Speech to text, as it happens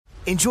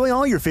Enjoy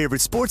all your favorite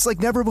sports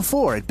like never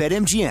before at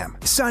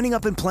BetMGM. Signing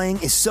up and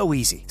playing is so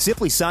easy.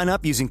 Simply sign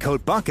up using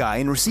code Buckeye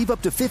and receive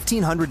up to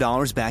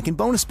 $1,500 back in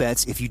bonus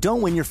bets if you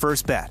don't win your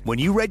first bet. When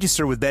you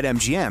register with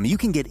BetMGM, you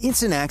can get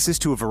instant access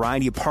to a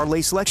variety of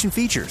parlay selection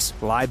features,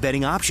 live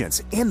betting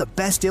options, and the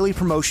best daily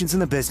promotions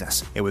in the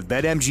business. And with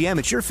BetMGM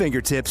at your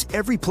fingertips,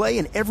 every play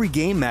and every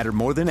game matter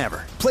more than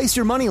ever. Place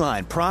your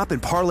moneyline, prop,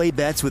 and parlay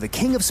bets with the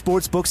king of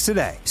sportsbooks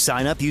today.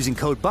 Sign up using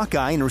code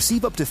Buckeye and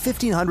receive up to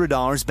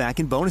 $1,500 back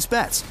in bonus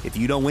bets if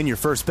you don't win your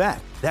first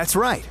bet. That's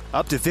right,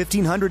 up to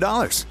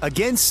 $1,500.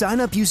 Again, sign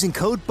up using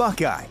code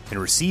Buckeye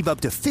and receive up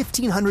to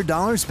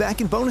 $1,500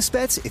 back in bonus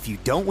bets if you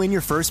don't win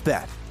your first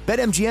bet.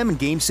 BetMGM and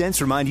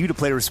GameSense remind you to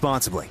play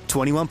responsibly.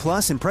 21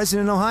 plus and present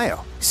in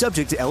Ohio.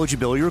 Subject to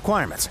eligibility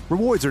requirements.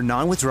 Rewards are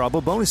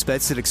non-withdrawable bonus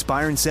bets that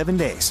expire in 7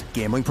 days.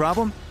 Gambling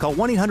problem? Call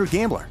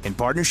 1-800-GAMBLER in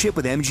partnership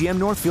with MGM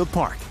Northfield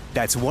Park.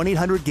 That's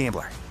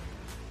 1-800-GAMBLER.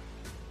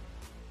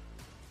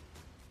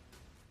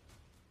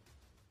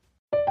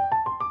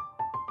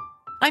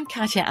 I'm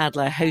Katya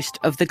Adler, host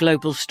of The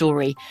Global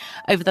Story.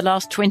 Over the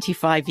last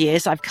 25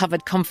 years, I've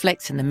covered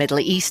conflicts in the Middle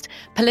East,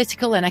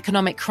 political and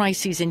economic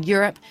crises in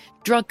Europe,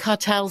 drug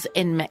cartels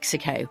in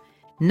Mexico.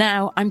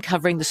 Now I'm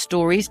covering the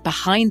stories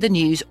behind the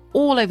news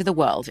all over the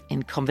world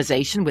in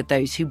conversation with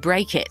those who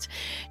break it.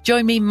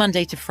 Join me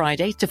Monday to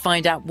Friday to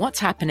find out what's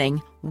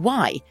happening,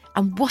 why,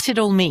 and what it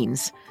all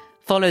means.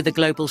 Follow The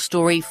Global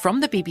Story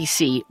from the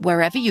BBC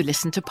wherever you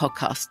listen to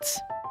podcasts.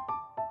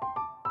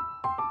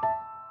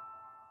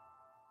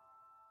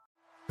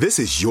 This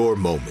is your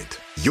moment,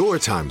 your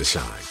time to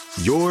shine,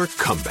 your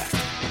comeback.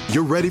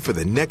 You're ready for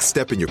the next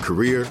step in your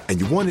career, and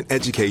you want an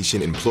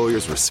education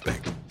employers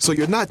respect. So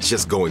you're not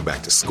just going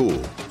back to school,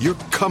 you're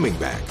coming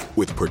back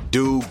with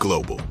Purdue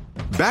Global.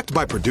 Backed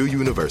by Purdue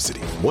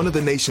University, one of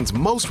the nation's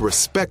most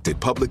respected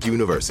public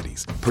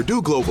universities,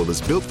 Purdue Global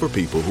is built for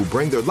people who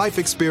bring their life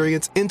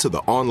experience into the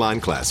online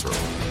classroom.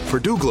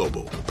 Purdue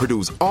Global,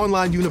 Purdue's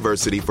online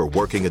university for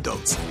working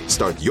adults.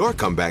 Start your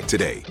comeback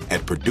today at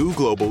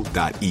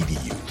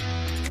purdueglobal.edu.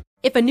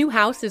 If a new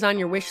house is on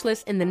your wish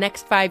list in the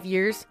next 5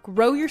 years,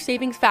 grow your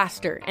savings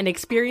faster and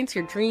experience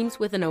your dreams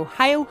with an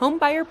Ohio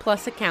Homebuyer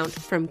Plus account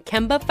from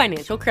Kemba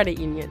Financial Credit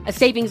Union. A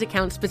savings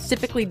account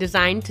specifically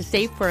designed to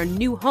save for a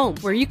new home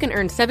where you can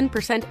earn 7%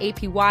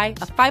 APY,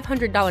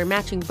 a $500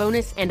 matching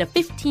bonus, and a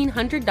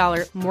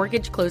 $1,500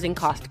 mortgage closing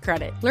cost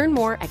credit. Learn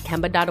more at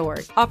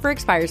Kemba.org. Offer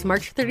expires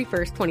March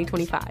 31st,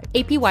 2025.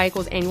 APY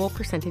equals annual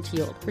percentage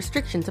yield.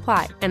 Restrictions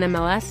apply.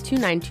 NMLS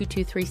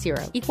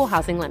 292230. Equal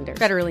housing lender.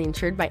 Federally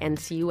insured by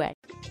NCUA.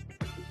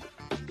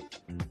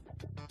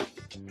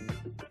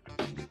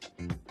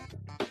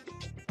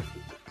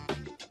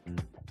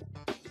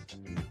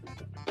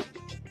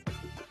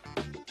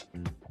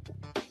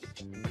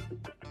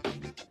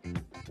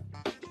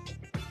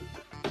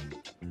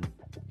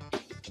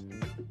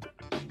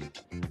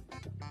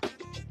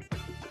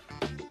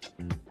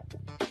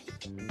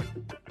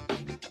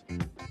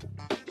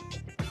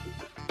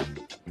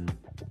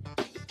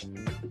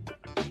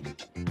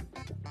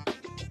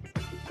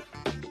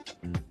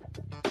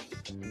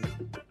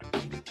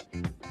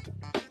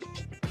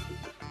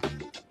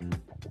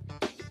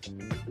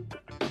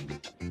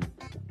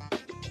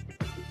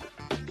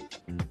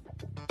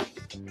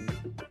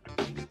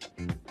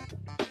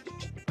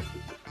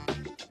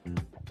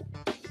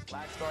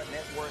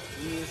 Network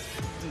is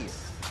here.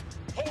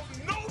 Hold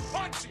no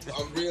punches.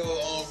 I'm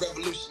real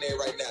revolutionary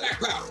right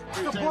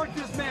now. Support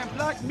this man,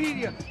 Black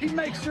Media. He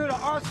makes sure that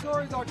our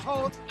stories are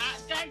told.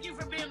 Thank you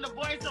for being the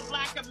voice of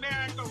Black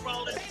America,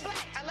 Roland. Stay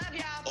black. I love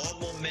y'all.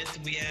 All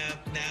momentum we have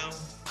now,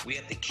 we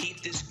have to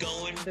keep this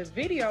going. The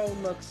video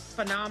looks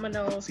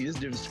phenomenal. See, this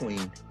difference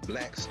between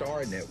Black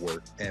Star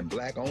Network and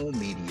Black-owned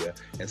media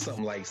and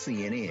something like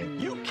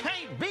CNN. You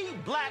can't be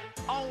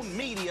Black-owned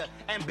media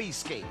and be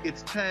scared.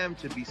 It's time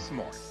to be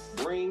smart.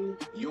 Bring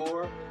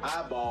your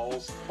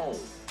eyeballs home.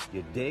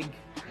 You dig?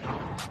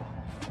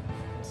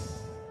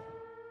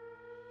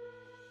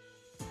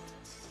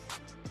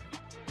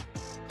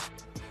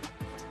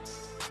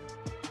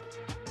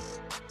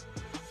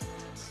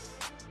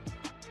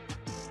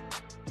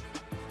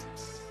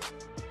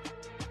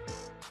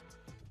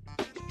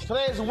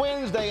 Today is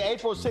Wednesday,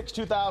 April 6,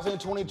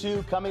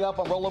 2022. Coming up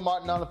on Roland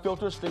Martin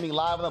Unfiltered, streaming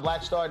live on the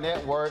Black Star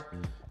Network.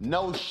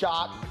 No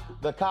shock.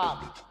 The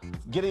cop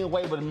getting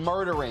away with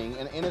murdering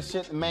an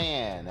innocent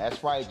man.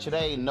 That's right.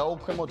 Today, no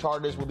criminal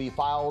charges will be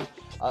filed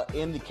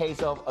in the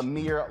case of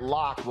Amir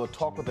Locke. We'll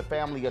talk with the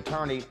family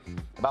attorney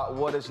about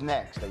what is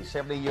next. A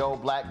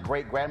 70-year-old Black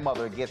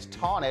great-grandmother gets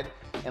taunted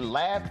and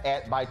laughed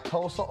at by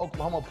Tulsa,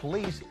 Oklahoma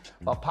police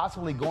while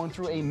possibly going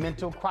through a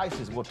mental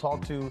crisis. We'll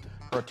talk to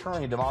her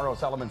attorney, Damario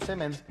Solomon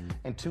Simmons,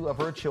 and two of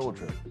her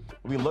children.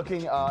 We'll be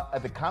looking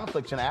at the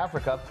conflicts in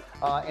Africa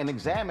and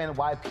examine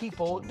why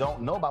people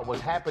don't know about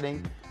what's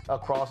happening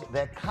across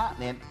that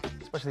continent,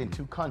 especially in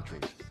two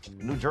countries.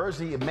 New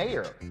Jersey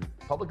mayor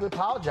publicly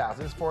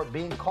apologizes for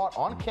being caught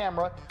on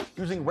camera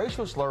using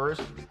racial slurs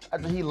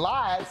after he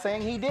lied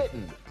saying he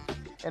didn't.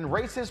 And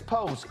racist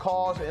posts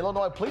caused an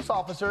Illinois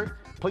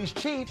police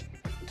chief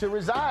to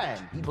resign.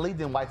 He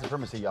believed in white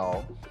supremacy,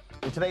 y'all.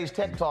 In today's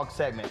Tech Talk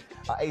segment,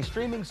 a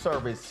streaming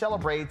service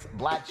celebrates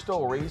black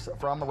stories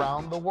from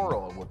around the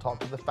world. We'll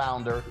talk to the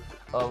founder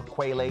of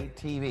Quayle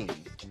TV.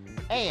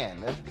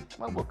 And,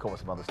 well, we'll cover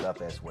some other stuff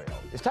as well.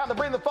 It's time to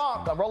bring the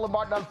funk. I'm Roland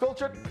Martin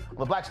Unfiltered on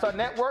the Black Star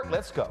Network.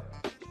 Let's go.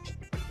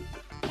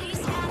 He's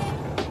got it.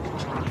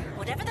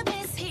 Whatever the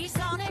biz, he's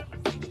on it.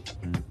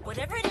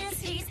 Whatever it is,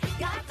 he's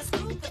got the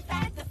scoop, the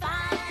fact, the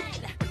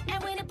find.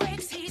 And when it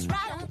breaks, he's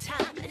right on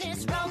time and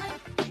it's rolling.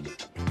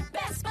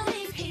 Best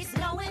believe he's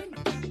knowing.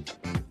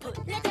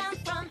 Putting it down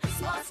from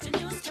sports to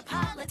news to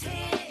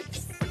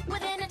politics.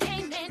 With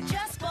entertainment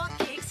just for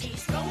kicks,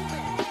 he's rolling.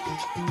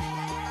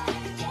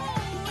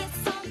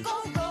 It's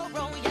on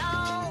go,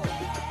 y'all.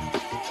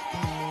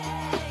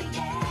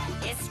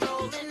 It's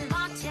Roland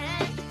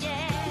Martin,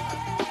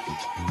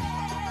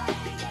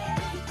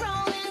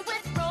 rolling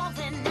with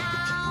Roland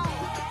now.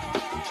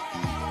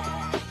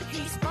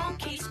 He's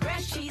funk, he's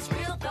fresh, he's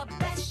real, the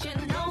best you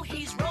know.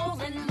 He's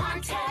Roland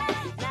Martin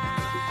now.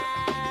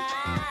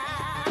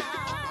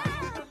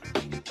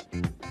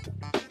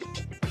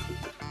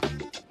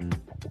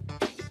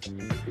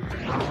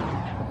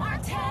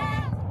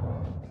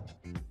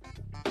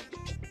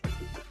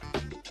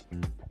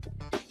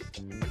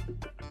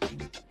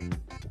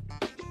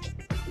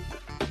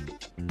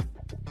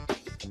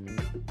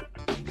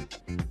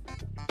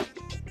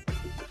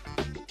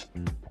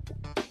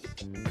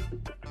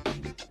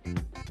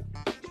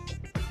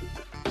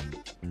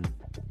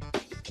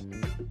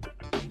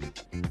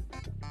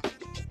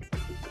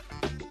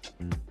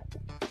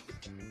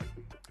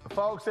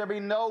 Folks, there be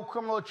no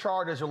criminal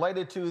charges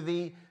related to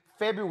the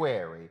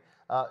February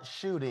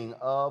shooting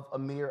of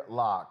Amir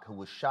Locke, who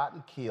was shot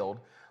and killed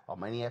while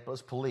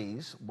Minneapolis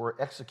police were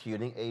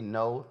executing a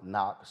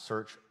no-knock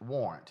search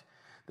warrant.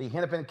 The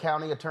Hennepin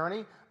County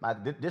Attorney,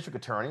 District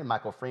Attorney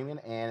Michael Freeman,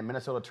 and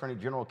Minnesota Attorney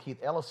General Keith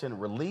Ellison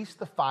released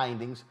the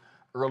findings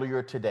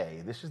earlier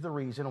today. This is the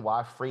reason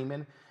why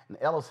Freeman and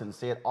Ellison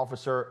said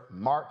Officer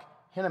Mark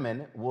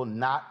Henneman will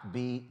not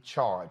be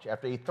charged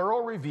after a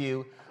thorough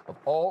review of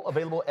all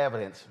available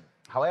evidence.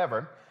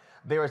 However,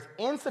 there is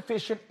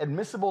insufficient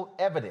admissible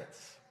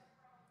evidence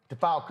to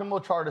file criminal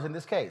charges in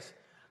this case.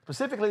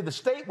 Specifically, the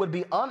state would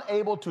be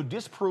unable to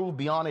disprove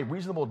beyond a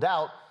reasonable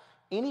doubt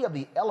any of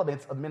the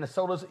elements of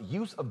Minnesota's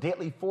use of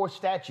deadly force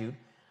statute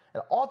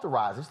that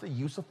authorizes the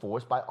use of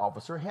force by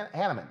Officer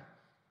Henneman.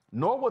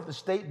 Nor would the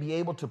state be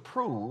able to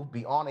prove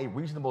beyond a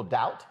reasonable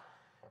doubt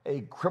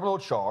a criminal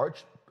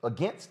charge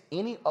against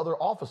any other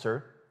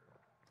officer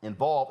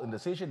involved in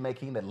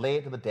decision-making that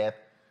led to the death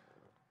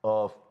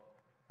of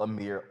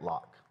Amir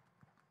Locke.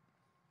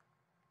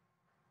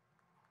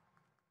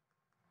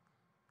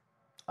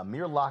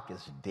 Amir Locke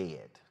is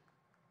dead.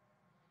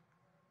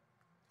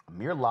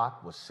 Amir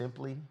Locke was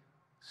simply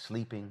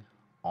sleeping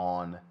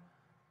on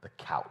the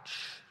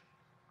couch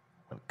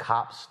when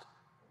cops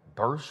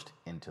burst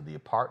into the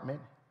apartment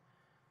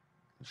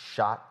and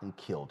shot and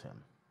killed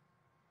him.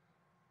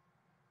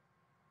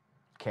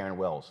 Karen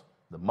Wells,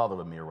 the mother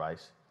of Amir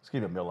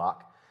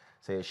Locke,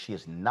 says she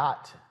is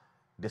not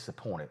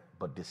disappointed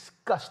but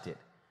disgusted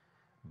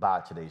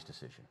by today's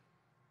decision.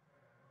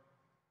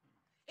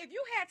 If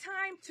you had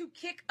time to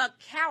kick a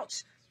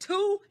couch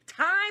 2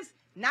 times,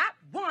 not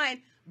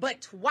one,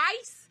 but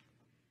twice,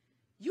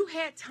 you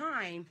had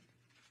time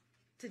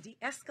to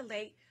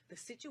de-escalate the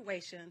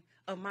situation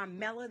of my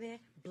melanin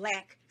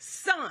black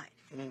son.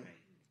 My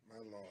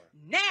Lord.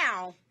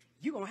 Now,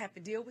 you're going to have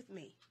to deal with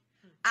me.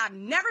 I've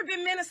never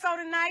been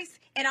Minnesota nice,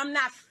 and I'm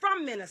not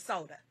from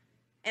Minnesota.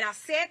 And I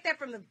said that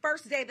from the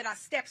first day that I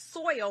stepped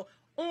soil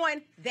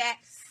on that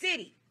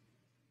city.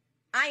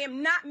 I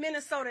am not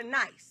Minnesota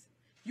nice.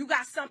 You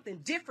got something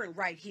different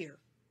right here.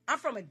 I'm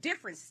from a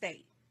different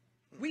state.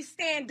 We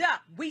stand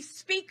up. We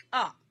speak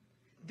up.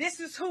 This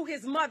is who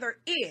his mother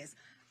is.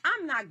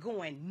 I'm not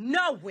going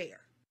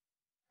nowhere.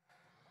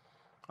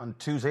 On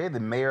Tuesday, the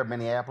mayor of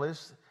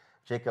Minneapolis,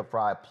 Jacob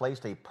Frey,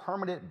 placed a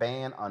permanent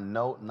ban on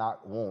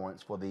no-knock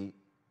warrants for the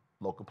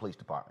local police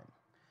department.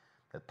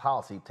 That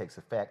policy takes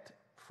effect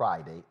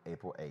Friday,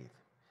 April 8th.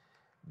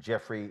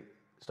 Jeffrey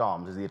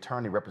Storms is the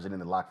attorney representing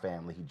the Locke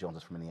family. He joins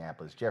us from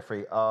Minneapolis.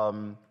 Jeffrey,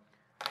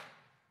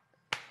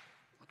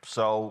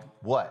 so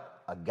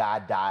what? A guy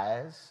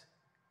dies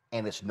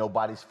and it's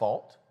nobody's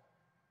fault?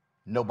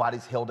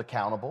 Nobody's held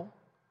accountable?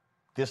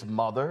 This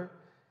mother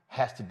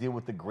has to deal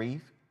with the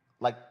grief?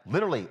 Like,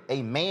 literally,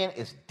 a man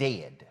is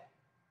dead.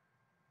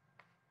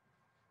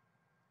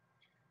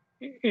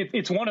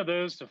 It's one of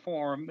those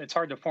it's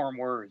hard to form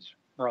words,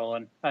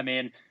 Roland. I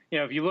mean,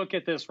 if you look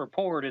at this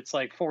report, it's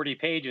like 40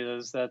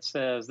 pages that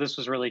says this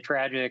was really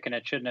tragic and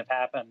it shouldn't have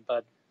happened,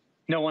 but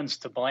no one's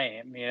to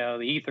blame.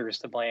 The ether is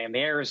to blame, the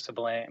air is to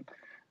blame,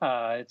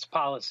 it's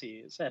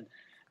policies. And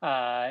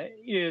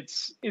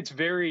it's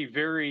very,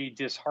 very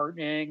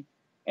disheartening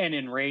and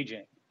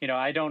enraging.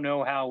 I don't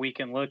know how we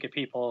can look at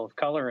people of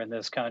color in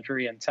this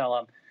country and tell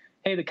them,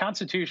 hey, the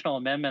constitutional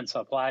amendments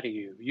apply to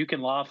you. You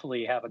can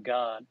lawfully have a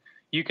gun.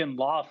 You can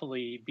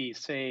lawfully be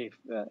safe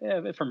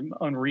from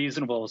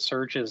unreasonable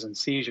searches and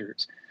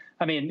seizures.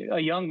 I mean, a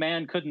young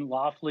man couldn't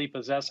lawfully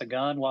possess a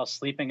gun while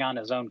sleeping on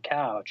his own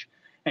couch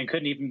and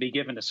couldn't even be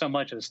given so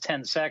much as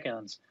 10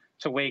 seconds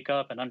to wake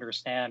up and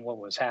understand what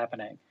was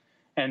happening.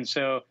 And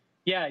so,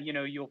 yeah,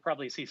 you'll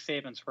probably see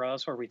statements for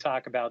us where we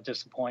talk about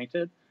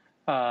disappointed,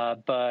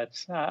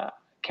 but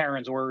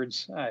Karen's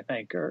words, I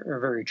think, are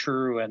very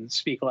true and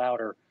speak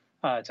louder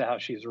to how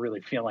she's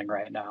really feeling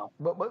right now.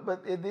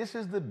 But this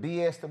is the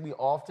BS that we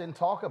often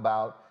talk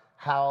about,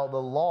 how the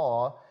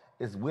law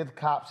is with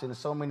cops in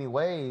so many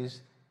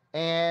ways,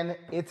 and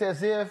it's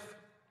as if,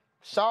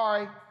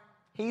 sorry,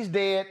 he's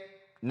dead,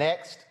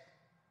 next.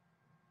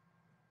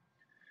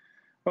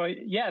 Well,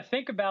 yeah,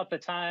 think about the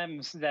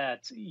times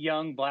that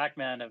young black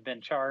men have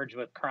been charged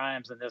with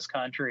crimes in this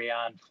country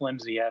on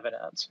flimsy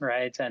evidence,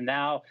 right? And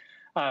now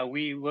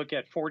we look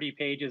at 40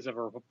 pages of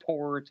a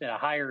report and a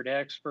hired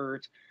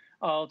expert,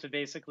 all to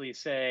basically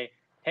say,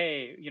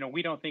 hey,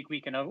 we don't think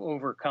we can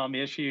overcome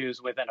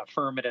issues with an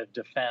affirmative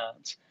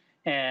defense.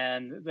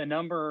 And the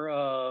number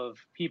of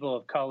people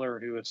of color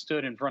who have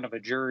stood in front of a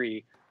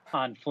jury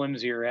on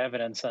flimsier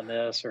evidence than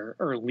this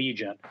are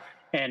legion.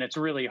 And it's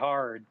really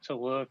hard to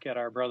look at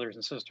our brothers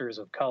and sisters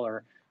of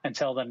color and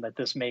tell them that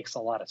this makes a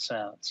lot of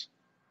sense.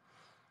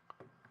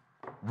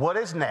 What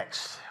is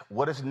next?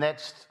 What is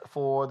next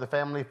for the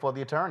family, for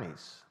the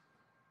attorneys?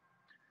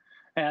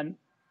 And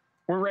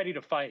we're ready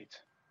to fight,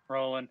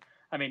 Roland.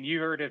 I mean, you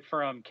heard it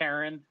from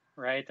Karen,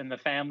 right? And the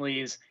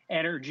family's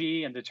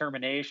energy and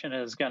determination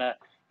is going to,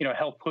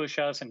 help push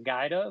us and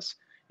guide us.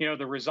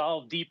 The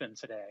resolve deepened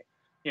today.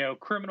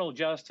 Criminal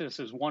justice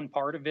is one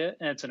part of it,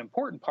 and it's an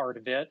important part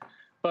of it.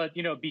 But,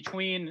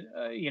 between,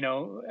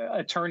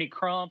 Attorney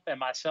Crump and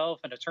myself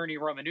and Attorney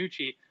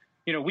Romanucci,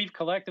 we've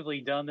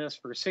collectively done this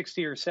for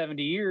 60 or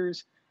 70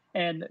 years,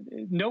 and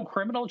no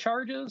criminal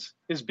charges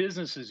is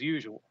business as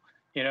usual.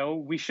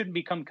 We shouldn't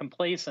become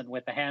complacent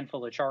with the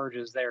handful of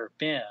charges there have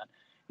been.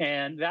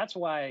 And that's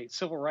why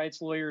civil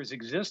rights lawyers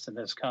exist in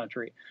this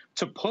country,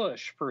 to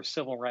push for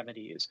civil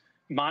remedies,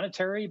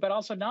 monetary, but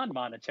also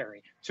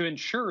non-monetary, to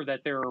ensure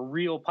that there are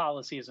real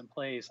policies in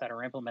place that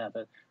are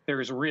implemented. There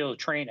is real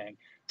training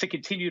to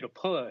continue to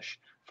push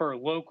for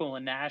local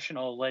and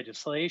national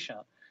legislation.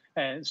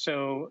 And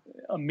so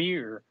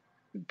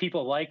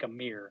people like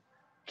Amir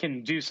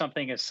can do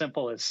something as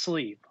simple as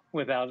sleep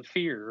without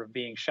fear of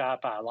being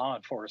shot by law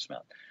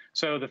enforcement.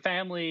 So the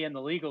family and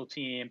the legal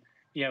team,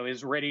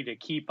 is ready to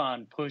keep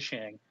on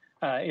pushing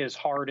as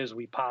hard as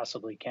we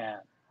possibly can.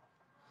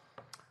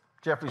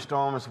 Jeffrey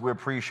Storms, we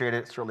appreciate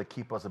it. Certainly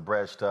keep us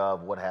abreast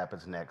of what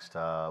happens next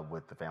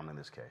with the family in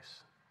this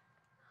case.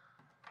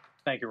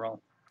 Thank you,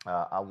 Roland.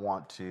 I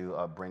want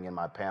to bring in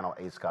my panel,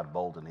 A. Scott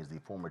Bolden. He's the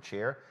former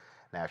chair,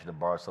 National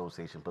Bar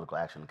Association Political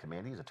Action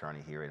Committee. He's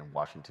attorney here in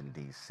Washington,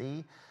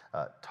 D.C.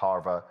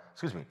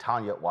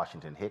 Tanya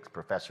Washington Hicks,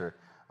 professor,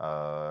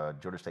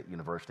 Georgia State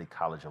University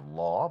College of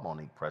Law.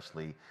 Monique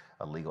Presley,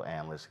 a legal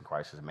analyst and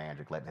crisis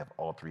manager. Glad to have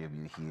all three of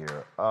you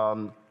here.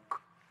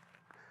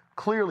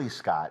 Clearly,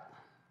 Scott,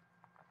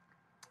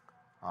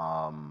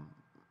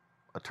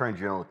 Attorney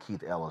General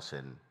Keith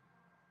Ellison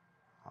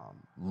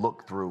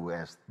looked through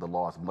the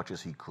law as much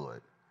as he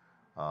could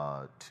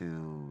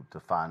to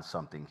find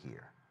something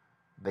here.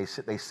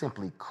 They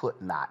simply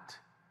could not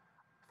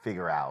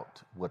figure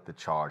out what to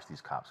charge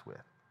these cops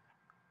with.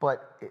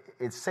 But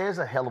it says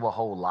a hell of a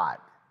whole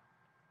lot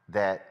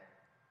that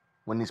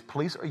when these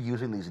police are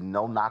using these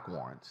no-knock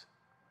warrants,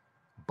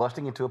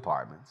 busting into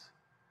apartments,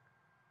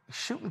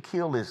 shoot and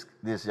kill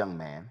this young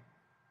man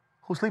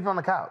who's sleeping on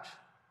the couch,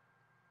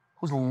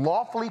 who's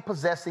lawfully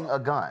possessing a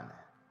gun.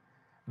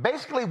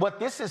 Basically, what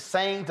this is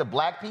saying to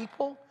black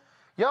people,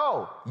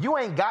 yo, you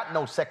ain't got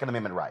no Second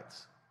Amendment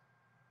rights.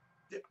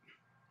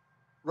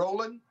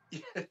 Roland,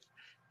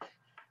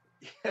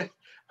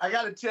 I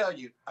got to tell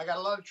you, I got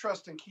a lot of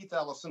trust in Keith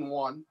Ellison,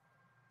 one.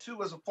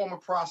 Two, as a former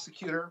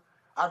prosecutor,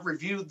 I've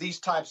reviewed these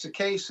types of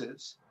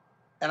cases.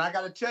 And I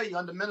got to tell you,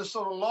 under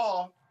Minnesota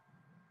law,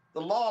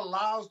 the law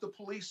allows the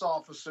police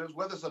officers,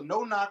 whether it's a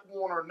no-knock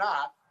warrant or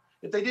not,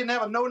 if they didn't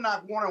have a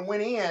no-knock warrant and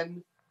went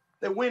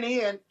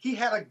in, he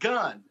had a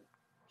gun.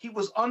 He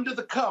was under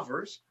the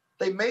covers.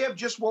 They may have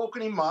just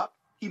woken him up.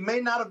 He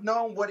may not have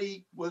known what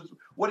he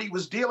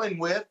was dealing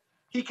with.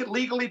 He could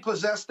legally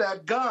possess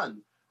that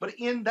gun. But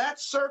in that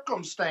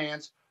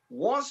circumstance,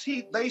 once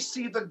they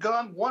see the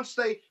gun, once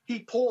he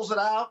pulls it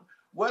out,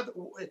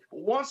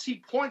 once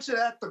he points it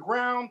at the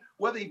ground,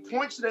 whether he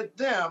points it at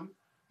them,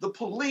 the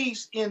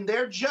police, in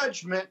their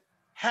judgment,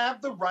 have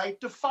the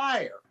right to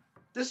fire.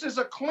 This is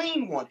a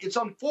clean one. It's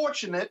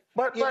unfortunate.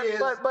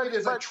 It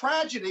is a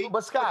tragedy.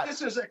 But Scott,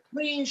 this is a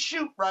clean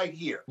shoot right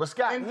here. But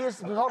Scott,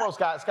 hold on,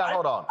 Scott. Scott,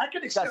 hold on. I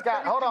can accept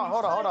Scott, hold on.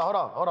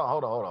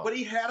 But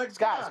he had a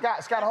gun.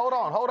 Scott, hold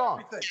on.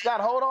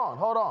 Scott, hold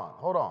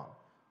on.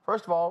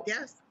 First of all,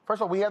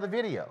 we have the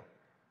video.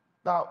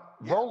 Now,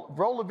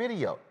 roll the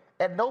video.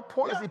 At no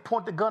point does he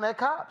point the gun at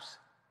cops.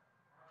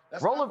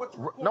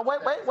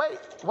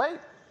 Wait.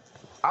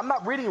 I'm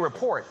not reading a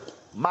report.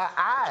 My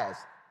eyes.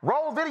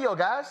 Roll video,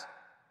 guys.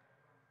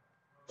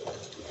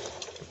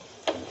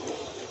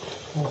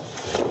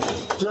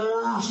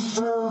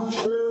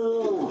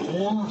 You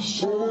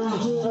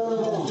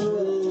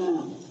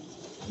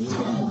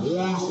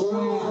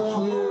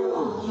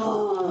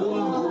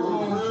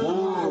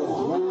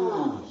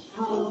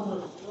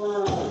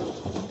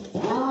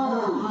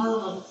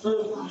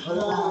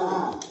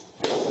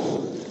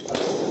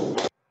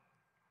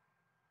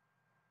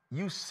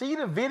see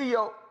the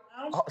video.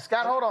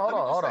 Scott, hold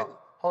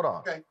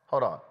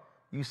on.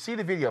 You see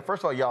the video.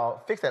 First of all,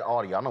 y'all, fix that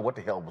audio. I don't know what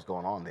the hell was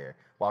going on there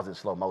while I was in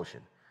slow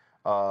motion.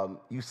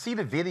 You see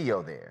the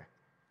video there.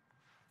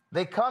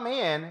 They come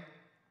in.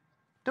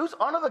 Dude's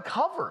under the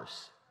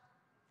covers.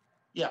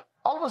 Yeah.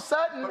 All of a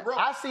sudden,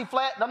 I see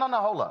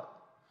hold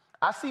up.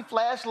 I see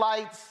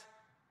flashlights,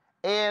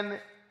 and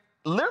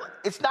literally,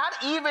 it's not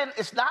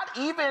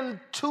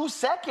even 2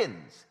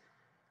 seconds.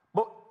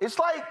 But it's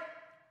like,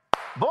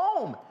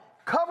 boom,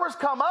 covers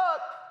come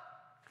up,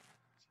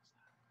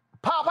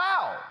 pop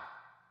out.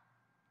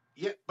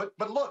 Yeah,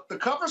 but look, the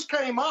covers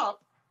came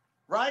up,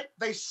 right?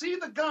 They see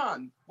the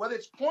gun, whether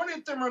it's pointed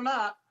at them or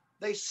not,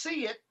 they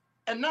see it.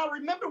 And now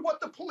remember what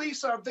the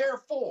police are there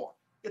for.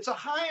 It's a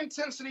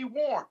high-intensity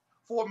warrant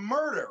for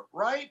murder,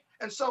 right?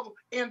 And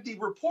the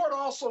report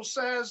also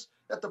says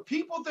that the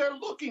people they're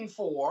looking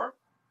for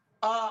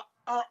are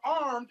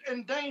armed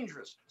and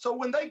dangerous. So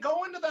when they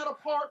go into that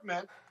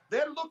apartment,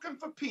 they're looking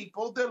for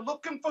people, they're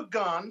looking for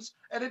guns,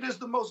 and it is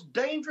the most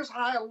dangerous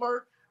high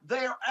alert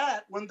they're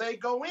at when they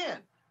go in.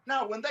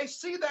 Now, when they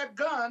see that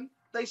gun,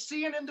 they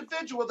see an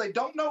individual. They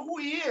don't know who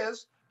he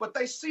is, but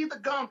they see the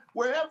gun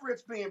wherever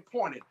it's being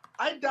pointed.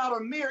 I doubt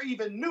Amir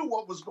even knew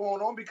what was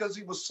going on because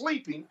he was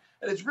sleeping,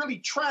 and it's really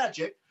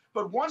tragic.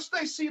 But once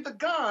they see the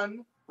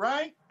gun,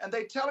 right, and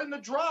they tell him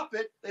to drop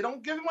it, they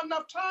don't give him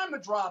enough time to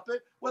drop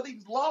it, whether he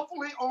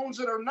lawfully owns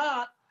it or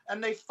not,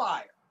 and they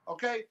fire.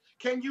 Okay?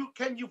 Can you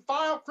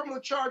file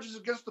criminal charges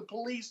against the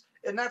police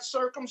in that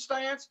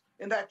circumstance,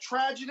 in that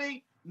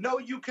tragedy? No,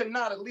 you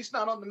cannot, at least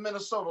not under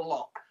Minnesota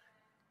law.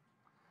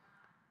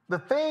 The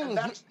thing,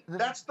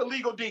 that's the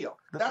legal deal.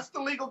 That's the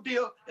legal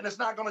deal, and it's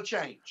not going to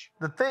change.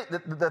 The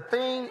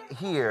thing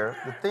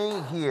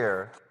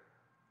here,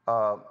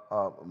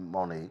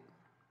 Monique,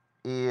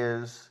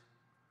 is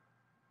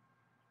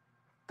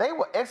they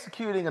were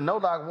executing a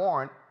no-knock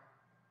warrant,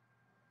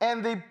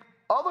 and the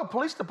other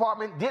police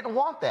department didn't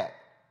want that.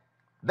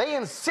 They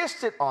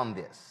insisted on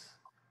this.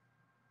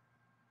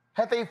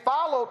 Had they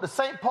followed the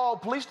St. Paul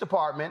Police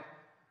Department,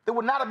 there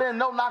would not have been a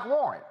no-knock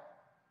warrant.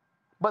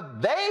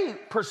 But they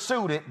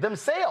pursued it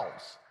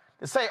themselves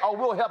to say, oh,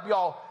 we'll help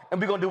y'all,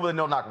 and we're going to do it with a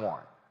no-knock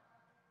warrant.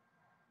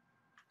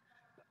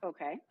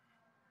 Okay.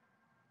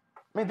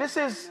 I mean, this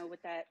is... I know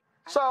what that,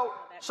 so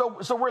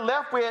we're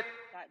left with...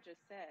 Scott just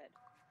said.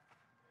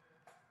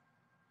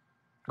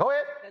 Go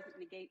ahead. It doesn't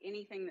negate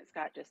anything that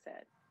Scott just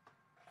said.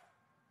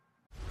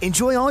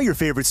 Enjoy all your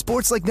favorite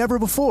sports like never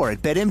before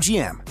at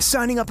BetMGM.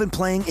 Signing up and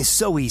playing is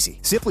so easy.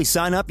 Simply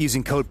sign up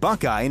using code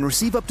Buckeye and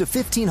receive up to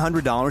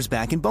 $1,500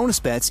 back in bonus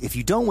bets if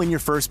you don't win your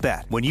first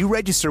bet. When you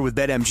register with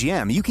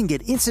BetMGM, you can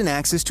get instant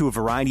access to a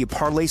variety of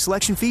parlay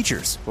selection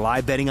features,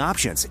 live betting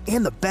options,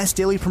 and the best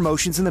daily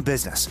promotions in the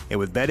business. And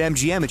with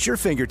BetMGM at your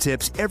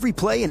fingertips, every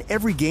play and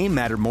every game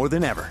matter more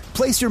than ever.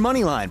 Place your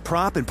moneyline,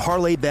 prop, and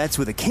parlay bets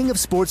with the king of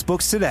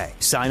sportsbooks today.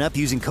 Sign up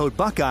using code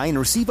Buckeye and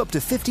receive up to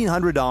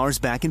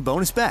 $1,500 back in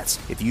bonus bets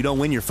if you don't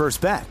win your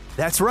first bet.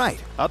 That's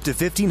right, up to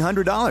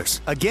 $1,500.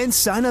 Again,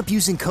 sign up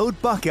using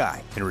code Buckeye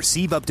and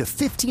receive up to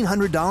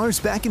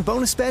 $1,500 back in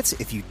bonus bets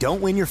if you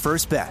don't win your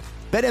first bet.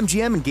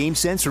 BetMGM and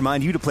GameSense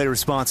remind you to play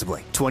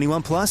responsibly.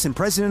 21 plus and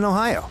present in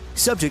Ohio.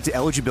 Subject to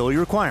eligibility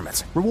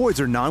requirements.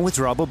 Rewards are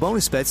non-withdrawable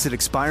bonus bets that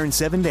expire in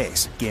 7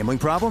 days. Gambling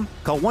problem?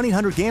 Call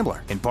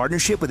 1-800-GAMBLER in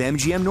partnership with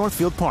MGM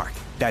Northfield Park.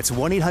 That's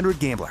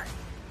 1-800-GAMBLER.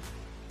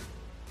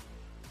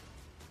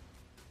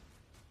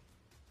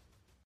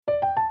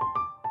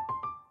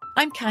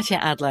 I'm Katya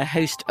Adler,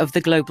 host of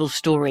The Global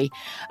Story.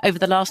 Over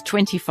the last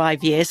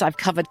 25 years, I've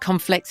covered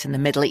conflicts in the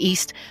Middle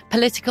East,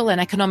 political and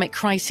economic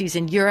crises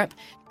in Europe,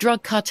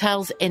 drug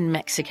cartels in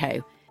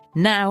Mexico.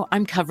 Now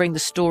I'm covering the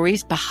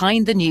stories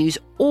behind the news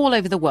all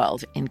over the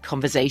world in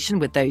conversation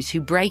with those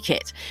who break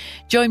it.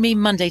 Join me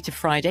Monday to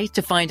Friday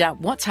to find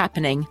out what's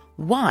happening,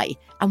 why,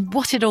 and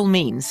what it all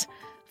means.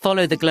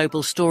 Follow The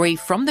Global Story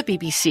from the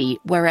BBC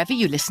wherever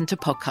you listen to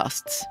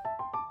podcasts.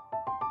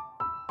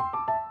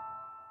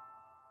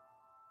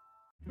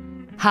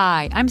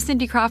 Hi, I'm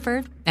Cindy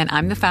Crawford, and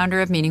I'm the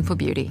founder of Meaningful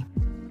Beauty.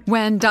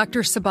 When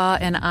Dr. Sabah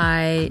and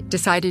I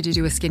decided to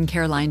do a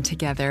skincare line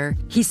together,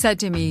 he said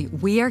to me,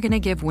 we are going to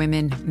give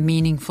women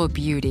meaningful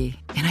beauty.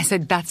 And I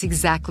said, that's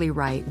exactly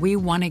right. We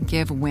want to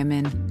give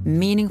women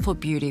meaningful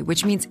beauty,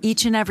 which means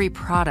each and every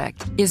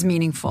product is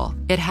meaningful.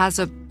 It has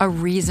a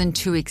reason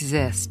to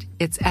exist.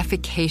 It's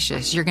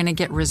efficacious. You're going to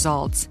get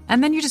results.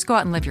 And then you just go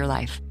out and live your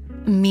life.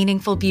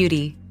 Meaningful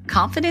Beauty.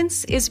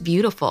 Confidence is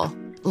beautiful.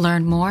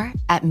 Learn more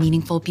at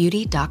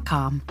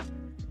meaningfulbeauty.com.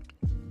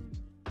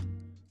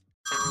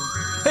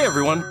 Hey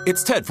everyone,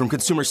 it's Ted from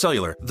Consumer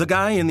Cellular, the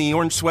guy in the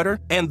orange sweater,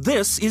 and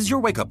this is your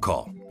wake-up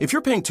call. If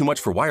you're paying too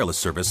much for wireless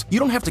service, you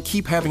don't have to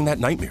keep having that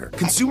nightmare.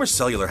 Consumer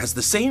Cellular has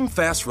the same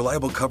fast,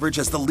 reliable coverage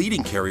as the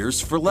leading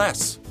carriers for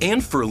less.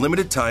 And for a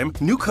limited time,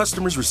 new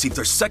customers receive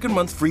their second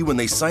month free when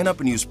they sign up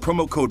and use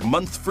promo code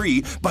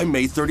MONTHFREE by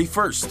May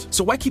 31st.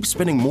 So why keep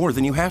spending more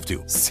than you have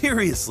to?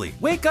 Seriously,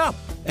 wake up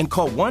and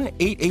call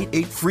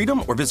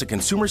 1-888-FREEDOM or visit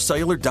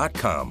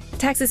consumercellular.com.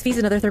 Taxes, fees,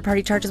 and other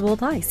third-party charges will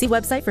apply. See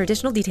website for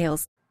additional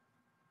details.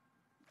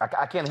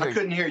 I can't hear you. I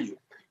couldn't hear you.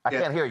 I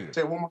can't hear you. Say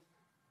it one more.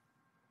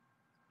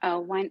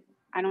 Why?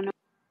 I don't know.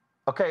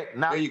 Okay,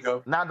 now there you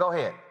go. Now go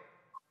ahead.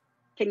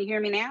 Can you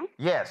hear me now?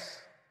 Yes.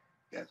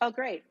 Oh,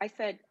 great. I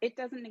said it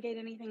doesn't negate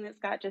anything that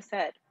Scott just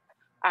said.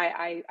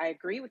 I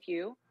agree with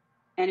you,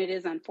 and it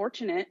is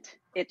unfortunate.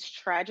 It's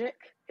tragic.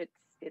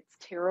 It's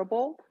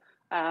terrible.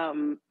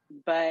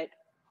 But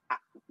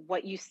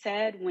what you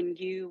said when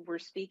you were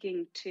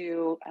speaking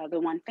to the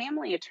one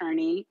family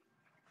attorney,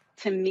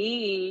 to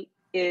me,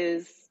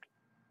 is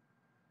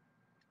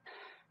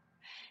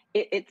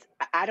it's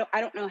I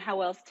don't know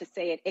how else to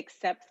say it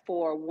except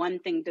for one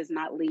thing does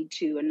not lead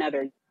to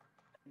another.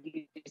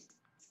 You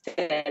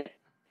said,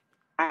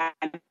 I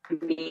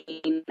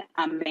mean,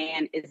 a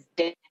man is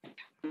dead.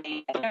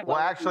 Well,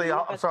 actually,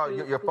 I'm sorry,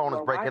 your phone is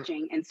breaking.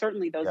 Watching, and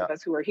certainly those of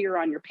us who are here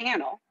on your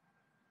panel,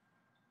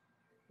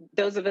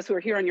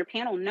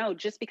 know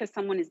just because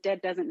someone is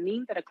dead doesn't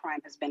mean that a crime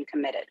has been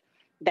committed,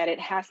 that it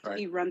has to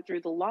be run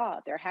through the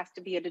law. There has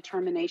to be a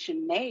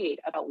determination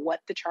made about what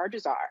the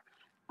charges are.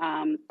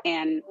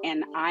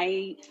 And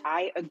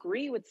I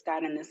agree with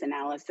Scott in this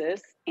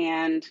analysis.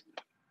 And,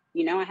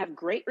 you know, I have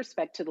great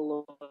respect to the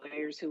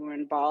lawyers who were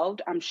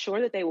involved. I'm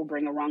sure that they will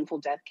bring a wrongful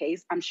death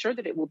case. I'm sure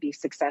that it will be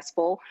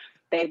successful.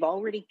 They've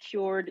already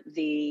cured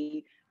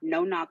the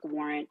no-knock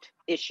warrant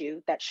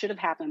issue that should have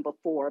happened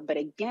before. But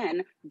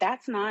again,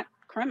 that's not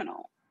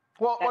criminal.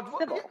 Well, that's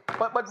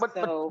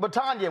civil. But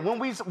Tanya, when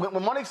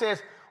Monique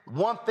says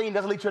one thing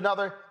doesn't lead to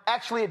another,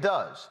 actually it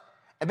does.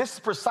 And this is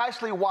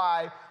precisely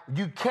why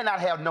you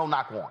cannot have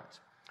no-knock warrants.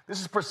 This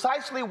is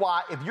precisely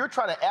why if you're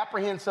trying to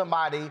apprehend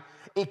somebody,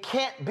 it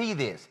can't be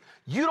this.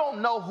 You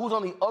don't know who's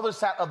on the other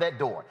side of that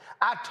door.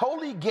 I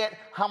totally get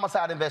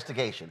homicide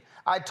investigation.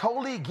 I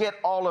totally get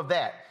all of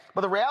that.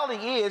 But the reality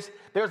is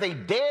there's a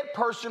dead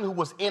person who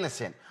was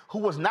innocent, who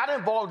was not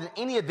involved in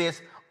any of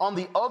this on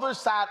the other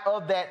side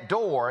of that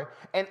door.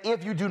 And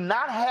if you do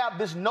not have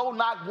this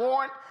no-knock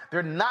warrant,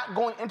 they're not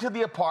going into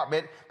the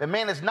apartment. The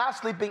man is not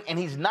sleeping, and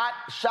he's not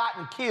shot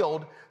and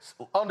killed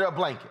under a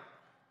blanket.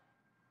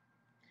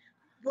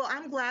 Well,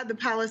 I'm glad the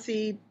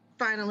policy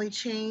finally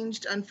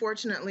changed.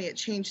 Unfortunately, it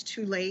changed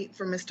too late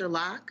for Mr.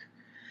 Locke.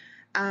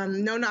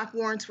 No-knock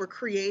warrants were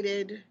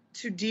created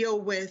to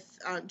deal with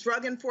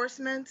drug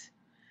enforcement,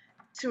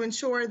 to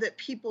ensure that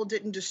people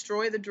didn't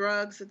destroy the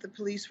drugs that the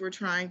police were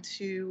trying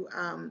to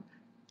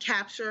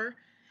capture.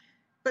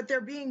 But they're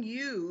being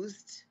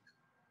used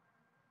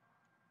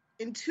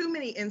in too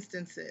many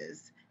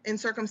instances, in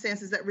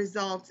circumstances that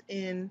result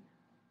in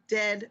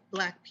dead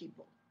Black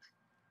people.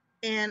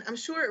 And I'm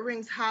sure it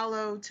rings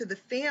hollow to the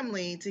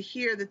family to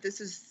hear that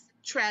this is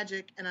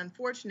tragic and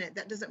unfortunate.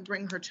 That doesn't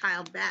bring her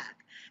child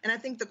back. And I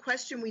think the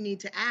question we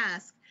need to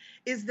ask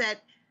is that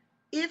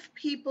if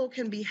people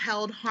can be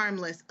held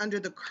harmless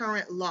under the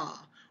current law,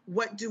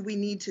 what do we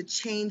need to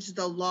change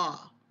the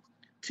law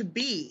to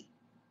be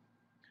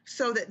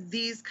so that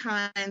these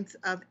kinds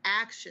of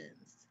actions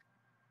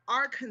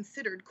are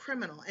considered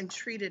criminal and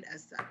treated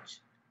as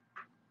such?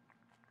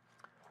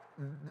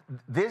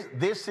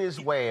 This is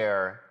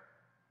where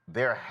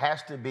there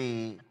has to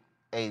be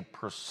a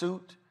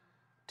pursuit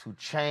to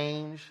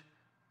change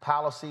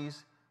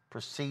policies,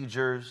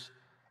 procedures,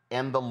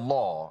 and the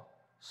law,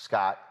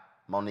 Scott,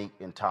 Monique,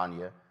 and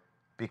Tanya,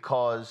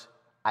 because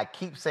I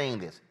keep saying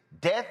this,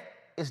 death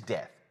is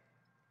death.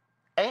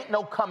 Ain't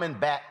no coming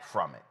back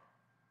from it.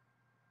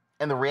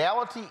 And the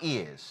reality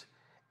is,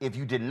 if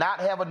you did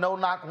not have a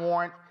no-knock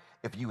warrant,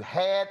 if you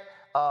had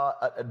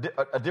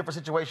a different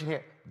situation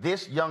here,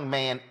 this young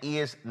man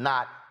is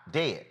not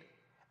dead.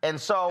 And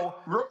so,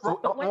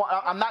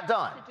 I'm not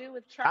done.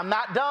 I'm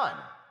not done.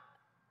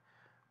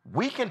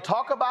 We can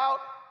talk about,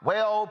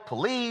 well,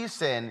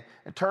 police and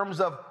in terms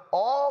of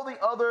all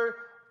the other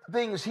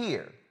things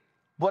here.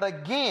 But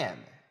again,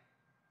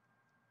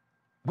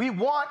 we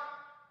want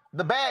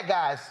the bad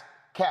guys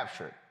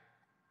captured,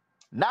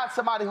 not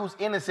somebody who's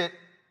innocent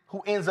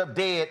who ends up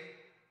dead,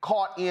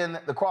 caught in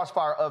the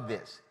crossfire of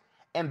this.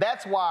 And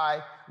that's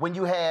why when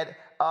you had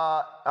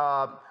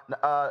Nakima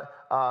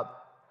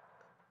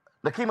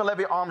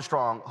Levy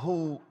Armstrong,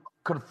 who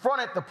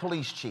confronted the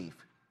police chief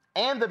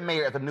and the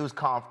mayor at the news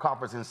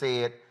conference and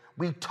said,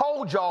 we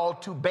told y'all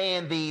to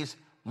ban these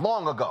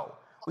long ago.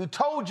 We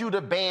told you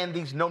to ban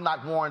these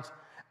no-knock warrants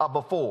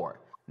before.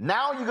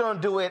 Now you're going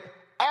to do it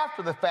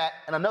after the fact,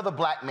 and another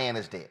Black man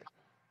is dead.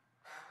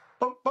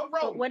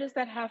 But what does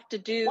that have to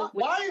do with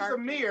why is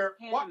Amir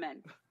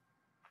Hanneman?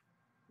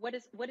 What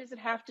does it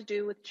have to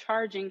do with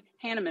charging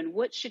Hanneman?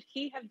 What should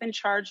he have been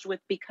charged with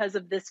because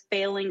of this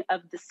failing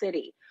of the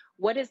city?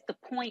 What is the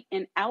point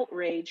in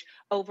outrage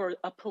over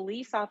a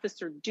police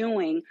officer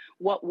doing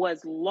what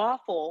was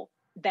lawful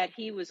that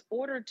he was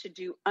ordered to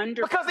do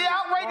under because the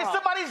outrage is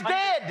somebody's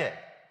dead.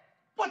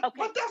 But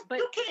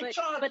you can't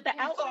charge but the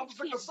police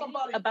officer because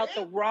somebody's about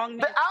dead. the wrong.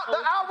 The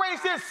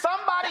outrage is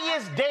somebody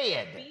is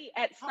dead. Be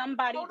at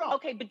somebody.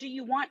 Okay, but do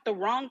you want the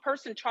wrong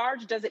person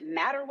charged? Does it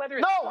matter whether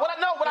it's What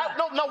I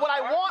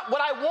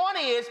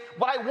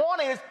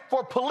want is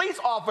for police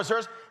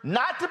officers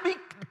not to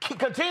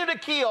continue to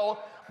kill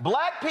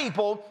black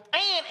people,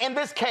 and in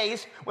this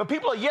case, when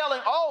people are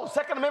yelling, oh,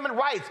 Second Amendment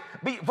rights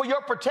for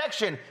your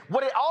protection,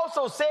 what it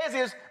also says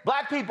is,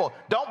 black people,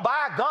 don't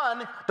buy a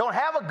gun, don't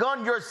have a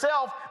gun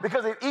yourself,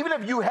 because even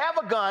if you have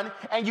a gun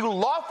and you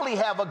lawfully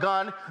have a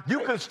gun,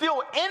 you can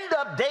still end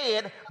up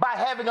dead by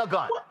having a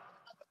gun.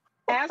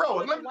 Let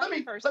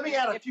me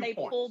add a if few they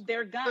points. pulled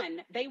their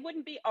gun, they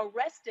wouldn't be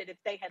arrested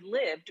if they had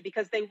lived,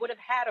 because they would have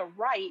had a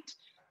right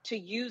to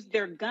use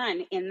their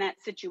gun in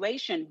that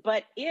situation.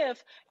 But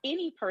if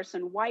any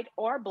person, white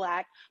or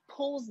black,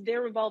 pulls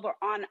their revolver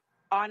on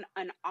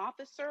an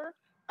officer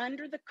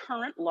under the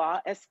current law,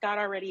 as Scott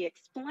already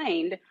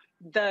explained,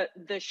 the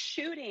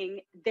shooting,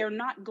 they're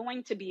not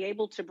going to be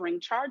able to bring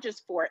charges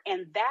for.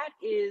 And that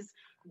is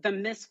the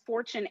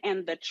misfortune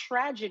and the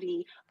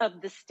tragedy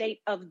of the state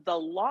of the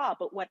law.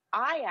 But what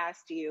I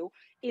asked you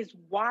is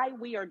why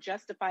we are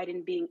justified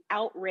in being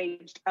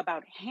outraged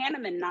about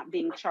Hanneman not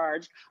being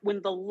charged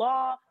when the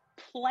law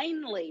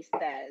plainly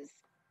says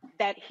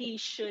that he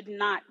should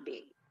not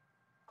be.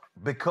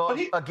 Because,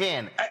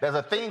 again, there's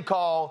a thing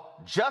called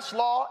just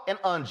law and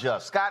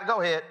unjust. Scott, go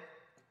ahead.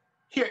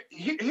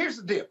 Here's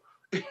the deal.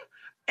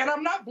 And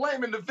I'm not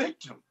blaming the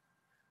victim.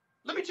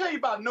 Let me tell you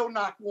about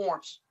no-knock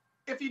warrants.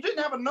 If you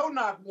didn't have a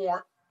no-knock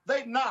warrant,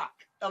 they'd knock,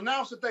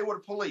 announce that they were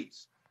the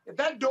police. If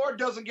that door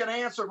doesn't get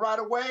answered right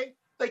away,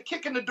 they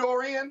kick in the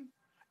door in,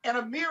 and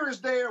Amir is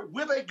there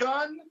with a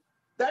gun.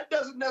 That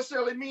doesn't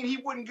necessarily mean he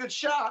wouldn't get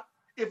shot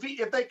if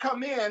they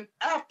come in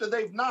after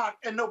they've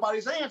knocked and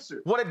nobody's answered.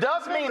 What it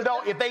does mean,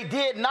 though, if they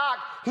did knock,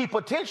 he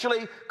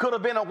potentially could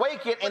have been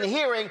awakened and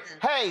hearing,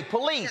 hey,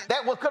 police,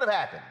 that what could have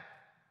happened.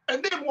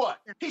 And then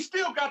what? He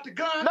still got the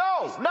gun?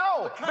 No,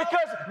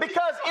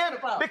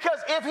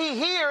 because if he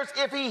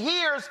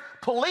hears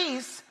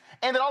police,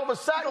 and then all of a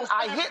sudden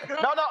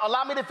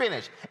allow me to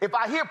finish. If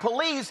I hear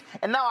police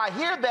and now I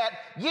hear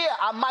that, yeah,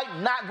 I might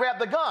not grab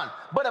the gun.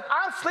 But if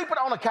I'm sleeping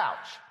on the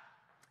couch,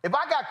 if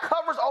I got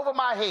covers over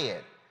my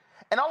head,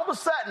 and all of a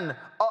sudden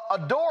a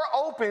door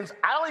opens,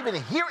 I don't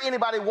even hear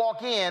anybody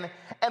walk in,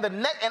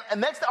 and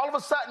next all of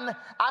a sudden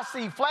I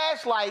see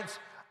flashlights,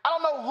 I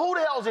don't know who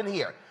the hell's in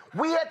here.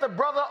 We had the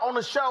brother on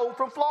the show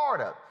from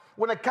Florida.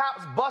 When the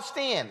cops bust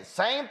in,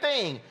 same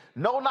thing,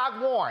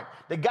 no-knock warrant.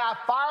 The guy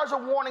fires a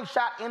warning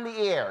shot in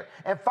the air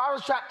and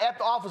fires a shot at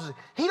the officers.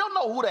 He don't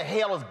know who the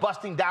hell is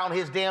busting down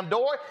his damn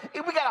door.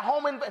 We got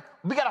home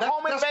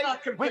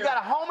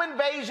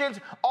invasions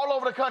all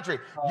over the country.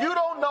 You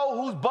don't know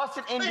who's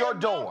busting in your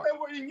door. They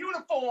were in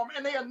uniform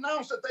and they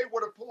announced that they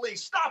were the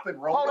police. Stop it,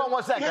 Roland. Hold on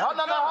one second.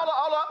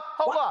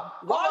 Hold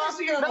up. Why is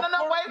he in an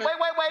apartment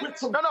wait.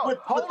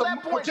 Hold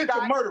that point,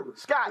 Scott.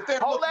 Scott,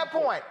 hold that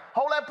point.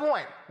 Hold that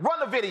point.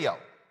 Run the video.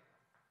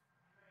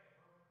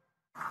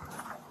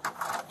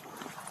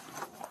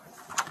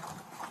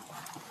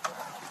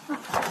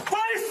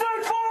 Police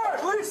search for it!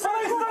 Police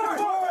search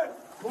for it!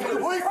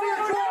 Police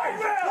search for it!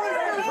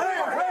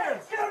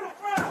 Get on the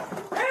ground!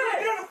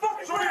 Get on the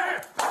fucking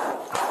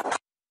ground!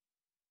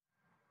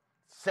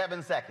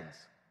 7 seconds.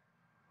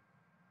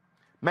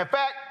 Matter of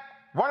fact,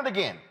 run it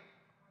again.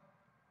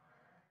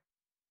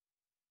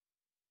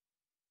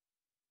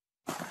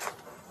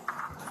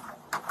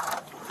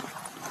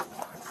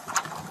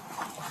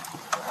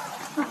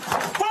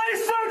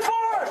 Police search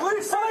for it!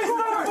 Police search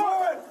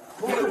for it!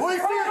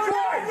 Police search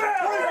for it!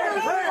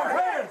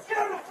 Get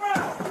on the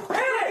ground!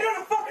 Get on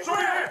the fucking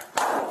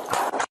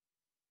ground!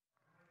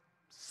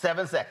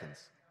 7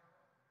 seconds.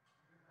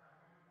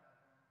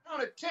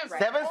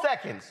 7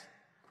 seconds.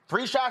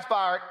 3 shots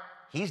fired.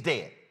 He's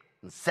dead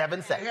in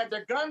 7 seconds. They had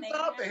their guns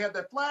out. They had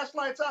their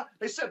flashlights out.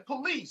 They said,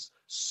 police,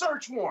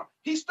 search warrant.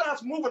 He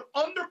starts moving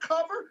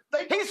undercover.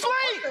 He's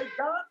asleep.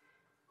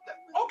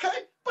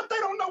 Okay, but they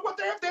don't know what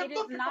they have. They're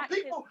looking for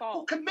people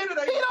who committed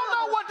a He don't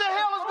know what the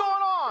hell is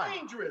going on.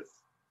 Dangerous.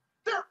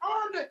 They're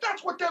armed.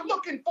 That's what they're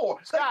looking for.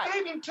 Scott, they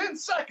gave him 10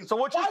 seconds. So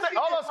what you're saying,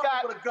 hold on,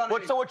 Scott.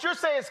 So what you're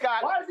saying,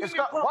 Scott,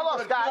 hold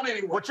on, Scott.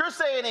 What you're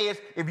saying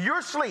is, if you're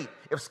asleep,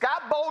 if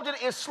Scott Bolden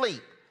is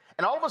asleep,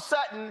 and all of a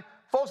sudden,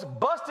 folks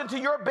bust into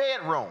your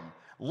bedroom,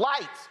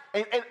 lights,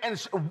 and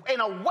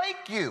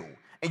awake you,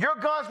 and your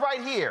gun's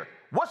right here,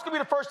 what's going to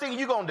be the first thing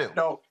you're going to do?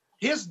 No,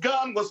 his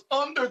gun was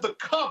under the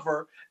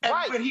cover, and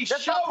when he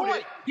showed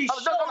it,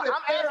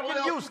 I'm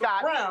asking you,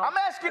 Scott. I'm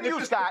asking you,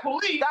 Scott. You're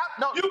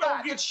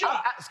going to get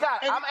shot.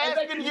 Scott, I'm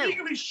asking you.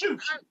 Legally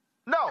shoot you.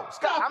 No,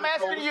 Scott, I'm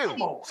asking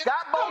you.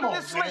 Scott Bolden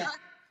is asleep.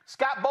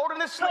 Scott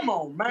Bolden is asleep. Come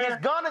on, man. His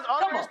gun is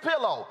under his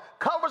pillow.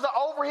 Covers are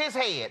over his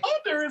head.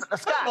 Under his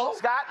pillow?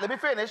 Scott, let me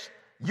finish.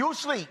 You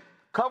sleep.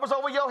 Covers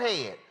over your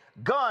head.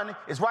 Gun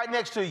is right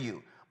next to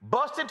you.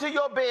 Bust into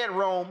your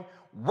bedroom.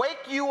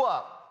 Wake you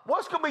up.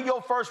 What's going to be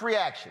your first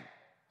reaction?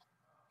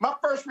 my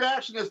first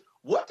reaction is,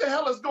 what the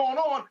hell is going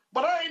on?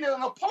 But I ain't in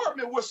an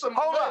apartment with some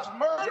alleged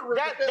murderers.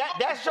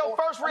 That's your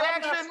first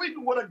reaction? I'm not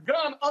sleeping with a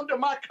gun under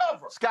my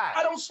cover. Scott.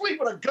 I don't sleep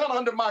with a gun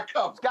under my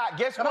cover. Scott,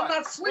 guess and what? I'm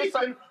not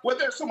sleeping where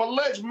there's some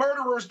alleged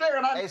murderers there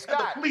and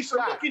the police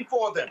are looking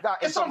for them. Scott,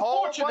 it's a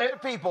whole unfortunate. Bunch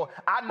of people.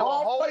 I know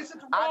wrong a whole place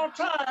at the wrong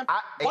time.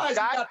 Why has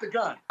he got the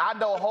gun? I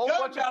know a whole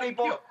bunch of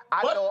people.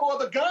 For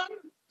the gun?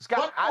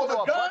 Scott, I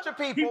know a bunch of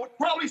people. He would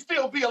probably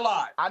still be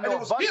alive. I know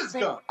a bunch of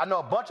people. I know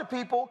a bunch of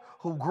people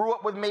who grew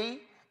up with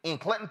me in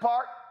Clinton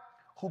Park,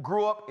 who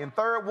grew up in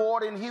 3rd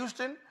Ward in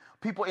Houston,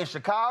 people in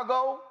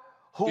Chicago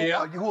who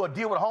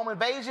deal with home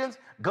invasions,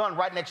 gun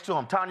right next to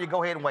them. Tanya,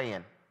 go ahead and weigh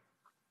in.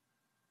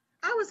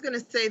 I was going to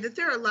say that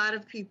there are a lot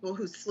of people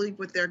who sleep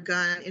with their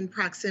gun in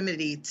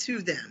proximity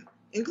to them,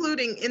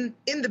 including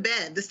in the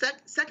bed. The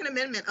Second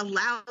Amendment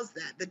allows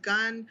that. The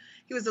gun,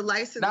 he was a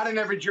licensed... Not in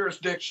every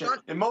jurisdiction.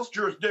 In most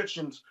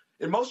jurisdictions,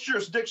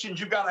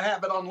 you got to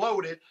have it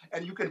unloaded,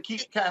 and you can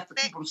keep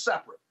them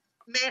separate.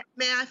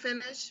 May I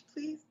finish,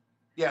 please?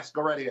 Yes,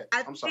 go right ahead.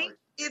 I'm sorry. I think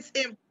it's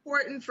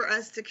important for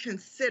us to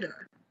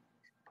consider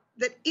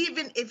that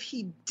even if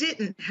he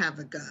didn't have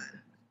a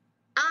gun,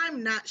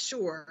 I'm not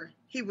sure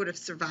he would have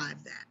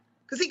survived that.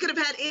 Because he could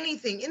have had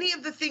anything, any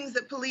of the things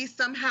that police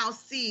somehow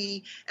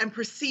see and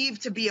perceive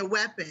to be a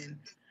weapon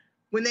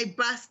when they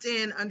bust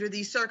in under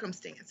these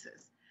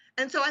circumstances.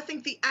 And so I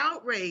think the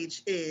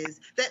outrage is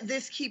that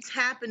this keeps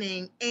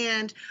happening,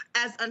 and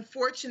as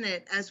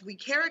unfortunate as we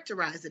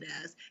characterize it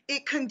as,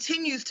 it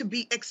continues to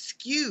be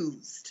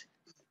excused.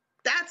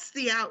 That's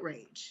the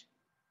outrage.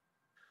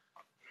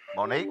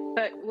 Monique?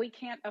 But we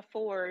can't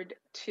afford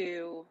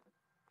to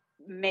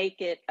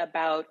make it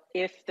about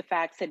if the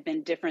facts had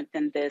been different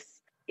than this,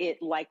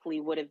 it likely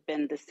would have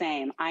been the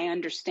same. I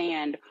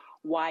understand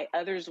why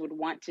others would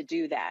want to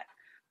do that,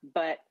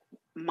 but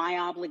my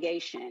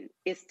obligation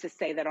is to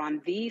say that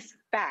on these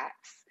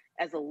facts,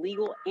 as a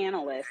legal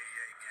analyst,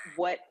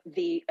 what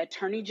the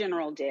Attorney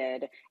General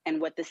did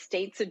and what the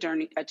state's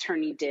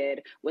attorney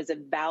did was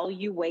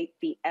evaluate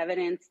the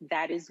evidence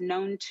that is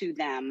known to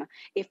them.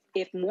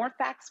 If more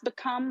facts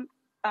become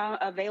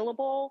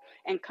available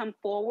and come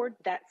forward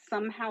that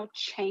somehow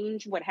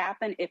change what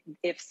happened,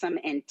 if some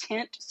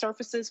intent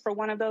surfaces for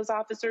one of those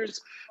officers,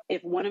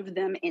 if one of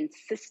them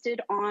insisted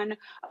on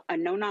a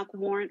no-knock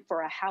warrant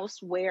for a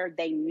house where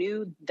they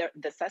knew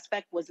the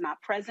suspect was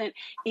not present,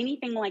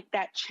 anything like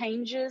that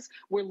changes,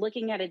 we're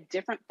looking at a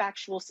different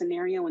factual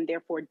scenario and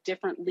therefore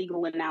different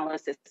legal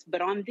analysis.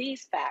 But on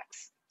these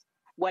facts,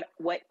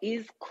 what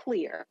is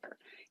clear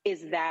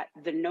is that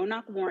the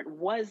no-knock warrant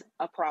was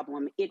a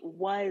problem. It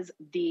was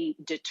the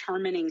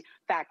determining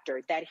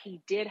factor, that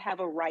he did have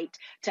a right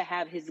to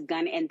have his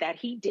gun and that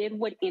he did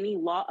what any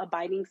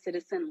law-abiding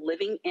citizen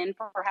living in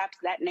perhaps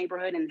that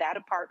neighborhood and that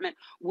apartment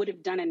would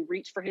have done and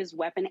reached for his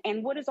weapon.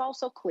 And what is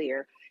also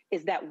clear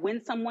is that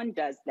when someone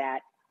does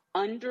that,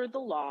 under the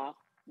law,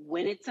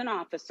 when it's an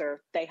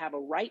officer, they have a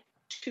right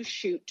to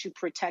shoot to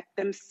protect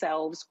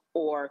themselves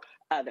or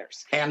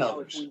others. And so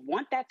others. If we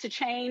want that to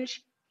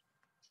change,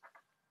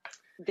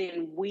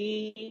 then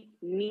we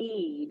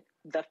need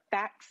the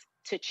facts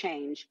to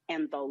change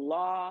and the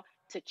law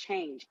to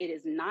change. It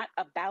is not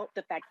about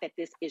the fact that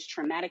this is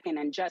traumatic and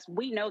unjust.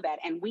 We know that,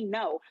 and we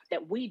know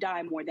that we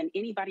die more than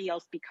anybody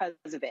else because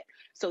of it.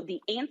 So the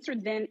answer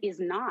then is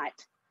not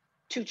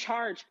to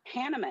charge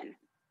Hanneman,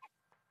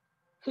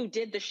 who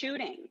did the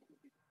shooting.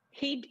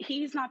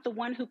 He's not the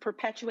one who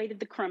perpetuated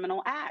the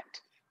criminal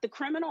act. The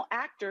criminal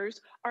actors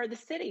are the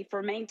city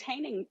for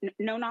maintaining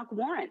no-knock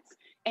warrants.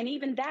 And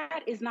even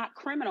that is not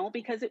criminal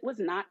because it was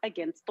not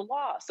against the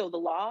law. So the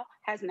law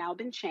has now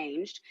been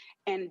changed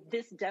and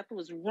this death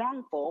was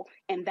wrongful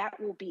and that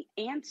will be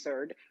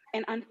answered.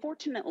 And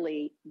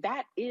unfortunately,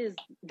 that is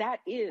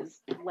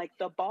like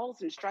the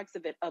balls and strikes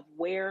of it of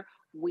where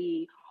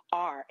we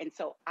are. And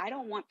so I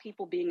don't want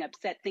people being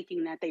upset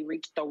thinking that they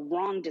reached the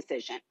wrong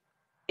decision.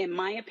 In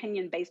my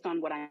opinion, based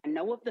on what I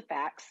know of the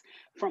facts,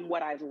 from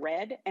what I've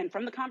read, and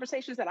from the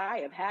conversations that I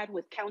have had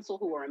with counsel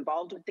who are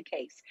involved with the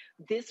case,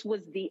 this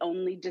was the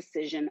only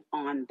decision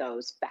on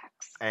those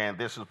facts. And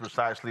this is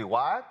precisely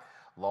why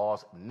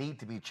laws need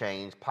to be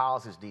changed,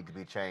 policies need to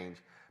be changed,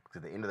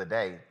 because at the end of the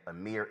day,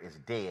 Amir is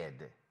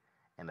dead,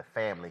 and the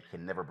family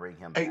can never bring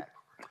him back.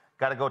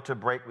 Got to go to a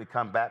break. We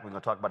come back. We're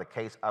going to talk about a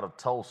case out of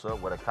Tulsa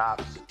where the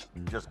cops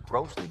just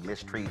grossly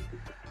mistreat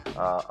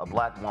a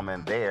black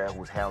woman there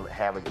who's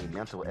having a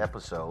mental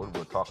episode.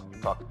 We'll talk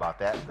about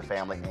that with the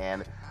family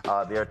and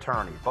their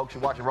attorney. Folks,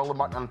 you're watching Roland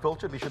Martin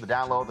Unfiltered. Be sure to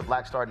download the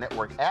Black Star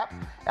Network app,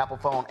 Apple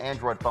phone,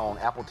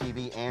 Apple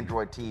TV,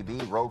 Android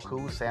TV,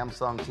 Roku,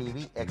 Samsung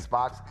TV,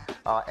 Xbox,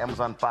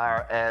 Amazon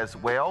Fire as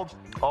well.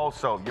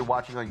 Also, you're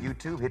watching on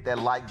YouTube. Hit that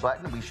like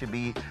button. We should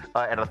be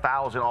at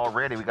 1,000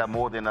 already. We got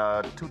more than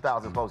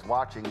 2,000 folks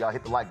watching. Y'all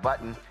hit the like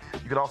button.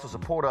 You can also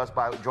support us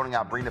by joining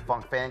our Bring the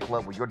Funk fan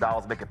club, where your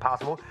dollars make it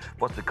possible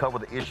for us to cover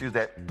the issues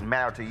that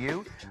matter to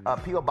you.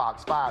 P.O.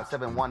 Box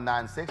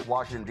 57196,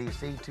 Washington,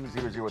 D.C.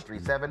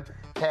 20037.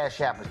 Cash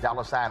App is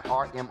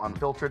 $RM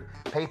Unfiltered.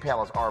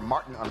 PayPal is R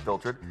Martin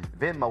Unfiltered.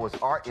 Venmo is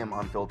RM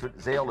Unfiltered.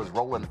 Zelle is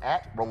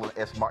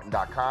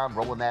Roland@RolandSMartin.com.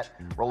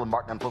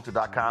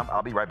 Roland@RolandMartinUnfiltered.com.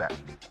 I'll be right back.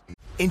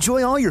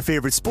 Enjoy all your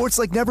favorite sports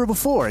like never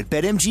before at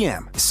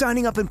BetMGM.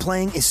 Signing up and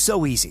playing is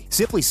so easy.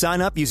 Simply sign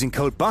up using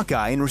code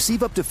Buckeye and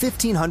receive up to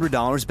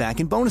 $1,500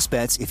 back in bonus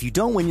bets if you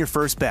don't win your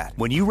first bet.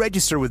 When you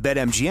register with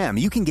BetMGM,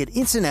 you can get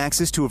instant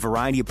access to a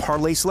variety of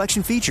parlay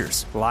selection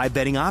features, live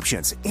betting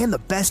options, and the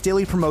best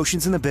daily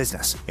promotions in the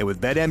business. And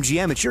with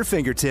BetMGM at your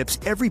fingertips,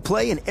 every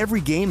play and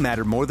every game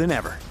matter more than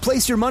ever.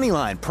 Place your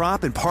moneyline,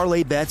 prop, and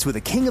parlay bets with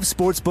the king of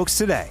sportsbooks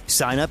today.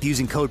 Sign up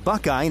using code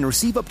Buckeye and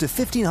receive up to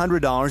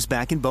 $1,500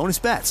 back in bonus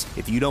bets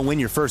if you don't win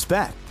your first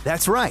bet.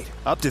 That's right,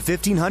 up to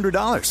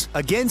 $1,500.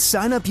 Again,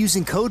 sign up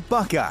using code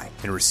Buckeye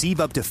and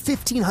receive up to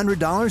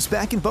 $1,500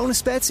 back in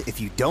bonus bets if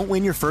you don't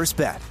win your first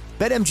bet.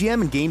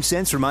 BetMGM and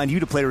GameSense remind you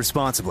to play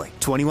responsibly.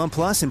 21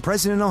 plus and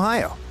present in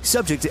Ohio.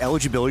 Subject to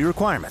eligibility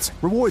requirements.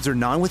 Rewards are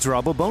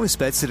non-withdrawable bonus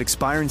bets that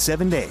expire in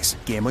 7 days.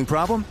 Gambling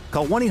problem?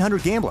 Call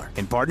 1-800-GAMBLER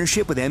in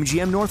partnership with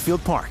MGM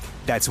Northfield Park.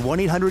 That's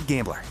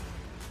 1-800-GAMBLER.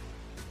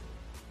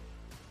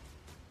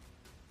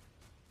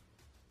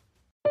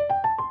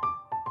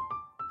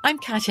 I'm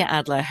Katya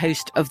Adler,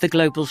 host of The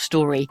Global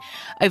Story.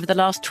 Over the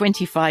last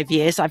 25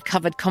 years, I've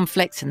covered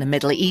conflicts in the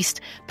Middle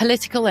East,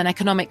 political and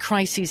economic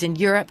crises in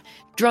Europe,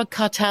 drug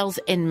cartels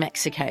in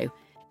Mexico.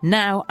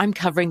 Now I'm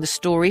covering the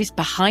stories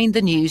behind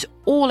the news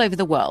all over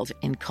the world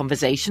in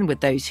conversation with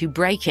those who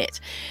break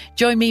it.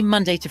 Join me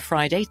Monday to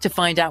Friday to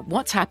find out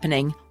what's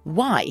happening,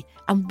 why,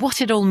 and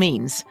what it all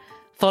means.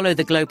 Follow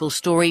The Global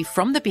Story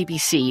from the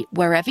BBC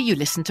wherever you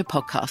listen to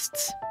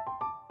podcasts.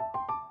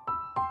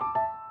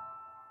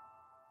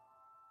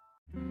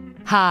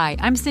 Hi,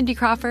 I'm Cindy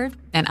Crawford,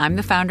 and I'm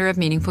the founder of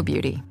Meaningful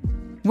Beauty.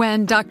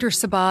 When Dr.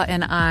 Sabah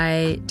and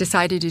I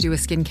decided to do a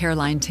skincare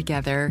line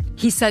together,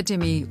 he said to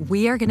me,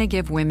 we are going to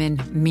give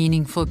women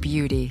meaningful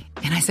beauty.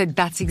 And I said,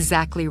 that's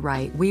exactly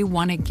right. We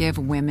want to give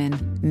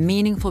women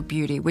meaningful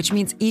beauty, which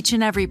means each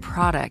and every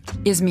product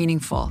is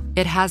meaningful.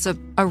 It has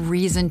a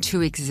reason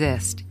to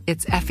exist.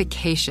 It's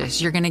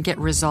efficacious. You're going to get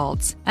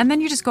results. And then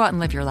you just go out and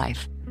live your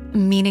life.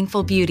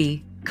 Meaningful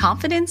Beauty.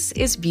 Confidence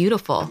is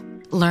beautiful.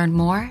 Learn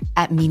more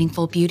at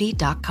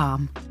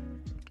meaningfulbeauty.com.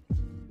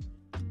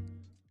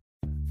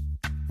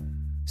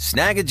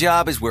 Snag a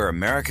Job is where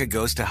America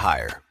goes to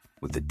hire,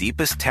 with the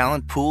deepest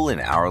talent pool in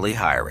hourly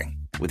hiring.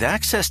 With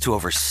access to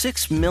over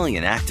 6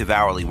 million active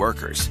hourly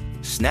workers,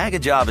 Snag a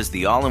Job is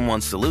the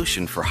all-in-one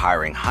solution for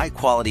hiring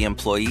high-quality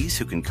employees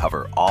who can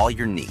cover all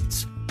your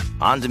needs.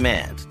 On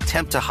demand,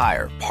 temp to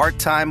hire,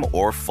 part-time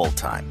or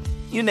full-time.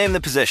 You name the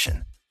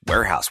position.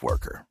 Warehouse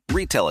worker,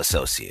 retail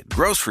associate,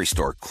 grocery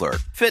store clerk,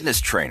 fitness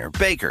trainer,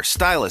 baker,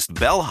 stylist,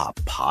 bellhop,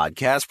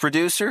 podcast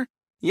producer?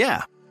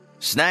 Yeah,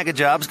 Snag a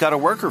Job's got a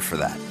worker for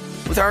that.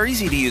 With our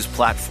easy-to-use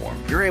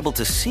platform, you're able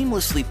to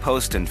seamlessly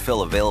post and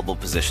fill available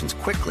positions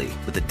quickly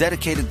with a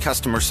dedicated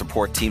customer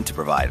support team to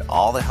provide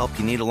all the help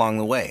you need along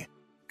the way.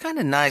 Kind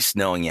of nice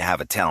knowing you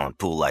have a talent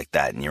pool like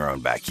that in your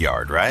own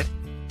backyard, right?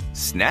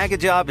 Snag a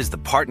Job is the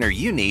partner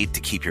you need to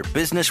keep your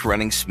business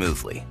running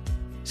smoothly.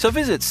 So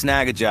visit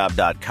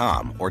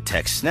snagajob.com or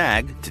text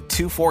SNAG to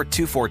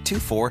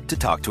 242424 to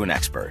talk to an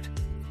expert.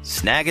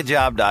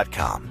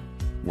 Snagajob.com,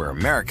 where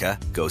America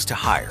goes to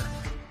hire.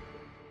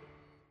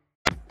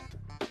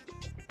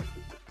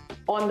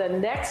 On the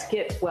next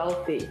Get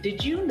Wealthy,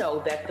 did you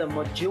know that the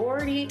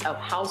majority of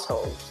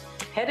households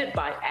headed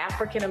by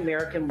African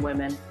American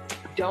women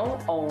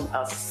don't own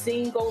a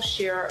single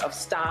share of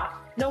stock?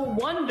 No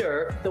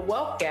wonder the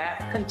wealth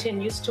gap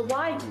continues to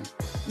widen.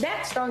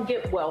 Next on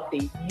Get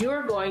Wealthy,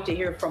 you're going to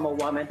hear from a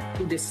woman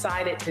who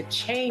decided to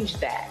change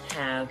that.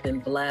 Have been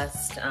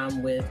blessed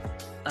with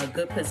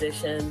good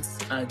positions,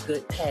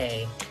 good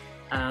pay,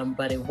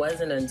 but it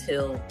wasn't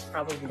until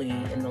probably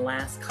in the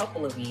last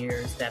couple of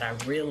years that I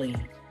really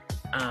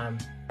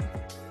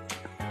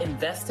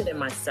invested in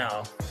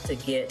myself to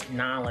get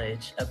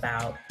knowledge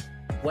about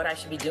what I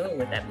should be doing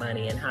with that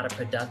money and how to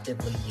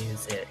productively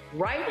use it.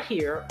 Right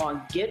here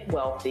on Get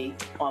Wealthy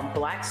on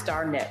Black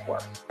Star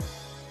Network.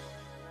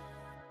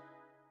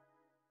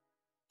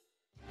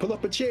 Pull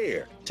up a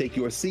chair, take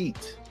your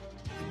seat.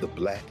 The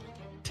Black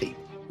Tape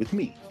with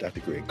me, Dr.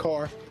 Greg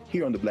Carr,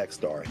 here on the Black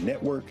Star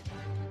Network.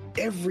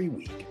 Every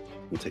week,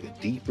 we'll take a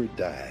deeper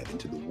dive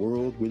into the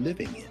world we're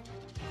living in.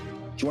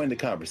 Join the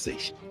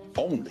conversation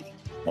only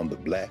on the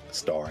Black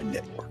Star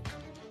Network.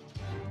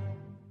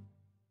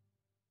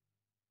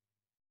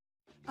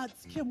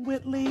 It's Kim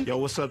Whitley. Yo,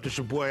 what's up? This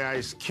your boy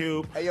Ice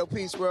Cube. Hey, yo,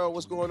 Peace World.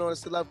 What's going on?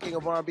 It's the Love King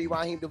of R&B,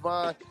 Raheem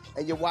Devon,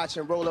 and you're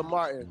watching Roland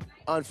Martin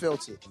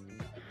Unfiltered.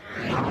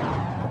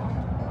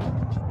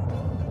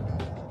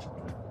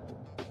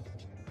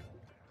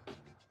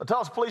 The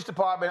Tulsa Police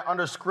Department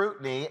under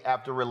scrutiny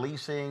after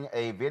releasing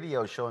a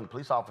video showing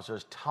police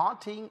officers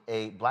taunting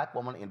a black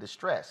woman in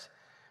distress.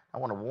 I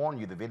want to warn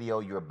you, the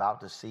video you're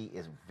about to see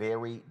is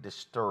very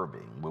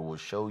disturbing. We will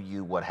show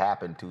you what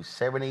happened to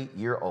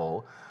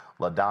 70-year-old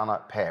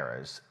LaDonna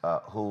Perez,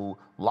 who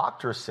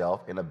locked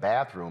herself in a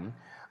bathroom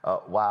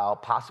while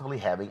possibly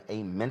having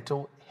a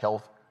mental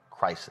health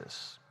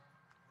crisis.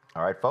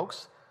 All right,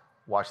 folks,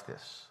 watch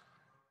this.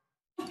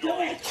 Do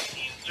it.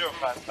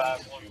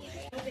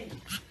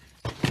 0551.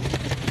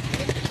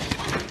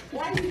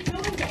 Why are you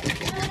doing that?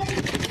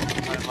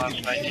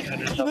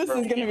 This is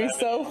going to be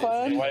so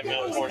fun. White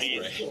male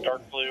 40,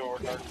 dark blue or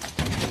dark.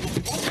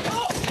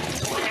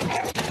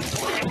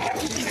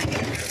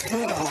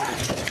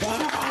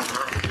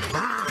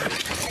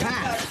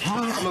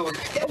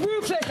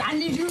 Rufus, I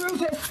need you,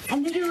 Rufus. I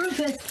need you,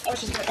 Rufus.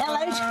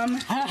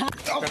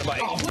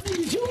 LH. What are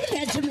you doing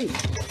that to me?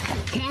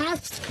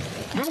 Cass,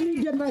 I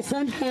need you, my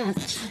son,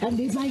 Cass. I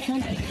need my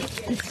son.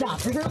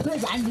 Stop,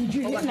 Rufus. I need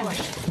you.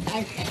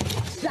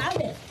 Stop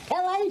it.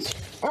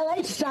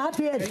 LH, stop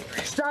it.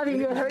 Stop it.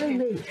 You're hurting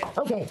me.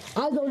 Okay,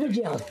 I'll go to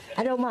jail.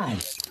 I don't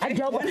mind. I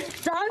don't mind.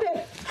 Stop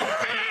it.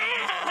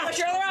 Put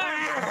your other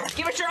arm.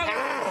 Give it your other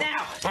arm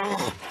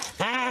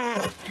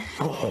now.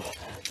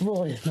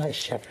 Boy, my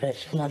shepherd,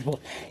 my boy.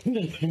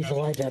 Leave me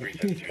so I don't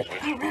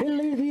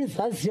leave me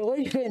so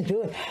you can't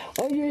do it.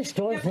 Oh, you're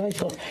stored for my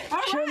soul.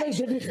 Surely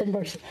goodness and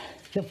mercy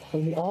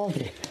upon me all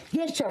day.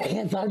 Get your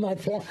hands on my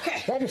pants.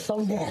 That is so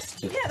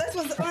nasty. Yeah, this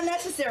was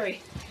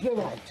unnecessary. You're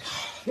right.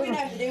 We didn't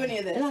have to do any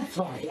of this. And I'm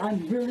sorry.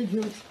 I'm really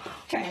sorry.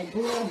 Okay.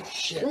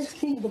 Let's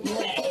clean the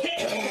blood.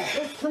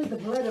 Let's clean the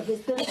blood of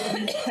this thing.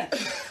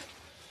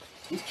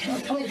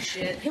 Can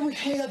we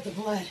clean up the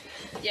blood?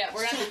 Yeah,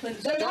 we're going to clean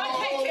the blood. Do not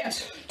kick him.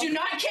 Do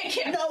not kick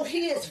him. No,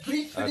 he is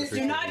weak for this.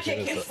 Do not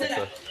kick him. Sit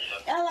up.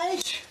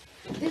 LH,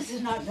 this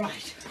is not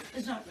right.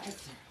 It's not right,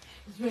 sir.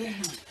 It's really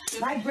not.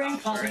 My brain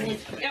causing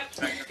it. Yep.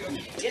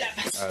 Get up.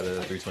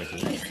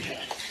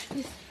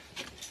 322.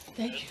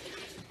 Thank you.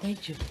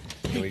 Thank you.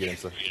 Can we get in,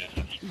 sir?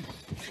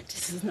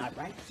 This is not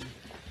right.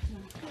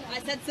 I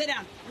said sit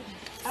down.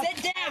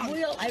 Sit down.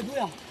 I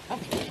will.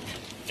 Okay.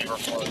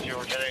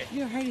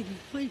 You're hurting me,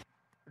 please.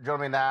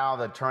 Joining me now,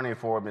 the attorney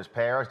for Ms.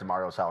 Perez,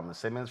 Demario Solomon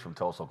Simmons from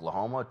Tulsa,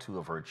 Oklahoma, two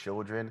of her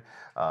children,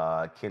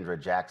 Kendra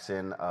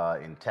Jackson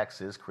in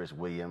Texas, Chris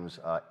Williams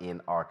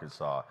in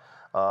Arkansas.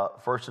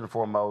 First and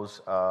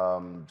foremost,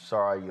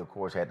 sorry you, of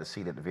course, had to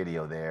see the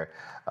video there,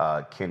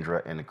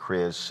 Kendra and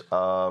Chris.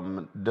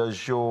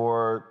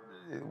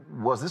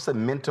 Was this a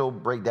mental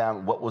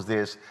breakdown? What was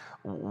this?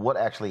 What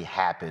actually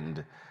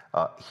happened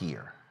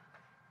here?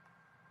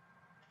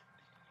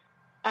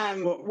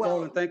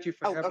 Roland, thank you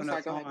for having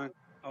us on.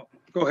 Oh,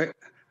 go ahead.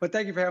 But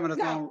thank you for having us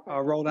on,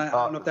 Roland. I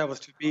don't know if that was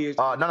too big.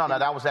 No,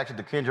 that was actually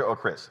the Kendra or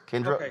Chris.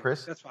 Kendra, okay,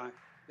 Chris? That's fine.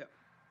 Yep.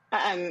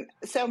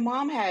 So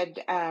mom had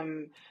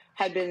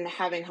been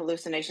having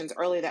hallucinations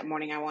early that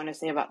morning. I want to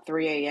say about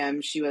 3 a.m.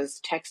 She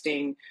was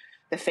texting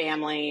the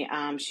family.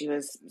 She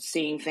was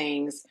seeing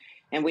things,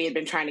 and we had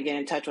been trying to get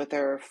in touch with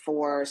her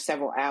for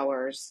several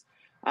hours.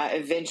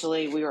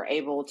 Eventually, we were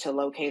able to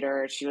locate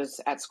her. She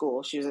was at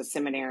school. She was at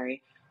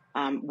seminary.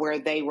 Where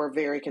they were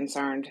very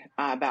concerned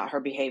about her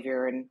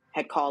behavior and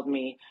had called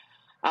me.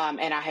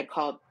 And I had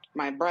called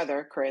my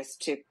brother, Chris,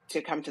 to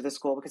come to the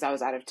school because I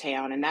was out of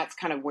town. And that's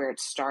kind of where it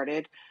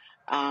started.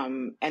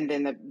 And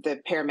then the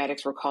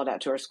paramedics were called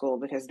out to her school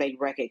because they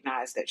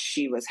recognized that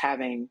she was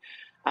having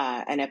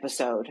an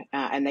episode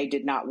and they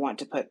did not want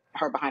to put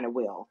her behind a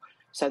wheel.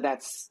 So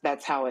that's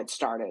how it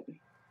started.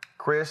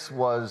 Chris,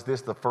 was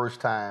this the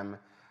first time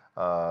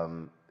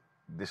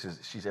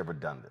she's ever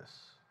done this?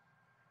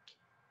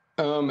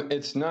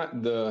 It's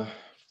not the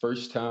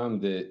first time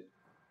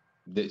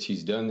that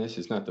she's done this.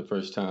 It's not the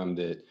first time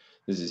that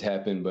this has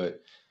happened.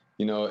 But,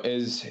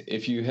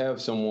 if you have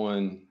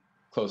someone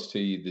close to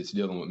you that's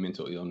dealing with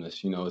mental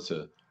illness, it's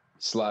a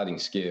sliding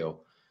scale.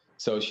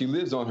 So she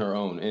lives on her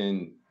own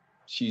and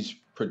she's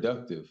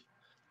productive.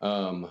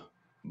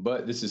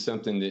 But this is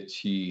something that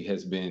she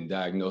has been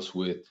diagnosed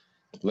with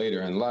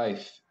later in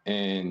life.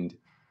 And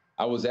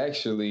I was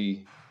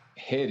actually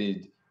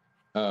headed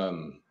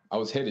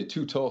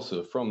to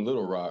Tulsa from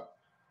Little Rock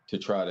to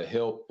try to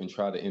help and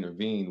try to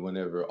intervene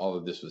whenever all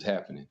of this was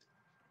happening.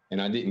 And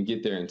I didn't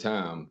get there in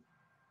time.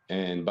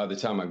 And by the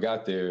time I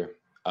got there,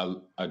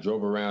 I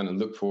drove around and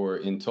looked for her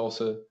in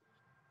Tulsa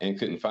and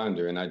couldn't find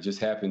her. And I just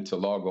happened to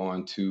log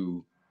on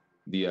to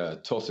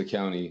the Tulsa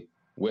County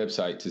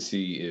website to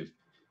see if,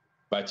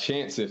 by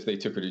chance, if they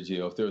took her to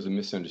jail, if there was a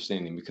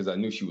misunderstanding, because I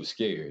knew she was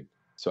scared.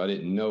 So I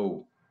didn't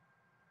know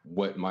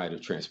what might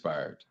have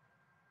transpired.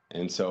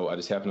 And so I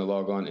just happened to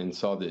log on and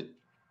saw that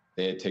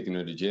they had taken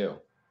her to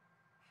jail.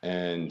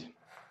 And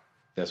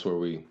that's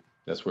where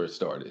it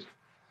started.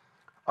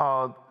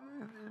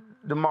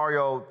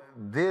 Demario,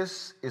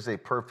 this is a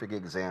perfect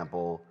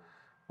example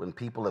when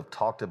people have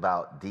talked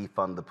about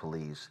defund the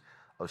police,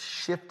 of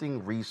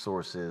shifting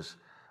resources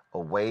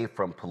away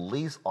from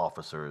police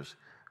officers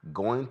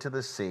going to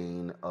the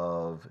scene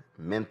of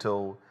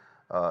mental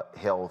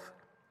health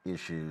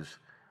issues,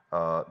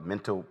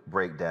 mental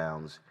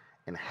breakdowns,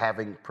 and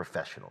having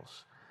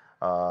professionals.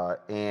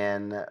 But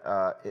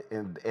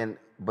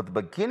the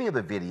beginning of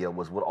the video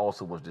was what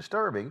also was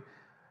disturbing,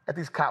 that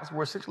these cops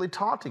were essentially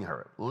taunting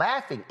her,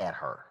 laughing at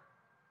her.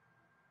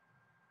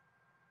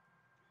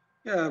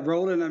 Yeah,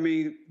 Roland, I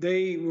mean,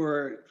 they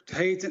were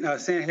tasing,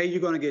 saying, hey,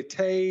 you're going to get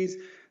tased.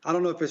 I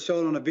don't know if it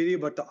showed on the video,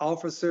 but the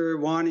officer,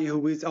 Wani, who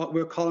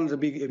we're calling to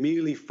be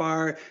immediately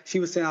fired, she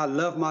was saying, I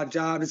love my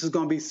job. This is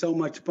going to be so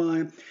much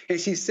fun. And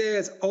she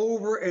says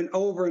over and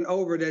over and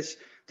over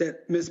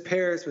that Ms.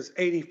 Paris was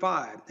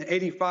 85. And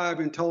 85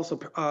 in Tulsa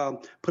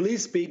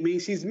police speak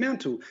means she's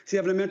mental. She's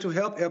having a mental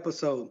health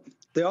episode.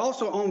 They're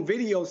also on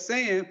video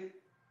saying,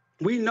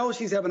 we know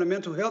she's having a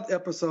mental health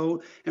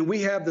episode, and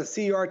we have the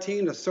CR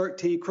team, the CERT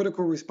team,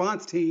 critical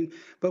response team,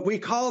 but we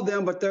called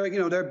them, but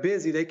they're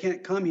busy. They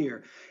can't come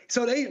here.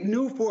 So they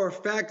knew for a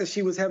fact that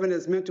she was having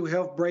this mental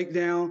health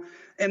breakdown,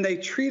 and they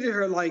treated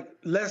her like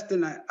less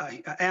than an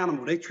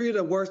animal. They treated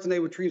her worse than they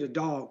would treat a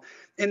dog.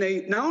 And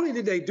they not only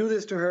did they do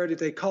this to her, did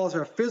they cause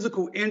her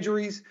physical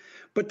injuries,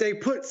 but they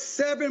put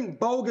 7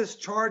 bogus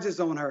charges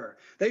on her.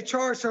 They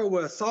charged her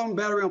with assault and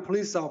battery on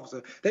police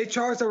officer. They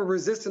charged her with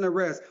resisting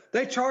arrest.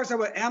 They charged her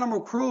with animal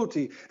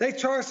cruelty. They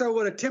charged her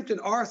with attempted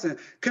arson.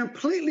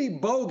 Completely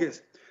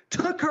bogus.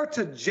 Took her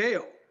to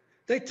jail.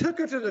 They took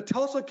her to the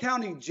Tulsa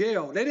County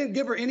Jail. They didn't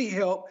give her any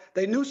help.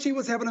 They knew she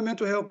was having a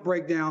mental health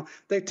breakdown.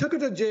 They took her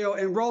to jail.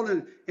 And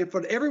Roland, and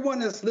for everyone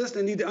that's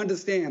listening, need to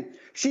understand,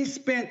 she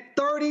spent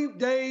 30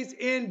 days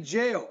in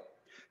jail.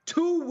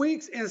 2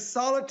 weeks in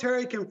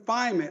solitary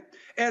confinement,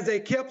 as they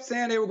kept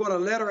saying they were going to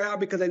let her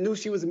out because they knew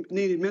she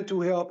needed mental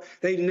help.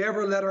 They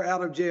never let her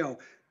out of jail.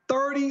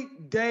 30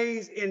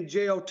 days in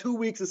jail, 2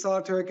 weeks in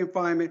solitary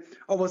confinement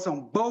over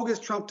some bogus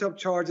trumped-up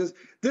charges.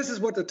 This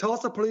is what the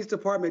Tulsa Police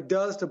Department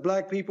does to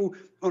black people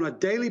on a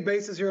daily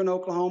basis here in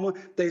Oklahoma.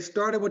 They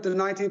started with the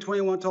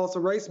 1921 Tulsa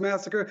Race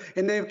Massacre,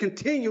 and they have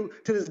continued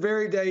to this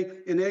very day.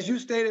 And as you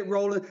stated,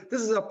 Roland, this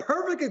is a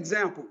perfect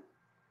example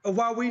of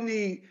why we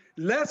need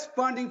less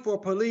funding for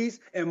police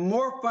and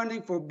more funding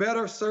for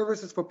better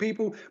services for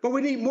people, but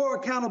we need more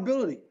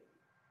accountability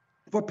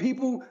for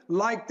people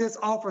like this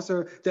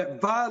officer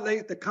that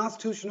violate the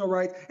constitutional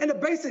rights and the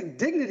basic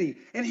dignity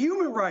and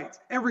human rights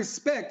and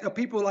respect of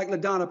people like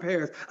LaDonna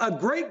Paris, a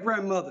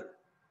great-grandmother,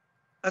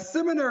 a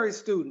seminary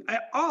student, an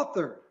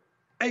author,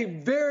 a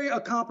very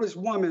accomplished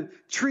woman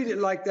treated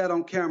like that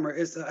on camera.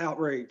 It's an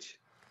outrage.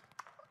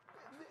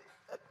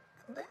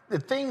 The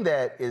thing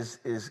that is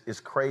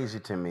crazy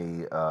to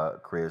me,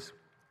 Chris,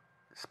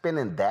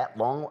 spending that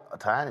long a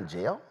time in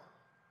jail?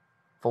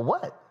 For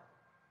what?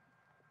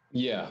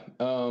 Yeah.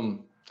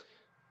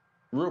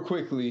 Real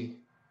quickly,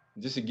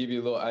 just to give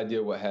you a little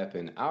idea of what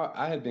happened,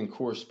 I had been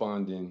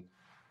corresponding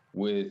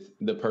with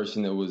the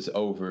person that was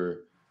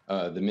over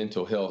the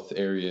mental health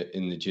area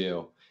in the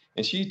jail.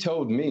 And she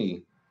told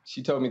me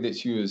that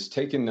she was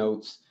taking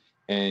notes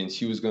and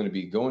she was going to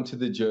be going to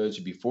the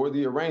judge before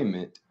the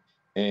arraignment,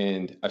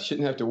 and I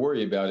shouldn't have to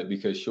worry about it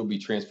because she'll be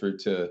transferred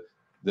to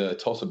the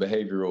Tulsa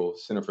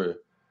Center for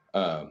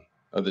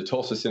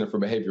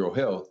Behavioral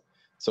Health,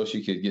 so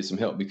she could get some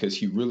help because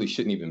she really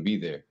shouldn't even be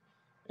there.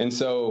 And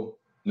so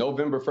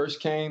November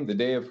 1st came, the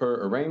day of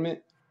her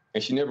arraignment,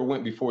 and she never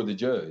went before the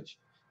judge.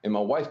 And my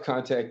wife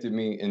contacted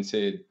me and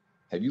said,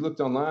 have you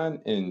looked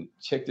online and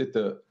checked at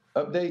the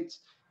updates?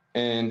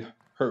 And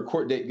her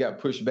court date got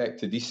pushed back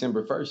to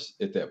December 1st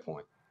at that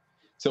point.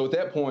 So at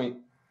that point,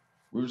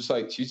 we were just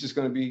like, she's just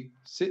going to be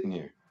sitting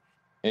here.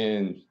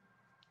 And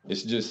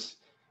it's just,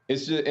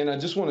 and I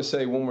just want to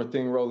say one more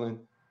thing, Roland.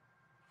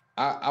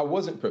 I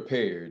wasn't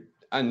prepared.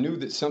 I knew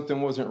that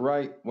something wasn't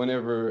right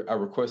whenever I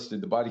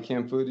requested the body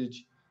cam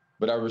footage,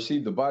 but I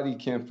received the body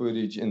cam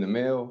footage in the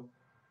mail,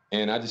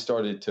 and I just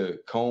started to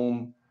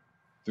comb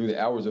through the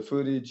hours of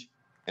footage,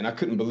 and I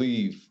couldn't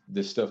believe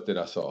the stuff that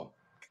I saw.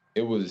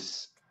 It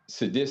was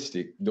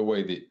sadistic the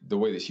way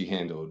that she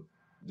handled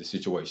the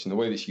situation, the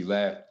way that she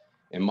laughed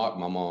and mocked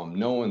my mom,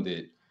 knowing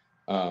that,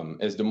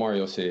 as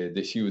DeMario said,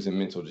 that she was in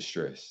mental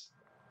distress.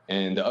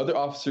 And the other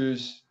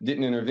officers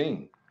didn't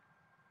intervene.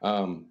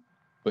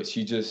 But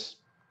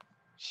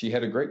she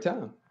had a great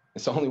time.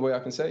 It's the only way I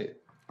can say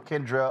it.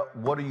 Kendra,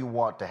 what do you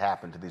want to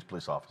happen to these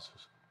police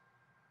officers?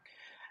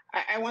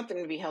 I want them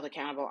to be held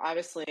accountable.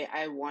 Obviously,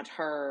 I want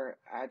her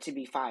to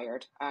be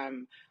fired.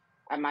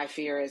 My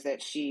fear is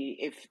that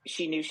if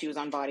she knew she was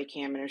on body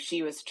cam and if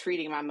she was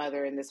treating my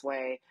mother in this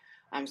way,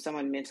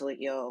 someone mentally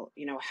ill,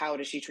 how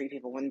does she treat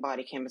people when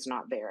body cam is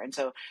not there? And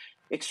so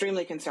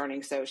extremely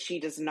concerning. So she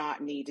does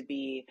not need to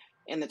be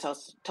in the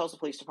Tulsa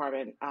Police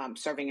Department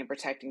serving and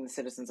protecting the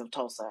citizens of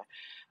Tulsa.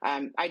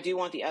 I do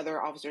want the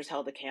other officers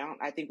held account.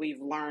 I think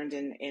we've learned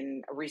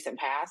in a recent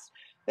past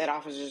that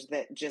officers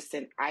that just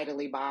sit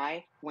idly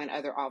by when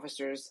other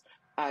officers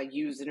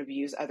use and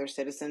abuse other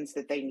citizens,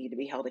 that they need to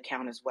be held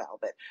account as well.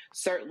 But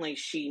certainly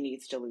she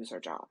needs to lose her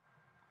job.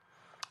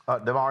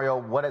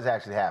 DeMario, what has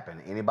actually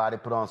happened? Anybody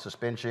put on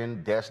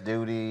suspension, desk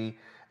duty,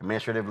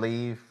 administrative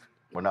leave,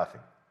 or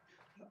nothing?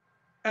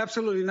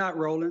 Absolutely not,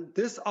 Roland.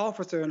 This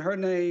officer, and her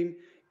name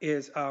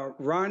is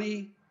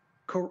Ronnie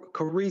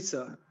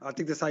Carissa. I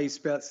think that's how you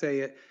say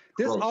it.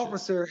 This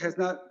officer has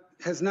not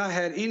has not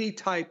had any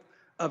type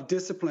of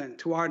discipline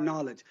to our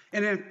knowledge.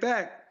 And in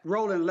fact,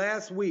 Roland,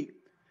 last week,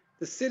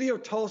 the City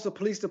of Tulsa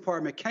Police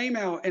Department came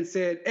out and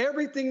said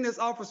everything this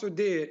officer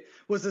did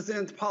was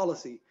against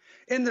policy.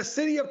 And the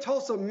City of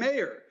Tulsa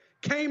mayor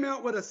came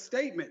out with a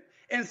statement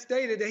and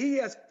stated that he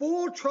has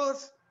full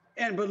trust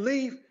and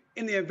belief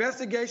in the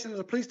investigation of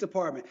the police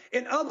department.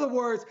 In other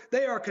words,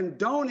 they are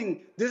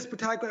condoning this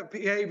particular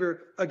behavior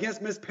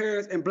against Ms.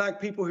 Parris and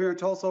black people here in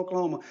Tulsa,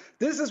 Oklahoma.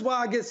 This is why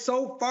I get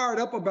so fired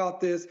up about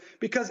this,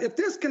 because if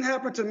this can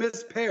happen to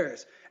Ms.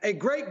 Parris, a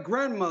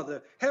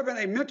great-grandmother having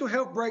a mental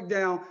health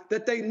breakdown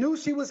that they knew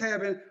she was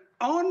having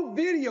on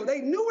video, they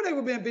knew they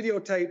were being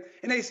videotaped,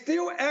 and they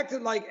still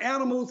acted like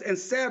animals and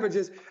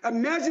savages.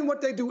 Imagine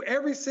what they do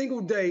every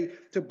single day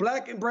to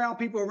black and brown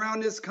people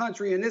around this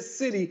country and this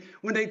city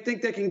when they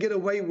think they can get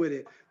away with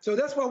it. So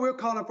that's why we're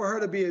calling for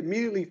her to be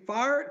immediately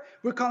fired.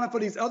 We're calling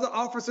for these other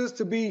officers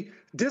to be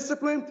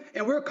disciplined,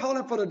 and we're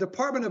calling for the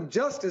Department of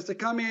Justice to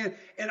come in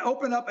and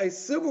open up a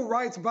civil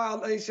rights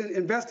violation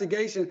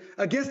investigation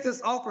against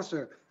this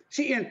officer.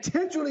 She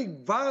intentionally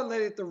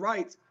violated the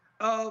rights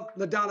of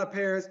LaDonna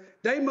Parris.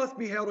 They must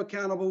be held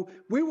accountable.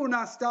 We will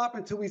not stop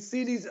until we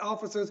see these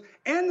officers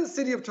and the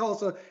City of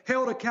Tulsa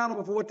held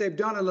accountable for what they've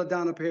done to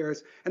LaDonna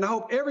Parris. And I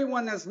hope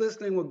everyone that's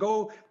listening will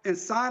go and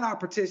sign our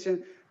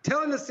petition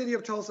telling the City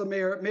of Tulsa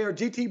Mayor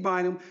G.T.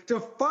 Bynum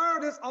to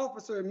fire this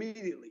officer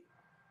immediately.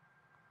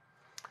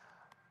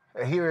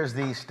 Here is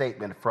the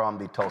statement from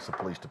the Tulsa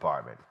Police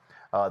Department.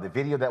 The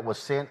video that was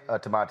sent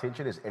to my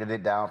attention is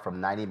edited down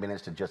from 90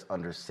 minutes to just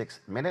under 6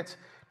 minutes.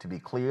 To be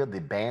clear,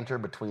 the banter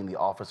between the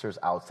officers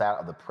outside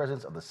of the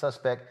presence of the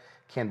suspect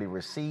can be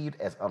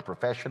received as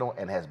unprofessional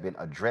and has been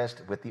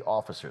addressed with the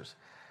officers.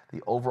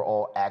 The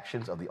overall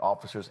actions of the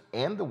officers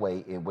and the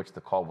way in which the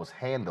call was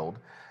handled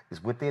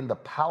is within the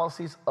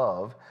policies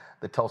of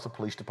the Tulsa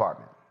Police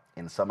Department.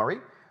 In summary,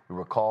 we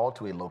were called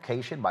to a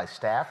location by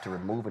staff to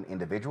remove an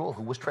individual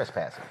who was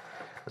trespassing.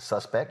 The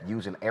suspect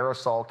used an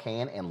aerosol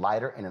can and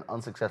lighter in an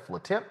unsuccessful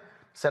attempt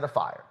to set a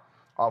fire.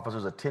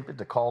 Officers attempted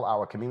to call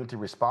our community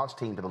response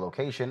team to the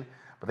location,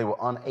 but they were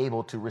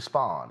unable to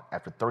respond.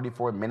 After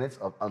 34 minutes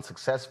of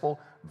unsuccessful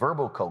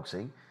verbal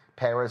coaxing,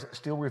 Parris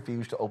still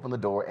refused to open the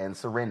door and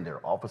surrender.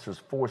 Officers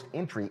forced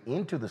entry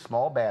into the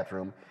small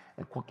bathroom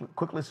and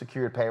quickly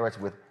secured Parris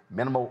with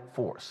minimal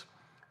force.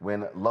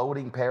 When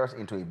loading Parris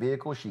into a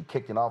vehicle, she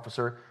kicked an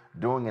officer.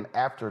 During and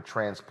after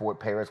transport,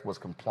 Parris was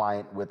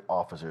compliant with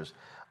officers.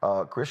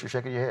 Chris, you're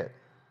shaking your head.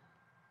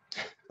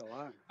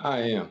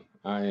 I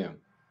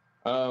am.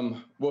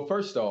 Well,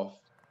 first off,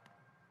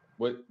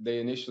 what they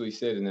initially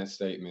said in that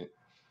statement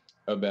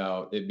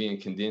about it being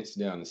condensed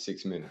down to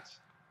 6 minutes.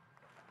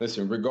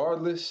 Listen,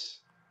 regardless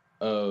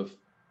of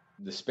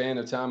the span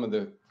of time of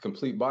the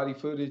complete body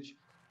footage,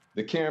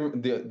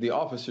 the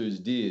officers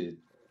did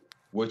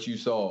what you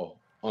saw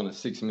on a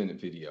 6-minute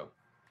video.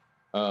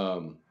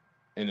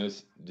 And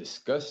it's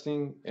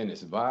disgusting and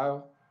it's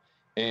vile.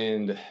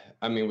 And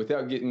I mean,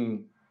 without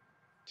getting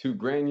too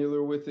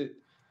granular with it,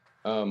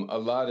 a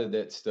lot of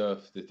that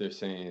stuff that they're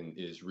saying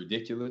is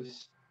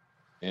ridiculous.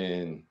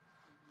 And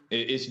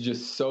it's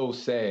just so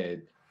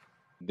sad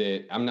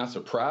that I'm not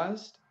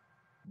surprised,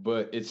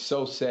 but it's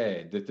so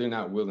sad that they're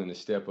not willing to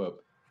step up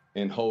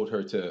and hold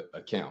her to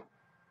account.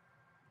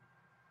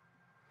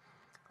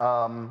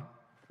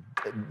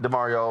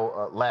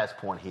 DeMario, last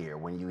point here.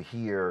 When you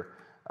hear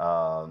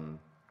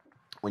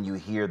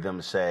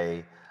them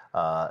say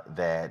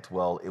that,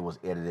 well, it was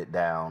edited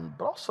down,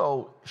 but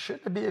also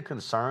shouldn't it be a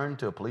concern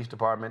to a police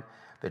department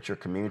that your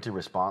community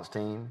response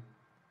team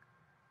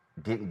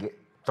didn't get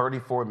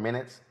 34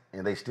 minutes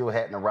and they still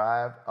hadn't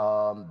arrived?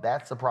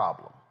 That's a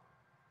problem.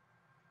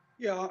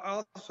 Yeah,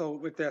 also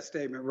with that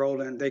statement,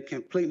 Roland, they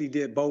completely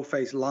did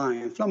bold-faced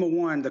lying. Number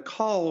one, the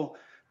call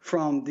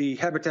from the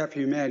Habitat for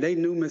Humanity, they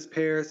knew Ms.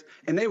 Parris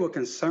and they were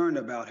concerned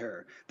about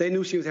her. They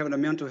knew she was having a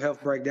mental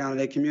health breakdown and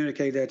they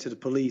communicated that to the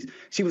police.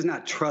 She was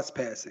not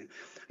trespassing.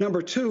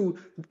 Number two,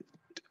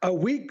 a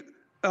week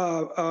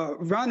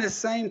around the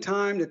same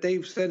time that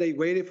they said they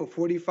waited for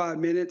 45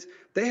 minutes,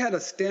 they had a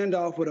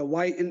standoff with a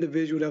white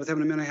individual that was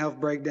having a mental health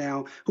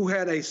breakdown who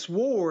had a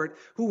sword,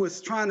 who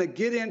was trying to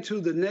get into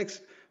the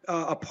next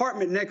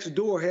apartment next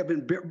door, had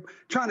been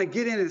trying to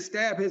get in and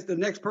stab the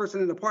next person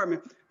in the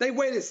apartment. They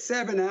waited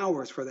 7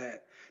 hours for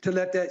that, to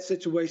let that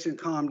situation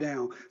calm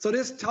down. So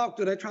this talk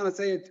that they're trying to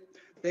say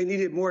they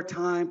needed more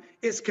time,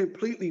 it's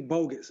completely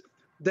bogus.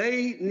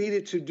 They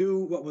needed to do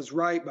what was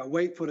right by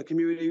wait for the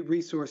community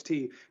resource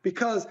team.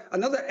 Because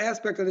another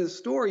aspect of this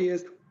story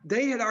is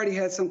they had already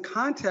had some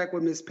contact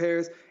with Ms.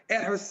 Parris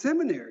at her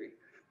seminary.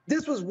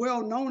 This was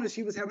well known that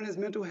she was having this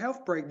mental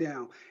health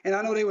breakdown. And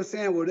I know they were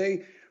saying, well,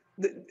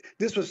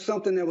 this was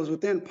something that was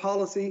within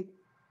policy.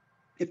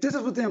 If this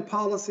is within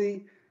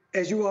policy,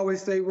 as you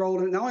always say,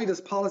 Roland, not only does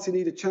policy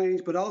need to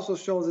change, but also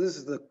shows that this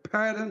is the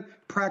pattern,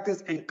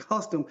 practice, and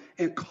custom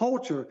and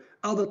culture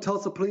of the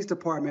Tulsa Police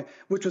Department,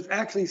 which was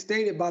actually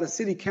stated by the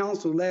city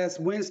council last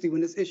Wednesday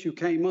when this issue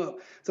came up.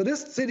 So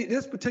this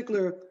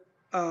particular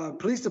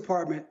police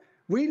department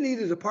We need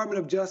the Department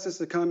of Justice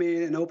to come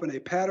in and open a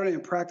pattern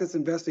and practice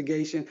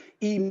investigation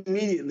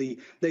immediately.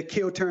 They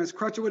killed Terrence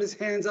Crutcher with his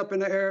hands up in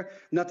the air.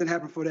 Nothing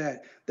happened for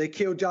that. They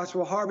killed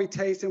Joshua Harvey,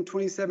 tased him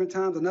 27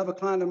 times. Another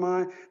client of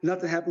mine,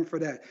 nothing happened for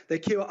that. They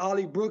killed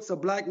Ollie Brooks, a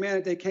black man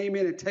that they came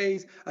in and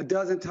tased a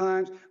dozen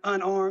times,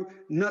 unarmed.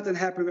 Nothing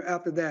happened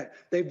after that.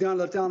 They've done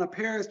LaDonna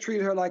Paris,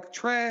 treated her like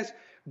trash,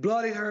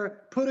 bloodied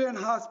her, put her in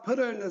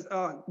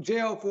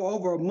jail for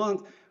over a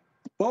month.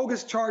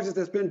 Bogus charges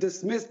that's been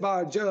dismissed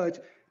by a judge.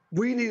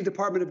 We need the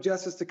Department of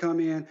Justice to come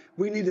in.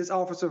 We need this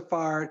officer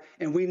fired,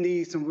 and we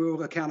need some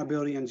real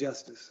accountability and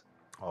justice.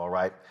 All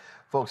right.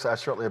 Folks, I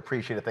certainly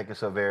appreciate it. Thank you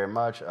so very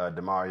much.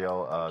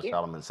 DeMario,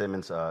 Solomon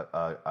Simmons,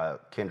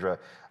 Kendra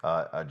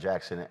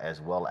Jackson, as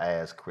well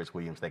as Chris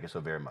Williams. Thank you so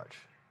very much.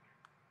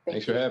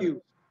 Thanks for having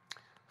me.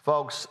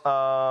 Folks,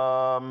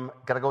 got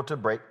to go to a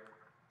break.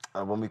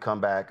 When we come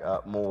back,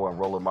 more on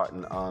Roland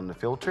Martin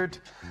Unfiltered.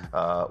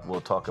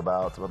 We'll talk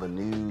about some of the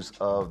news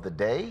of the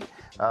day.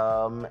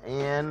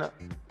 And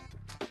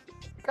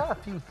got a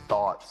few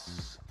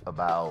thoughts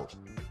about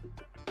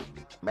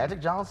Magic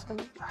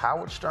Johnson,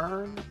 Howard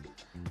Stern,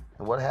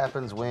 and what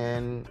happens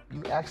when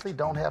you actually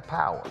don't have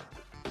power,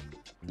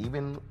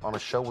 even on a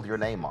show with your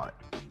name on it.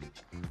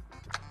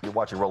 You're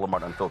watching Roland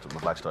Martin Unfiltered on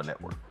the Black Star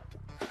Network.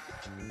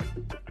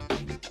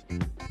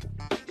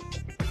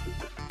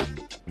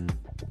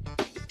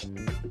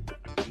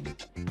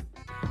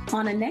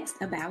 On the next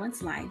A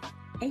Balanced Life,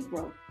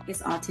 April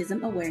is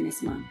Autism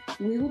Awareness Month.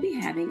 We will be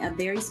having a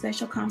very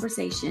special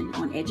conversation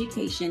on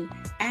education,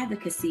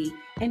 advocacy,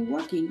 and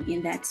working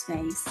in that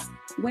space.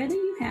 Whether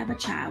you have a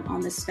child on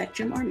the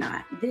spectrum or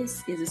not,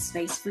 this is a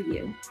space for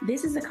you.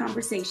 This is a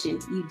conversation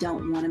you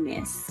don't want to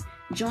miss.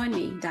 Join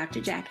me, Dr.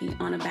 Jackie,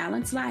 on A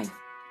Balanced Life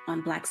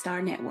on Black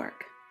Star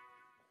Network.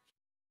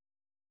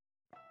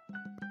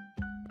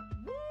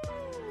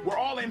 We're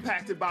all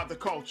impacted by the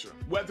culture,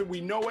 whether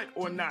we know it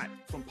or not.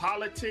 From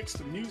politics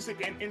to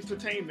music and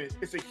entertainment,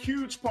 it's a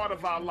huge part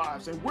of our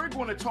lives, and we're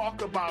going to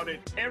talk about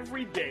it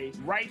every day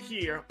right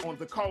here on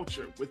The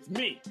Culture with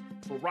me,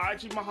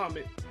 Faraji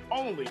Muhammad,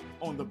 only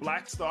on the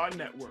Black Star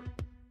Network.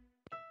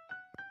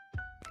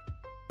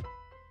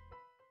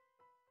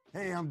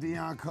 Hey, I'm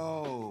Deion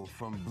Cole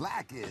from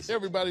Blackish. Hey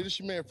everybody, this is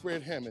your man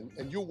Fred Hammond,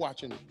 and you're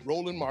watching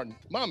Roland Martin,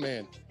 my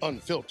man,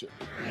 Unfiltered.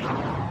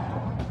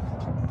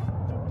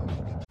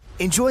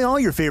 Enjoy all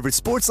your favorite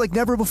sports like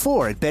never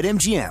before at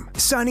BetMGM.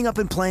 Signing up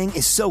and playing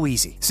is so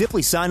easy.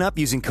 Simply sign up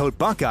using code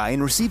Buckeye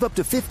and receive up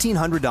to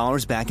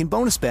 $1,500 back in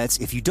bonus bets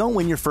if you don't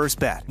win your first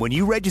bet. When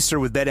you register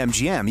with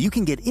BetMGM, you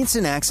can get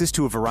instant access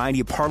to a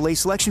variety of parlay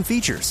selection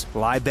features,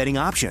 live betting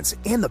options,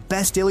 and the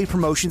best daily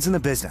promotions in the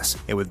business.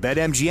 And with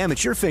BetMGM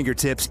at your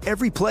fingertips,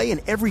 every play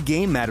and every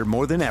game matter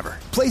more than ever.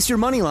 Place your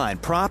moneyline,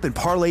 prop, and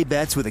parlay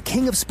bets with the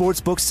king of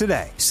sportsbooks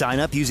today. Sign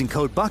up using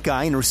code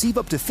Buckeye and receive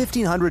up to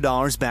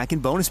 $1,500 back in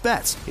bonus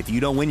bets if you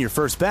don't win your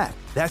first bet.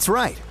 That's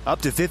right,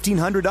 up to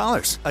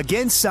 $1,500.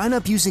 Again, sign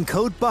up using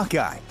code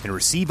Buckeye and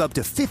receive up to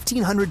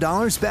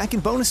 $1,500 back in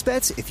bonus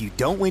bets if you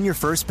don't win your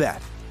first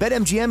bet.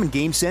 BetMGM and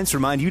GameSense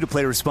remind you to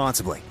play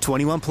responsibly.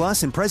 21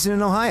 plus and present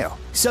in Ohio.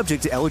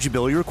 Subject to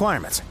eligibility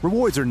requirements.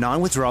 Rewards are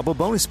non-withdrawable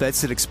bonus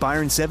bets that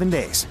expire in 7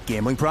 days.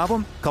 Gambling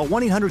problem? Call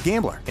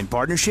 1-800-GAMBLER in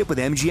partnership with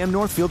MGM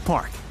Northfield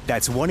Park.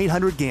 That's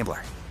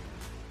 1-800-GAMBLER.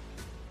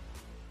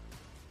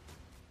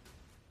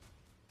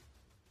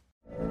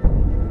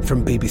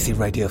 From BBC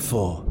Radio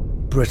 4,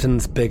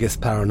 Britain's biggest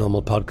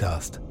paranormal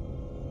podcast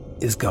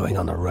is going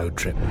on a road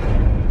trip.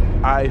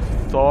 I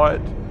thought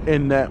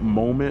in that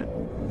moment,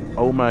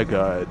 oh my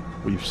God,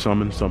 we've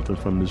summoned something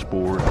from this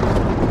board.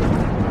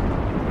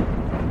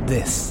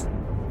 This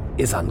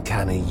is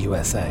Uncanny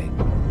USA.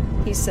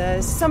 He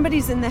says,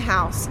 somebody's in the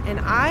house, and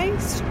I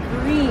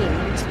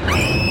screamed.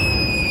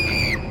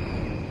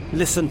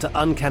 Listen to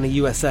Uncanny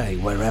USA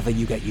wherever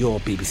you get your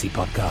BBC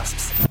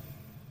podcasts,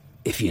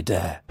 if you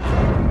dare.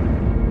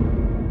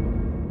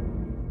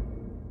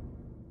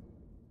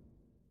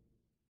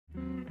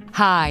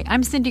 Hi,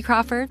 I'm Cindy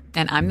Crawford,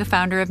 and I'm the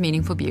founder of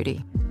Meaningful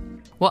Beauty.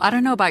 Well, I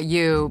don't know about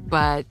you,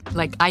 but,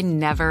 I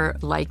never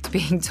liked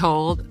being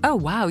told, oh,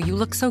 wow, you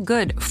look so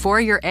good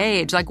for your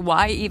age.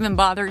 Why even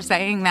bother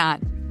saying that?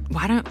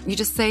 Why don't you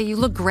just say you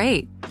look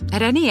great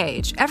at any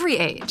age, every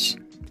age?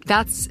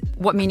 That's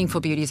what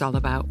Meaningful Beauty is all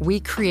about. We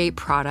create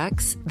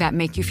products that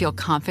make you feel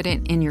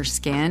confident in your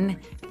skin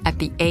at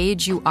the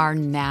age you are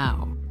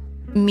now.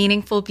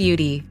 Meaningful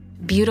Beauty.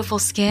 Beautiful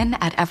skin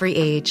at every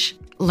age.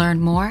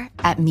 Learn more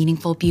at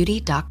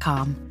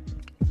meaningfulbeauty.com.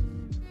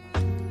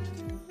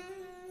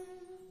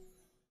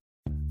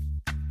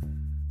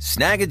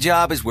 Snag a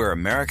Job is where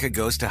America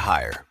goes to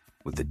hire,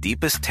 with the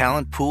deepest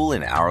talent pool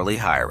in hourly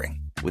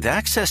hiring. With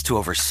access to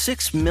over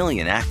 6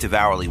 million active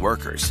hourly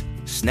workers,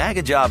 Snag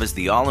a Job is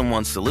the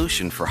all-in-one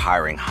solution for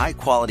hiring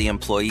high-quality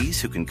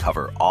employees who can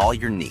cover all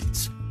your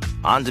needs.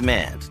 On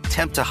demand,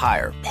 temp to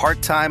hire,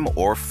 part-time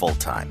or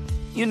full-time.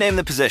 You name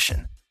the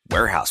position.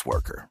 Warehouse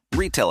worker,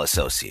 retail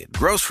associate,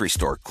 grocery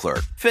store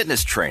clerk,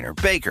 fitness trainer,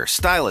 baker,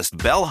 stylist,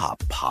 bellhop,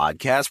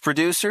 podcast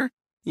producer?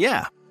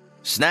 Yeah,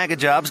 Snag a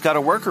Job's got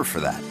a worker for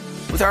that.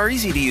 With our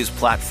easy-to-use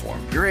platform,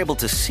 you're able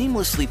to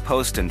seamlessly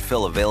post and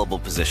fill available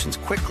positions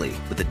quickly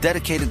with a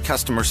dedicated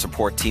customer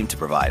support team to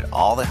provide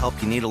all the help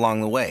you need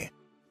along the way.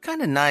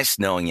 Kind of nice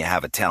knowing you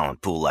have a talent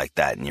pool like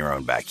that in your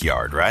own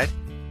backyard, right?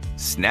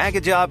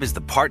 Snagajob is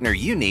the partner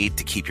you need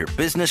to keep your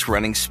business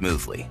running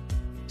smoothly.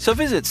 So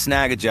visit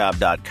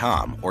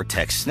snagajob.com or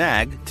text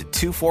snag to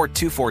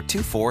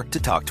 242424 to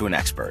talk to an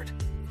expert.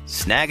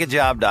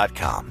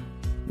 Snagajob.com,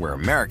 where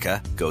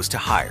America goes to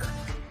hire.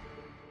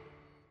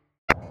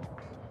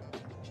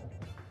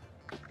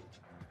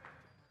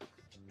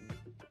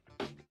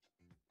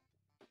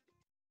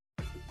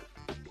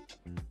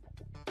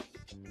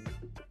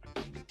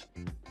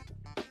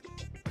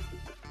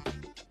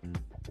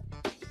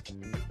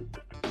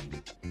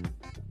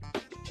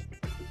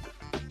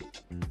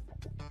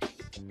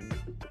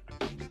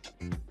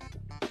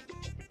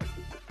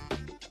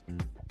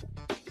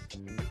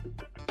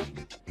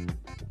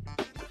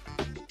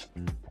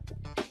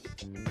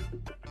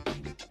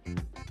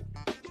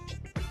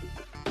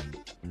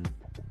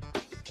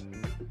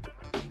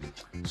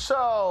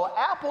 So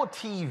Apple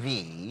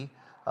TV,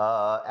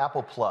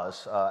 Apple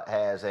Plus,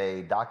 has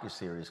a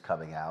docuseries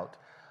coming out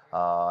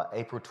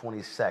April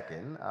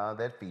 22nd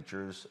that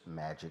features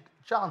Magic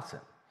Johnson.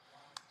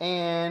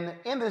 And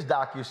in this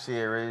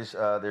docuseries,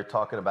 they're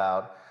talking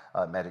about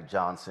Magic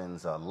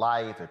Johnson's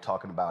life. They're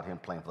talking about him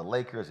playing for the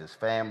Lakers, his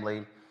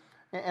family.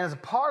 And as a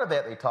part of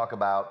that, they talk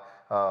about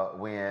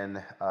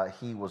when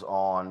he was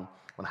on,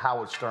 when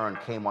Howard Stern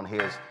came on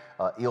his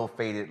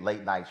ill-fated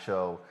late-night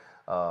show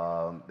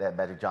that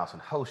Magic Johnson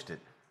hosted.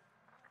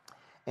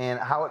 And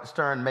Howard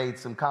Stern made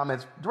some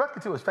comments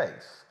directly to his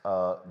face,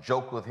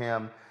 joked with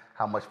him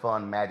how much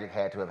fun Magic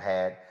had to have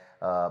had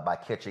by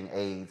catching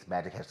AIDS.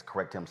 Magic has to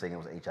correct him, saying it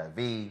was HIV.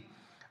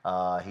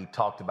 He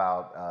talked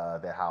about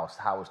that how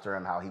Howard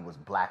Stern, how he was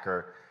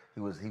blacker.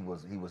 He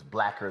was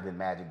blacker than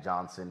Magic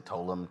Johnson.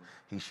 Told him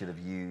he should have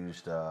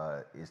used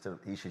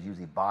he should use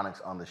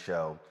Ebonics on the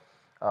show.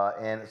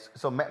 And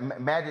so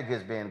Magic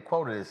has been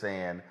quoted as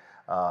saying,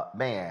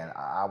 man,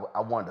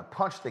 I wanted to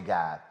punch the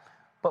guy.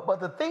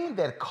 But the thing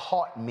that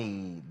caught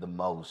me the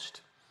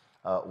most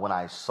when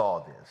I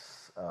saw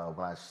this,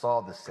 when I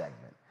saw the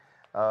segment,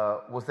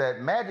 was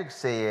that Magic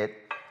said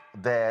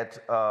that,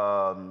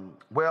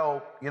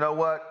 well, you know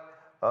what,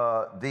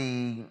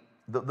 the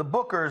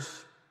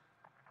bookers,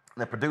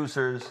 the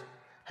producers,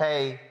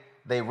 hey,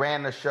 they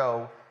ran the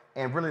show,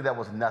 and really there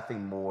was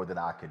nothing more that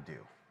I could do.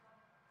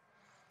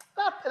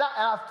 And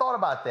I thought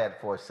about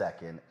that for a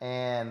second,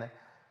 and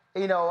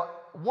you know,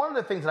 one of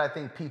the things that I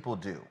think people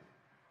do,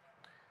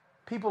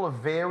 people are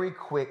very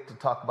quick to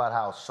talk about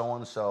how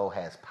so-and-so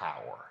has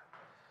power.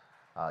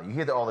 You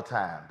hear that all the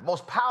time. The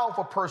most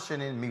powerful person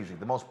in music,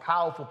 the most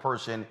powerful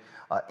person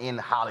in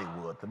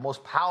Hollywood, the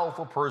most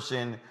powerful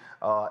person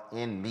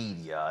in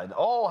media, and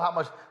oh, how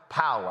much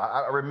power.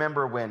 I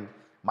remember when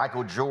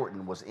Michael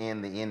Jordan was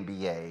in the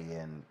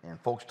NBA, and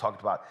folks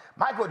talked about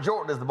Michael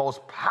Jordan is the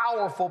most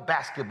powerful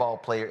basketball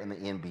player in the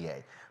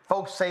NBA.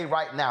 Folks say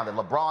right now that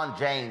LeBron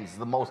James is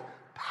the most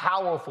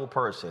powerful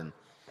person.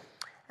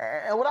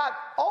 And what I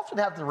often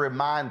have to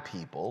remind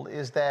people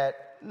is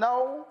that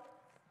no,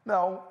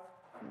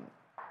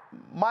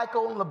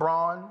 Michael and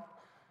LeBron,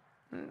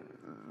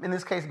 in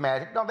this case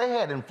Magic, no, they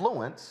had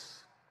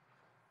influence.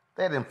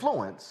 They had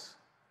influence.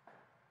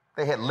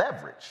 They had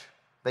leverage.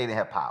 They didn't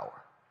have power.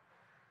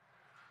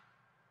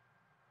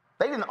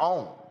 They didn't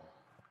own.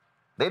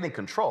 They didn't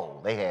control.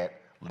 They had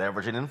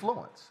leverage and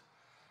influence.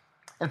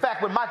 In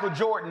fact, when Michael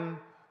Jordan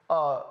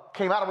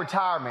came out of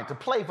retirement to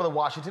play for the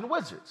Washington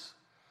Wizards,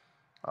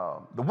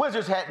 the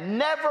Wizards had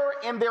never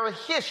in their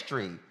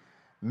history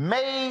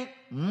made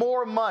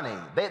more money.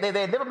 They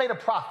had never made a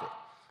profit.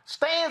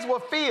 Stands were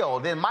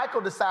filled. Then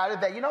Michael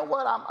decided that, you know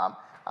what,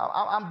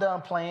 I'm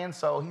done playing.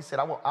 So he said,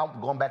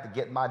 I'm going back to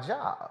get my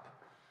job.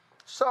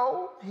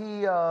 So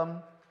he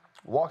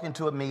walked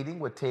into a meeting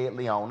with Ted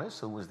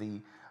Leonsis, who was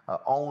the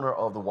owner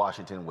of the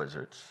Washington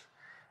Wizards,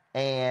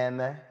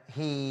 and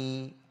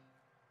he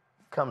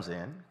comes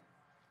in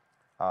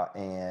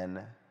and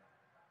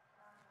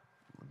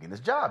getting his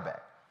job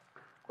back.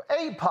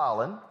 Abe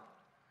Pollin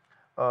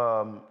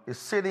is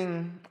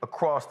sitting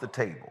across the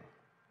table.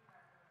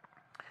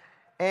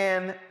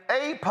 And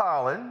Abe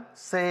Pollin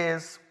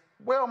says,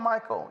 well,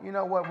 Michael, you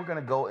know what? We're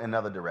going to go in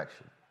another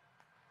direction.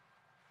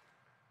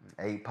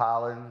 Abe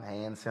Pollin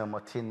hands him a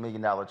 $10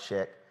 million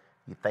check.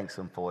 He thanks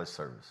him for his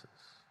services.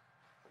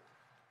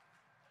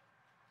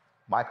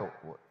 Michael,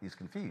 he's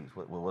confused.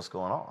 What's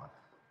going on?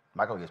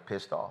 Michael gets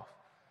pissed off.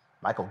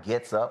 Michael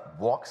gets up,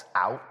 walks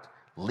out,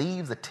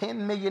 leaves a $10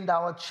 million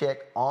check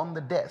on the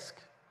desk.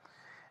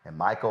 And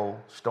Michael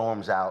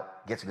storms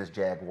out, gets in his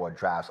Jaguar,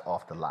 drives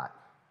off the lot.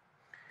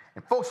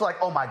 And folks are like,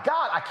 oh my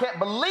God, I can't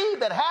believe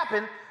that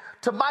happened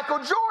to Michael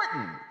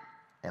Jordan.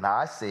 And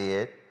I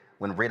said,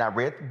 when I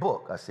read the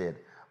book, I said,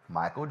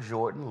 Michael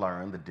Jordan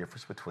learned the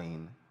difference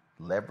between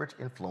leverage,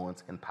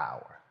 influence, and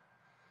power.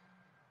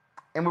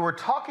 And we were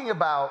talking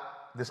about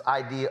this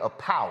idea of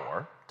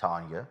power,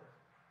 Tanya,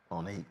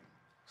 Monique,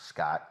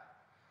 Scott.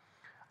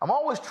 I'm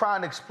always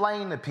trying to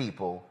explain to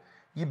people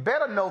you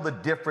better know the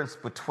difference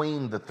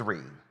between the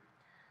three,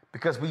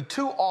 because we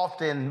too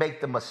often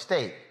make the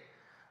mistake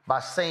by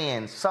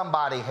saying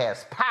somebody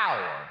has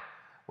power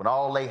when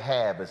all they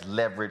have is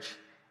leverage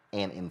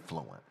and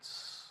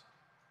influence.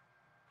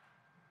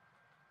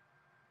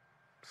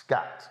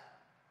 Scott.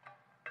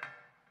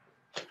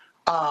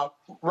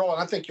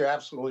 Roland, I think you're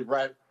absolutely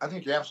right. I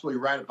think you're absolutely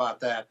right about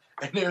that.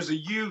 And there's a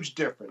huge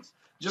difference.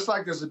 Just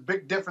like there's a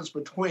big difference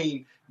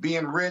between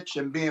being rich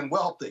and being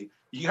wealthy.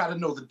 You got to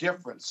know the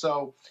difference.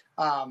 So,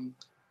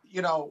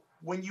 you know,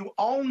 when you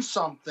own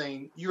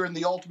something, you're in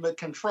the ultimate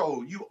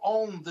control. You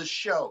own the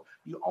show.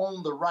 You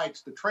own the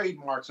rights, the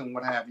trademarks, and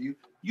what have you.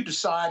 You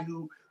decide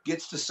who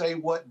gets to say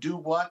what, do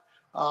what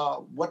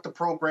the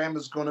program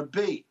is going to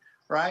be,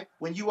 right?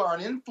 When you are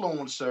an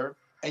influencer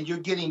and you're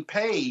getting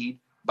paid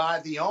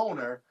by the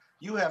owner,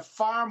 you have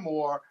far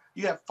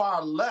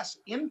less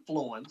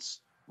influence,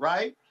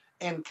 right,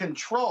 and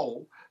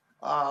control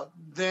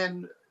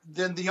than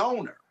the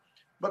owner.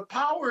 But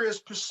power is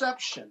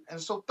perception. And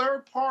so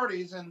third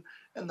parties and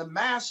the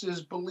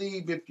masses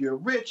believe if you're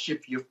rich,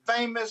 if you're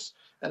famous,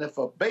 and if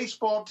a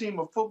baseball team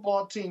or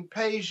football team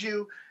pays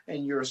you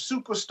and you're a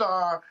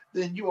superstar,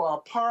 then you are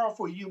a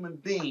powerful human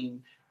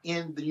being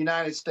in the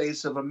United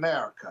States of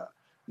America.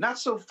 Not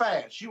so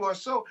fast. You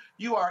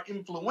are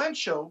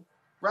influential,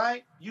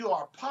 right? You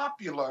are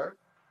popular,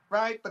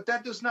 right? But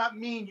that does not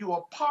mean you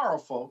are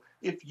powerful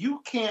if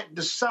you can't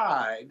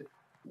decide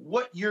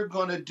what you're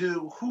going to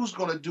do, who's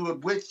going to do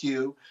it with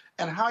you,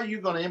 and how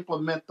you're going to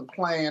implement the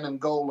plan and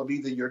goal of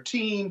either your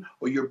team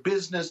or your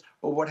business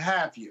or what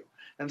have you.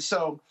 And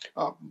so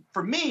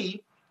for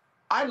me,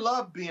 I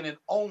love being an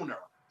owner,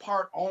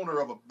 part owner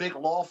of a big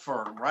law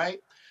firm,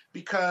 right?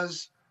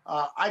 Because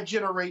I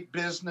generate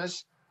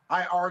business.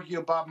 I argue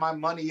about my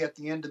money at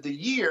the end of the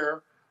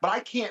year, but I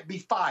can't be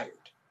fired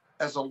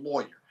as a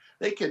lawyer.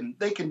 They can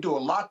do a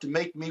lot to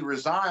make me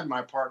resign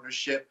my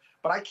partnership,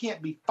 but I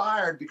can't be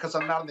fired because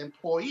I'm not an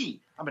employee.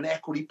 I'm an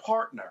equity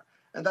partner.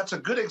 And that's a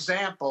good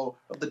example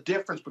of the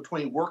difference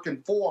between working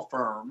for a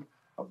firm,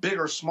 a big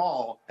or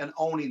small, and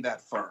owning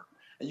that firm.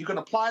 And you can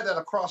apply that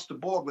across the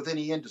board with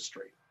any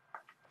industry.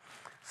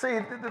 See,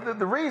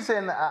 the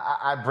reason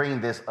I bring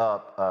this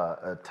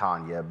up,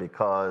 Tanya,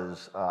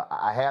 because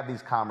I have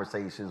these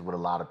conversations with a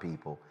lot of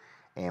people,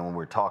 and when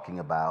we're talking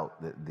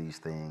about these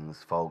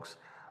things, folks,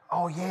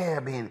 oh yeah,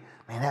 man,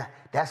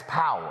 that's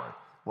power.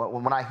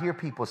 When I hear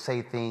people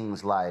say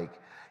things like,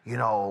 you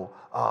know,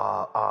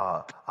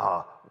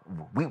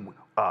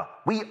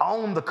 we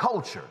own the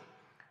culture,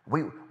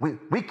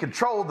 we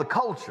control the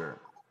culture,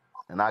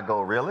 and I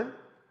go, really?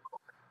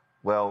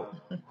 Well,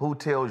 who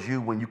tells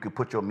you when you can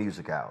put your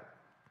music out?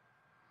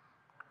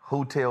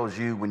 Who tells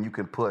you when you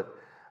can put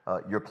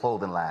your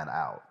clothing line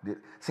out?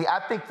 See, I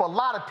think for a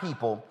lot of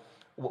people,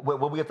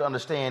 what we have to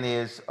understand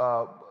is,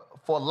 for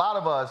a lot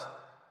of us,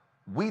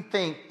 we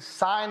think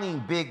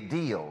signing big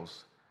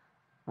deals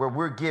where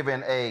we're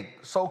given a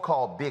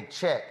so-called big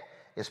check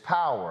is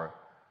power.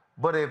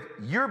 But if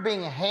you're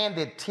being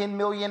handed $10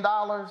 million,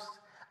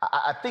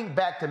 I think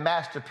back to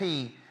Master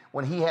P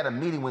when he had a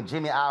meeting with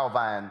Jimmy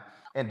Iovine,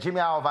 and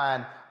Jimmy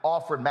Iovine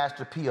offered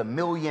Master P $1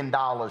 million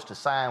to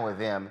sign with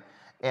him.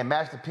 And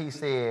Master P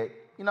said,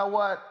 you know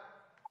what?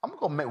 I'm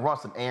going to run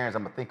some errands.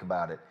 I'm going to think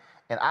about it.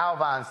 And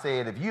Iovine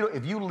said, if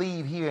you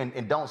leave here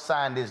and don't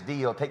sign this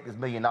deal, take this $1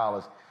 million,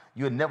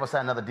 you'll never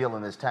sign another deal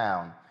in this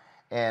town.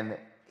 And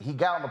he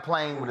got on the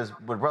plane with his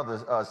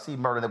brother C.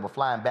 Murder. They were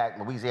flying back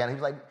in Louisiana. He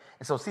was like,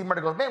 and so C.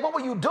 Murder goes, man, what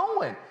were you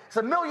doing? It's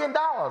 $1 million.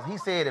 He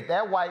said, if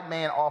that white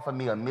man offered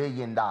me $1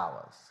 million,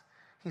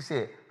 he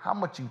said, how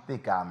much you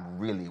think I'm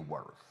really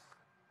worth?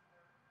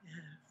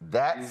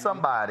 That's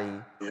somebody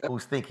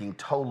who's thinking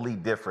totally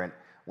different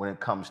when it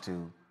comes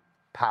to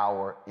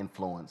power,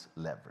 influence,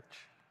 leverage.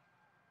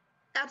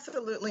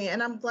 Absolutely.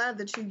 And I'm glad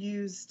that you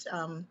used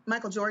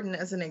Michael Jordan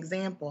as an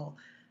example,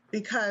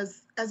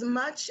 because as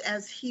much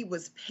as he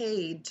was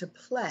paid to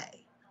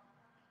play,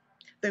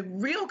 the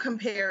real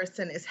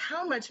comparison is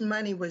how much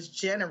money was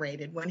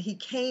generated when he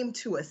came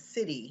to a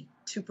city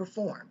to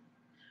perform.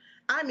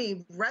 I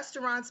mean,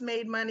 restaurants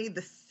made money,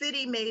 the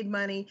city made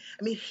money.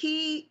 I mean,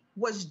 he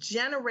was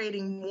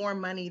generating more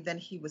money than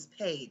he was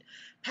paid.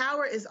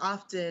 Power is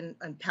often,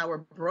 and power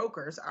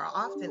brokers are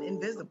often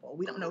invisible.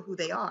 We don't know who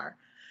they are.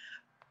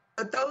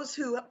 But those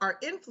who are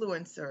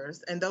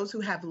influencers and those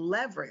who have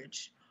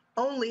leverage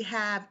only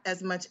have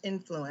as much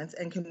influence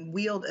and can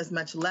wield as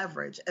much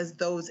leverage as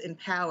those in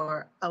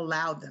power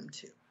allow them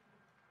to.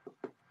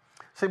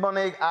 See,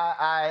 Monique,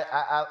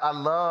 I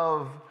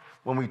love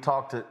when we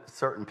talk to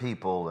certain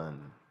people,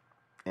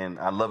 and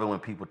I love it when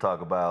people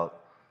talk about,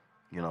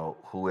 you know,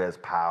 who has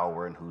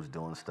power and who's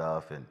doing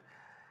stuff. And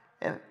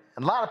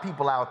a lot of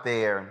people out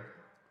there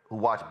who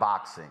watch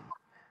boxing,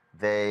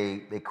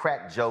 they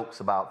crack jokes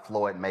about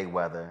Floyd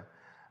Mayweather.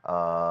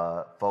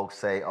 Folks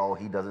say, oh,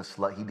 he didn't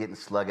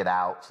slug it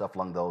out, stuff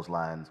along those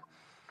lines.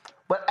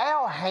 But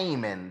Al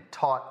Heyman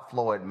taught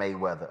Floyd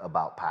Mayweather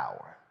about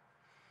power.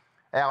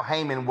 Al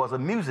Heyman was a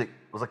music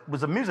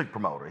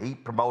promoter. He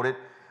promoted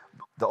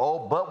the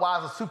old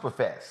Budweiser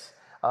Superfest.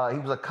 He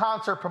was a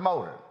concert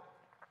promoter.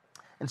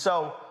 And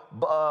so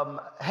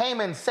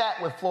Heyman sat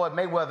with Floyd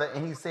Mayweather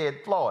and he said,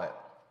 Floyd,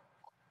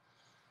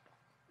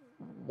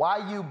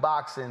 why you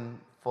boxing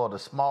for the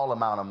small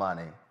amount of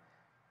money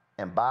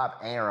and Bob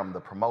Arum, the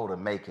promoter,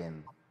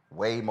 making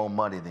way more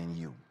money than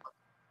you?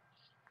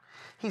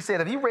 He said,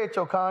 have you read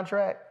your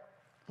contract?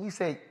 He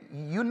said,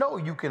 you know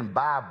you can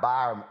buy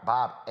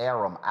Bob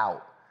Arum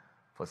out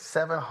for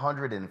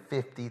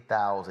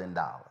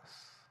 $750,000.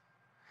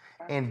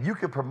 And you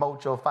can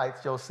promote your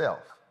fights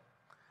yourself.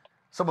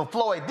 So when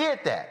Floyd did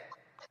that,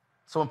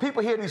 so when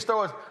people hear these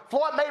stories,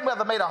 Floyd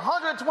Mayweather made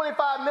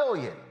 $125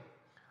 million.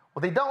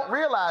 What they don't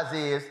realize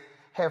is,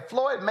 had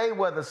Floyd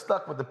Mayweather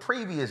stuck with the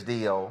previous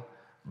deal,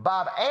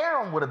 Bob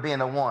Arum would have been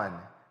the one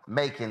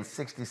making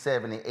 60,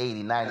 70,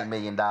 80, $90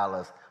 million.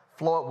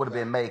 Floyd would have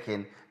been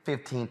making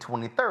 15,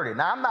 20, 30.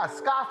 Now, I'm not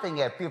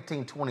scoffing at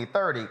 15, 20,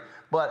 30,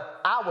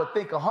 but I would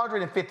think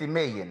 150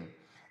 million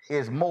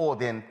is more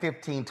than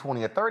 15,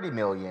 20, or 30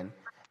 million.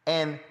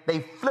 And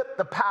they flipped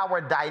the power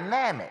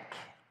dynamic.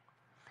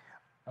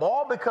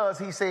 All because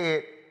he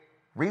said,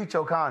 read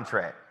your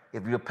contract.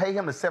 If you pay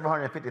him the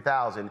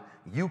 $750,000,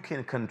 you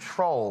can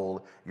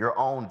control your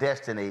own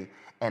destiny.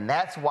 And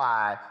that's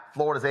why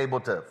Floyd is able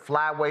to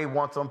fly away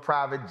once on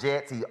private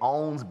jets. He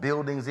owns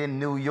buildings in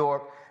New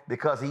York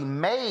because he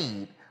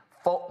made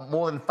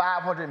more than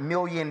 $500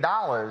 million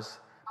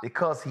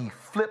because he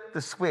flipped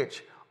the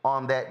switch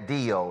on that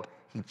deal.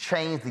 He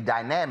changed the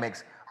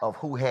dynamics of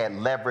who had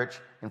leverage,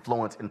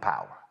 influence, and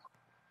power.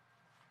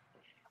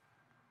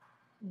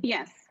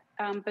 Yes,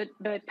 but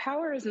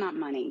power is not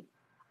money,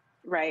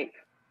 right?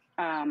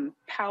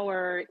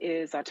 Power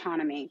is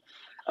autonomy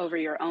over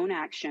your own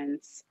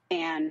actions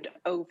and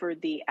over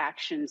the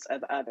actions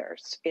of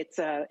others. It's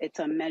a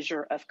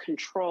measure of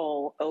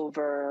control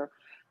over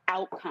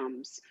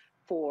outcomes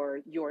for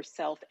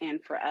yourself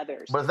and for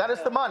others. But that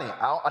is the money.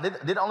 I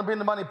didn't only bring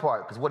the money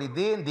part, because what he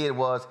then did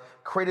was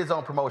create his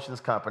own promotions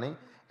company.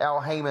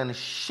 Al Heyman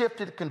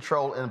shifted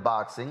control in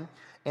boxing,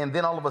 and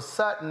then all of a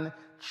sudden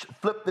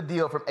flipped the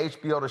deal from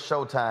HBO to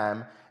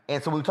Showtime.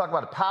 And so when we talk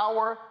about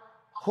power,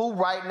 who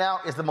right now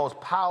is the most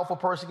powerful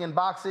person in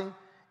boxing?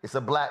 It's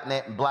a black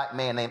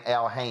man named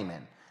Al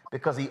Heyman,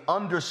 because he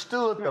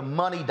understood the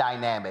money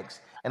dynamics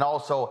and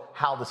also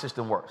how the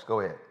system works. Go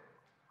ahead.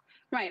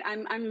 Right.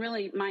 I'm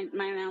really, my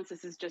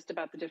analysis is just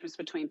about the difference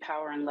between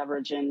power and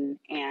leverage and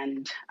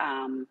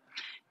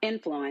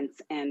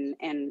influence. And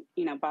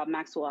you know, Bob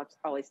Maxwell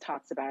always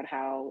talks about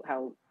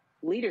how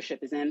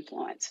leadership is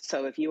influence.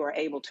 So if you are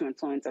able to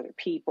influence other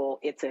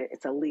people, it's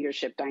a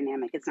leadership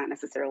dynamic. It's not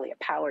necessarily a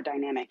power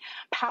dynamic.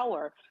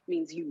 Power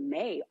means you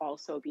may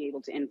also be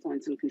able to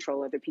influence and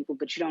control other people,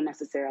 but you don't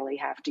necessarily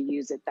have to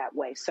use it that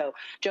way. So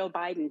Joe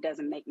Biden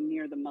doesn't make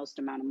near the most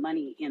amount of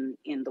money in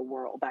the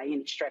world by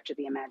any stretch of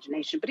the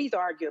imagination, but he's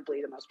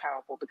arguably the most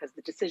powerful because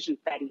the decisions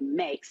that he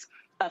makes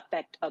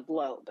affect a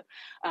globe.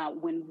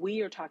 When we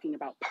are talking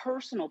about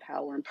personal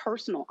power and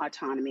personal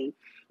autonomy,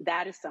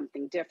 that is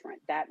something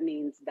different. That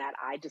means that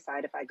I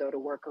decide if I go to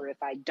work or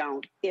if I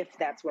don't, if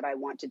that's what I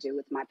want to do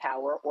with my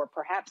power, or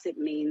perhaps it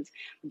means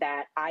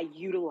that I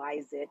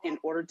utilize it in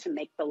order to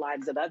make the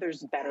lives of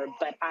others better,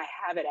 but I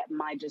have it at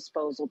my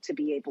disposal to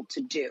be able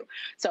to do.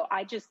 So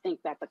I just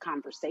think that the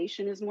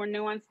conversation is more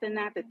nuanced than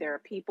that there are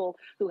people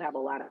who have a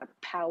lot of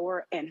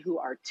power and who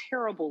are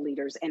terrible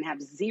leaders and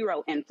have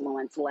zero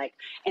influence,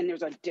 and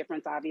there's a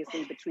difference,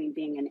 obviously, between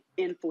being an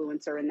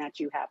influencer and that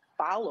you have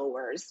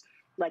followers,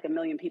 like 1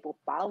 million people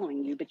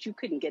following you, but you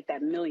couldn't get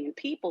that 1 million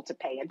people to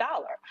pay $1.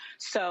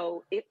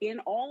 So in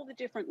all the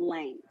different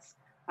lanes,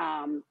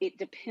 it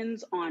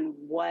depends on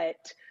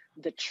what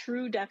the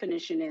true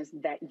definition is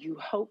that you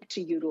hope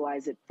to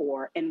utilize it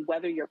for, and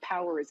whether your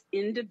power is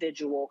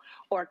individual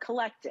or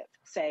collective.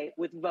 Say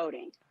with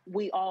voting,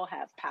 we all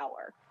have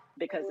power,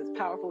 because as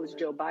powerful as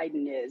Joe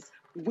Biden is,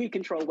 we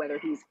control whether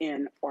he's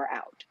in or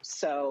out.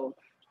 So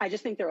I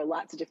just think there are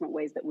lots of different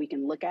ways that we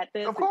can look at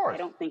this. Of course. I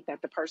don't think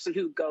that the person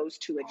who goes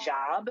to a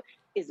job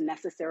is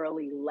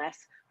necessarily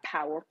less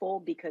powerful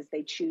because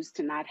they choose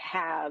to not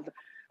have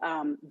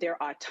their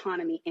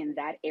autonomy in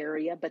that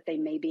area, but they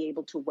may be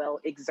able to well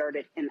exert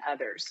it in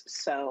others.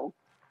 So,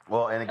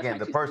 well, and again,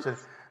 the person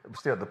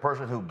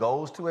who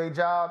goes to a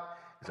job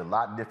is a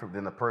lot different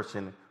than the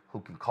person who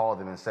can call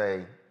them and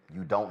say,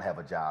 you don't have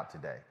a job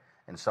today.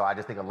 And so I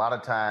just think a lot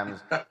of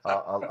times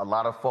a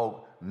lot of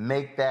folk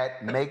make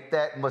that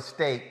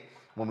mistake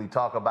when we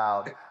talk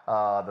about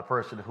the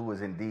person who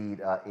is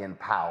indeed in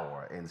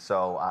power. And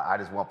so I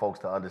just want folks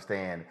to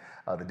understand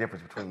the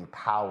difference between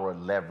power,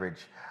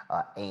 leverage,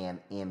 and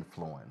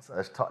influence.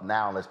 Let's talk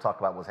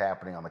about what's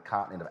happening on the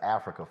continent of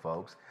Africa,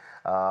 folks.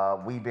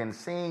 We've been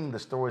seeing the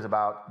stories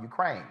about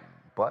Ukraine,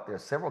 but there are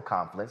several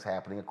conflicts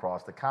happening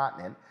across the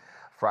continent.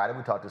 Friday,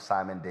 we talked to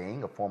Simon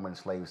Ding, a former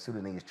enslaved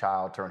Sudanese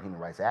child turned human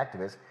rights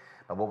activist,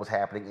 about what was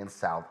happening in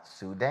South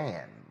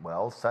Sudan.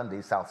 Well,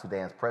 Sunday, South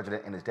Sudan's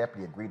president and his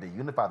deputy agreed to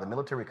unify the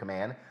military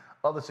command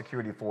other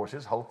security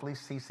forces, hopefully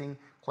ceasing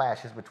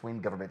clashes between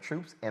government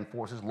troops and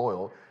forces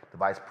loyal to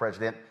Vice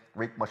President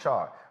Riek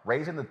Machar,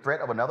 raising the threat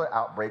of another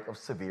outbreak of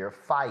severe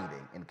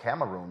fighting. In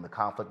Cameroon, the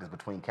conflict is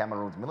between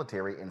Cameroon's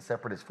military and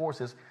separatist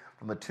forces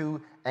from the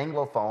two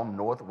Anglophone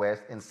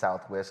Northwest and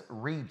Southwest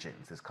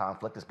regions. This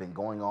conflict has been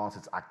going on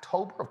since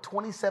October of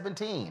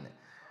 2017.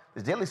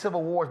 There's deadly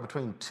civil wars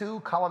between two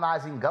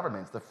colonizing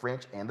governments, the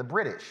French and the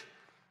British.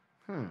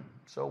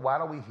 So why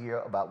don't we hear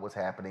about what's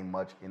happening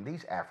much in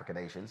these African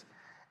nations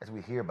as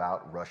we hear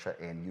about Russia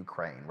and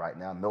Ukraine? Right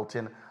now,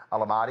 Milton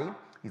Alamadi,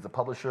 he's the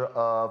publisher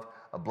of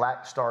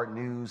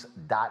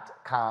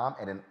BlackStarNews.com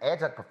and an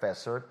adjunct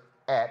professor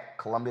at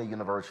Columbia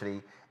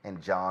University and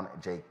John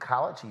Jay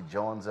College. He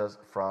joins us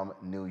from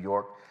New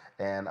York.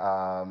 And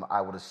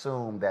I would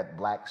assume that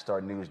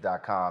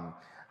BlackStarNews.com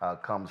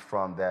comes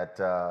from that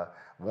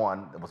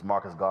one that was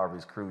Marcus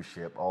Garvey's cruise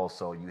ship.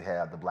 Also, you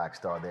have the Black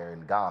Star there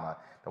in Ghana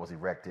that was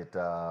erected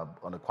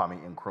under Kwame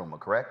Nkrumah,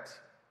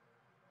 correct?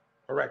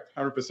 Correct,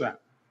 100%.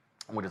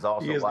 Which is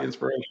also he is why, the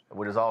inspiration.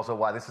 Which is also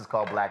why this is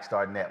called Black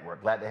Star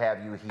Network. Glad to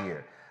have you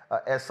here.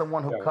 As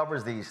someone who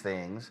covers these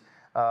things,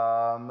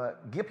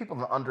 give people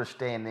an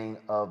understanding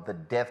of the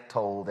death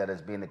toll that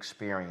has been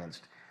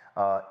experienced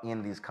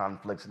in these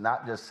conflicts,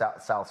 not just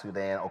South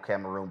Sudan or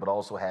Cameroon, but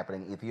also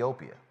happening in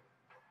Ethiopia.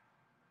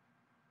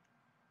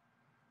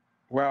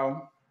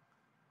 Well,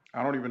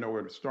 I don't even know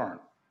where to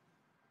start.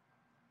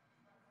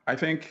 I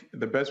think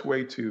the best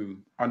way to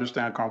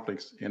understand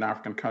conflicts in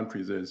African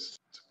countries is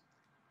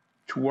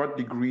to what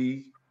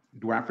degree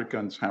do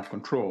Africans have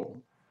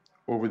control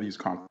over these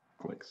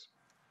conflicts?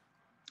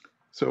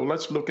 So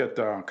let's look at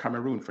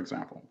Cameroon, for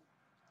example.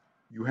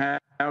 You have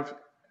a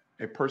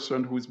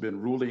person who's been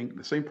ruling,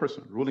 the same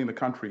person ruling the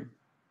country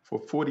for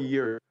 40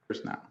 years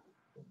now,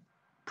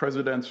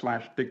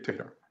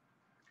 president/dictator,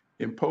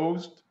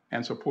 imposed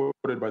and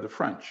supported by the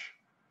French.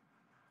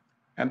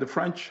 And the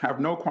French have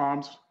no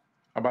qualms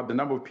about the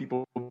number of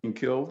people being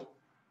killed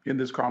in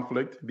this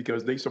conflict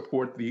because they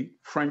support the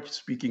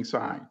French-speaking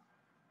side.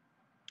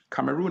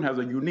 Cameroon has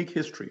a unique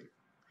history.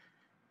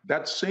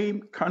 That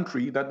same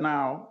country that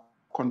now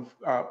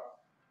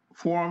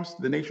forms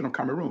the nation of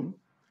Cameroon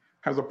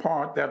has a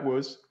part that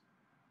was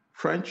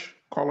French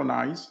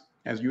colonized,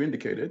 as you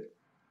indicated,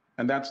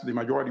 and that's the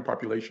majority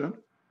population.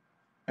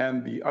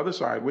 And the other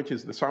side, which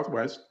is the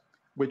Southwest,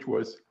 which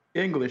was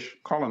English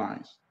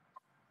colonized.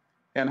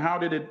 And how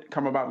did it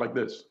come about like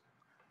this?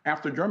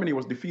 After Germany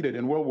was defeated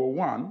in World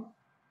War I,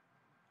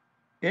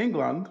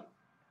 England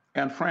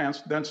and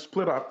France then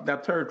split up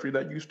that territory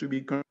that used to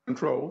be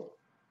controlled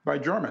by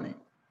Germany.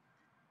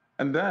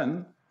 And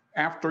then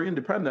after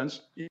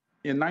independence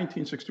in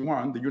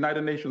 1961, the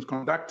United Nations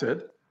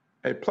conducted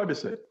a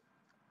plebiscite,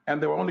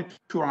 and there were only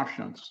two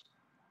options.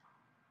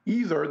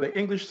 Either the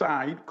English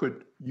side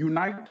could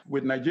unite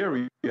with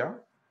Nigeria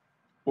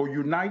or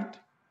unite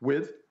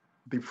with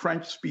the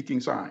French-speaking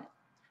side.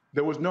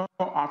 There was no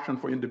option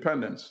for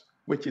independence,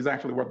 which is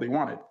actually what they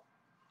wanted.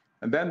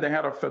 And then they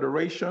had a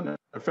federation,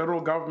 a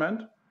federal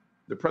government.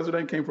 The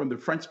president came from the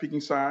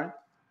French-speaking side.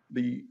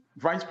 The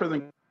vice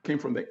president came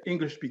from the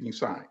English-speaking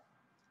side.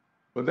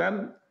 But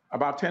then,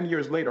 about 10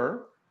 years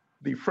later,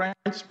 the French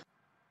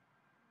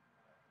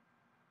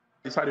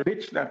decided to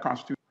ditch that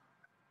constitution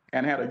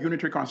and had a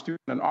unitary constitution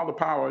and all the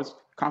powers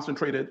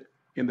concentrated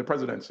in the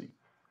presidency.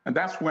 And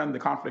that's when the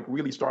conflict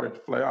really started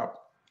to flare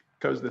up,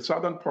 because the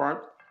southern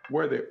part,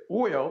 where the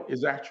oil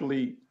is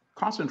actually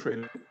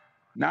concentrated,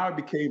 now it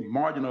became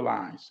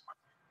marginalized.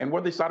 And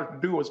what they started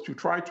to do was to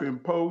try to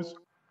impose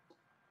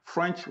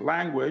French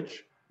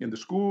language in the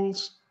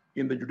schools,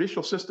 in the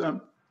judicial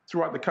system,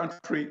 throughout the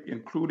country,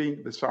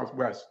 including the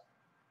Southwest.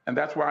 And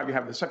that's why you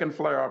have the second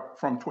flare-up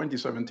from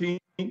 2017.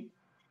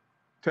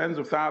 Tens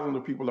of thousands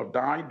of people have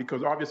died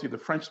because obviously the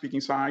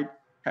French-speaking side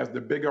has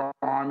the bigger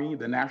army,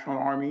 the national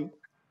army,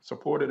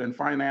 supported and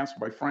financed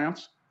by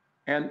France.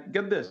 And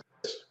get this,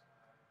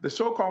 the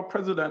so-called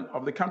president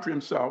of the country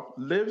himself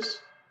lives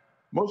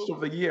most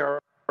of the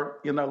year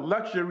in a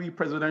luxury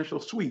presidential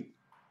suite,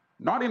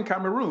 not in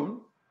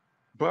Cameroon,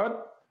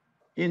 but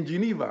in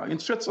Geneva, in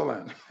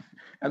Switzerland.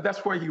 And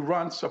that's where he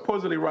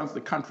supposedly runs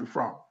the country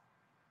from.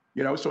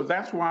 You know, so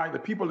that's why the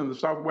people in the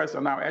Southwest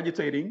are now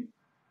agitating.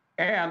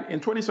 And in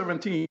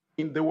 2017,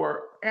 they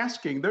were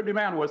asking, their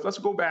demand was, let's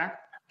go back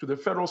to the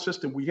federal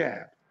system we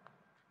had.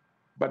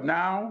 But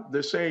now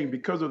they're saying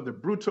because of the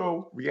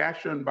brutal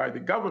reaction by the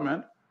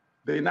government,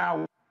 they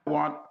now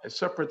want a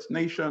separate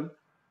nation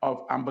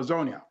of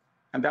Ambazonia.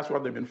 And that's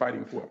what they've been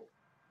fighting for.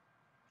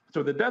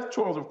 So the death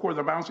tolls, of course,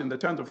 amounts in the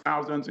tens of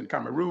thousands in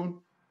Cameroon,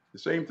 the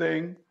same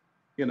thing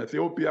in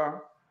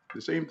Ethiopia,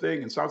 the same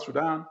thing in South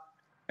Sudan.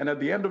 And at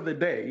the end of the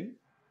day,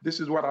 this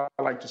is what I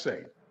like to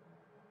say.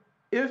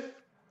 If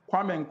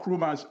Kwame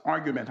Nkrumah's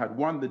argument had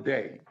won the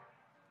day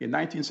in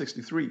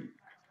 1963,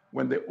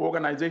 when the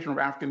Organization of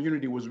African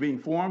Unity was being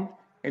formed,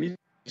 and he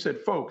said,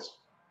 folks,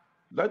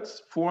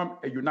 let's form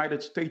a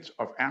United States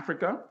of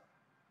Africa,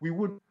 we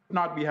would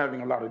not be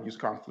having a lot of these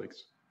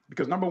conflicts.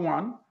 Because number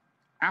one,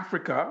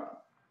 Africa,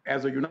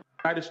 as a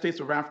United States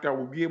of Africa,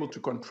 will be able to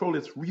control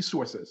its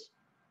resources.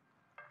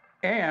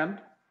 and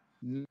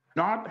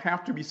not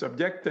have to be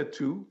subjected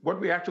to what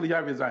we actually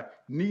have is a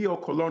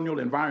neo-colonial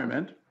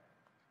environment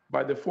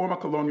by the former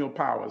colonial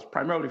powers,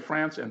 primarily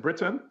France and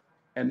Britain,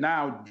 and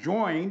now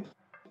joined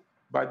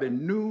by the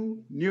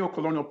new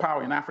neo-colonial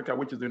power in Africa,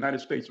 which is the United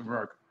States of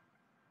America.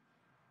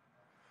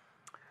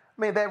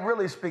 I mean, that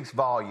really speaks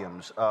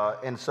volumes.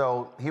 And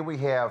so here we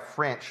have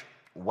French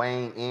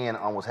weighing in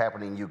on what's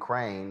happening in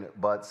Ukraine,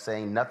 but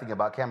saying nothing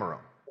about Cameroon.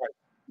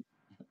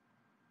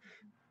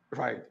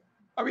 Right.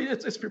 I mean,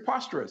 it's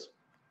preposterous.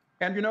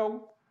 And,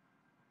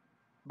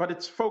 but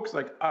it's folks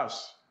like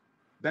us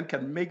that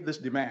can make this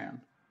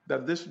demand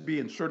that this be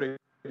inserted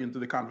into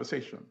the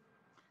conversation.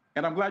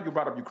 And I'm glad you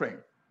brought up Ukraine.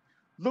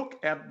 Look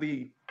at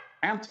the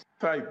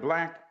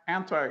anti-Black,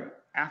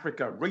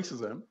 anti-Africa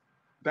racism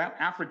that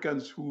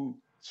Africans who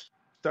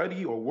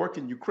study or work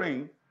in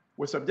Ukraine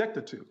were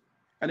subjected to.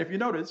 And if you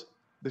notice,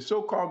 the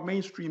so-called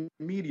mainstream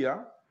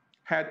media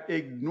had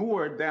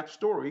ignored that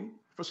story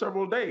for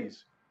several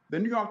days. The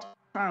New York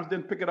Times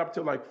didn't pick it up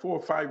till like 4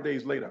 or 5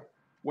 days later,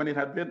 when it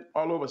had been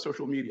all over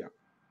social media.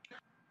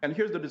 And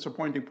here's the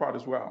disappointing part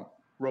as well,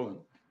 Roland.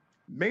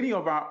 Many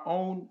of our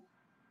own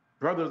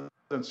brothers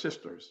and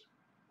sisters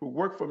who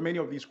work for many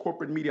of these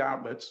corporate media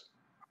outlets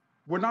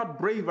were not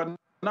brave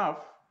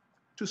enough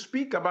to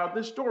speak about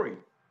this story.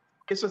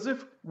 It's as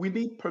if we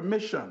need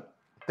permission.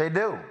 They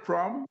do.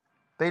 From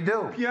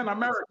European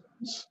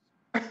Americans.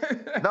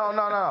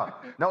 No.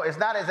 No, it's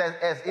not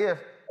as if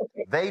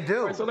they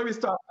do. Right, so let me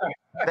stop.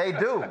 They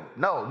do.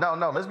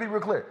 No. Let's be real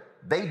clear.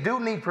 They do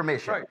need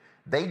permission. Right.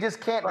 They just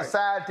can't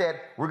decide that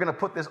we're going to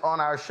put this on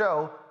our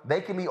show.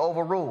 They can be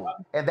overruled.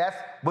 And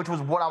which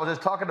was what I was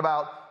just talking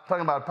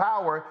about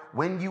power.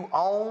 When you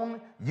own,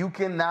 you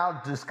can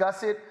now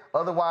discuss it.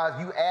 Otherwise,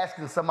 you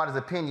asking somebody's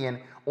opinion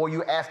or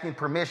you asking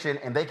permission,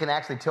 and they can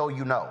actually tell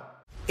you no.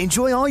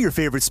 Enjoy all your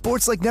favorite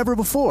sports like never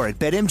before at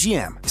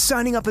BetMGM.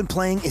 Signing up and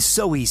playing is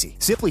so easy.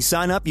 Simply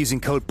sign up using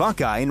code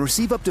Buckeye and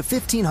receive up to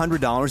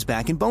 $1,500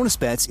 back in bonus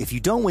bets if you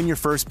don't win your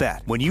first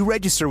bet. When you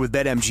register with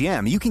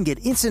BetMGM, you can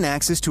get instant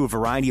access to a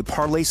variety of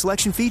parlay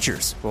selection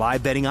features,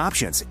 live betting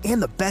options,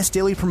 and the best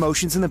daily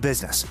promotions in the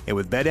business. And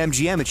with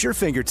BetMGM at your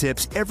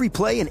fingertips, every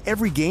play and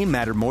every game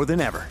matter more than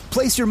ever.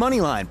 Place your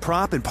moneyline,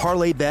 prop, and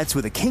parlay bets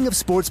with the king of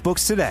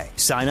sportsbooks today.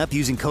 Sign up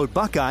using code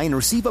Buckeye and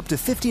receive up to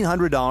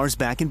 $1,500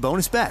 back in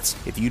bonus bets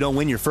if you don't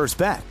win your first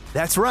bet.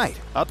 That's right,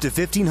 up to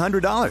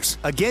 $1,500.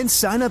 Again,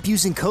 sign up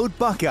using code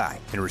Buckeye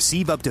and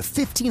receive up to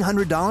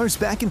 $1,500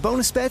 back in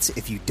bonus bets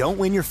if you don't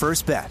win your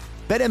first bet.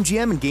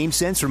 BetMGM and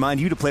GameSense remind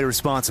you to play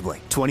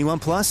responsibly. 21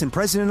 plus and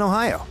present in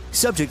Ohio.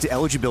 Subject to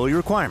eligibility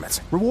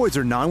requirements. Rewards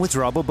are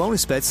non-withdrawable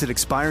bonus bets that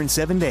expire in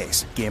 7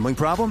 days. Gambling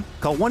problem?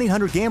 Call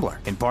 1-800-GAMBLER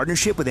in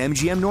partnership with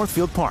MGM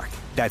Northfield Park.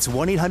 That's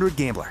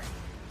 1-800-GAMBLER.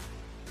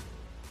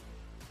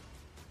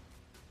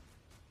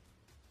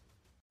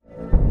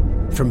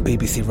 From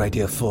BBC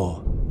Radio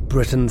 4,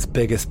 Britain's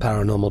biggest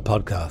paranormal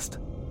podcast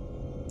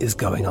is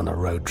going on a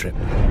road trip.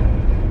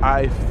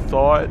 I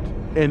thought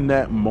in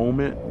that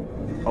moment,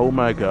 oh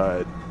my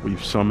God,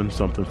 we've summoned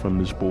something from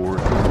this board.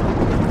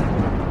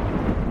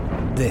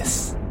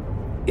 This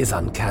is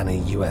Uncanny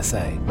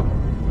USA.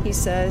 He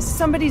says,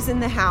 somebody's in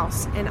the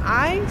house, and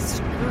I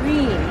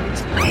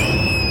screamed.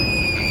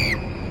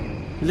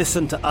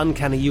 Listen to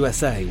Uncanny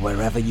USA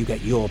wherever you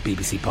get your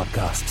BBC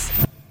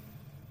podcasts,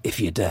 if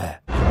you dare.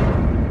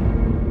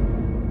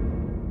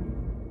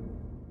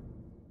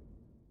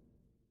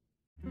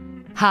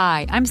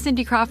 Hi, I'm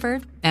Cindy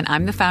Crawford, and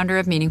I'm the founder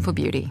of Meaningful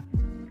Beauty.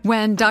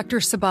 When Dr.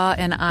 Sabah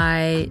and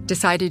I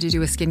decided to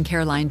do a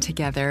skincare line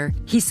together,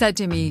 he said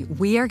to me,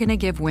 we are going to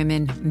give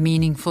women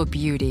meaningful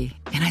beauty.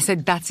 And I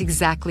said, that's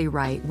exactly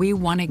right. We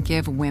want to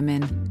give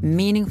women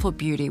meaningful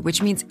beauty,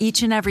 which means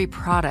each and every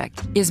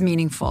product is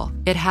meaningful.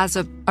 It has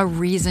a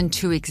reason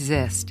to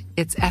exist.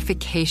 It's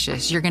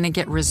efficacious. You're going to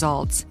get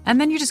results. And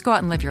then you just go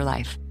out and live your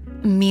life.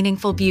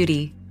 Meaningful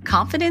Beauty.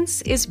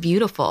 Confidence is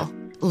beautiful.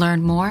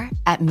 Learn more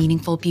at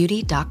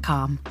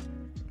meaningfulbeauty.com.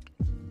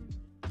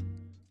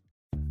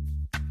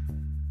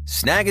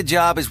 Snag a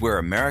Job is where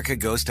America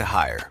goes to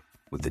hire,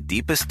 with the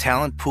deepest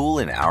talent pool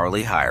in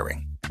hourly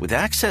hiring. With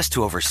access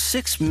to over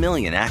 6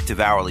 million active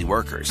hourly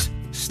workers,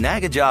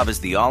 Snag a Job is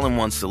the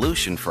all-in-one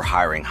solution for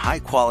hiring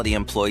high-quality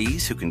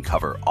employees who can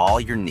cover all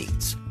your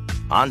needs.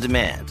 On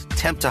demand,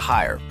 temp to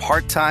hire,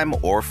 part-time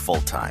or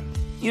full-time.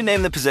 You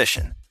name the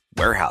position.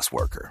 Warehouse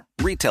worker,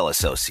 retail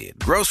associate,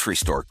 grocery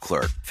store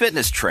clerk,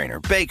 fitness trainer,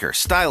 baker,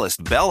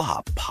 stylist,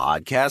 bellhop,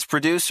 podcast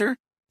producer?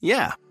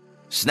 Yeah,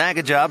 Snag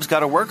a Job's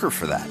got a worker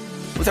for that.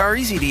 With our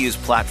easy-to-use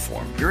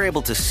platform, you're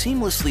able to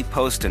seamlessly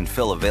post and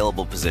fill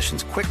available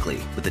positions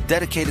quickly with a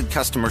dedicated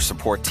customer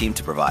support team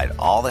to provide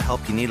all the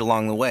help you need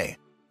along the way.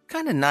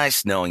 Kind of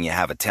nice knowing you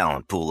have a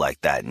talent pool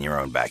like that in your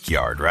own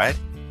backyard, right?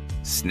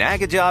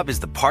 Snag a Job is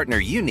the partner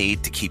you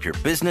need to keep your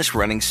business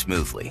running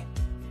smoothly.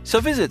 So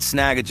visit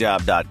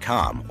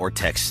snagajob.com or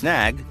text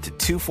SNAG to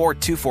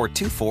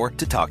 242424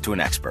 to talk to an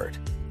expert.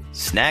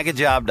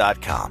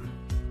 Snagajob.com,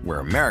 where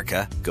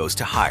America goes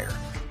to hire.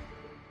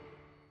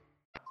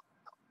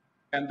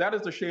 And that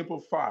is the shameful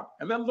fact.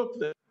 And then look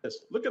at this.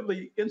 Look at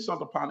the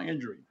insult upon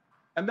injury.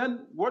 And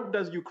then what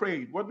do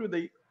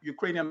the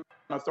Ukrainian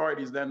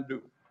authorities then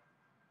do?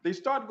 They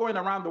start going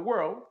around the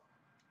world,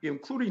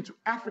 including to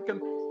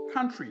African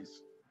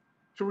countries,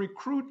 to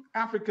recruit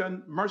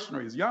African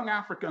mercenaries, young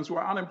Africans who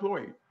are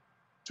unemployed,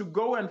 to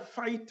go and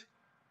fight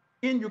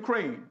in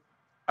Ukraine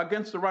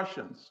against the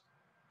Russians.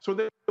 So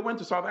they went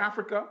to South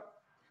Africa,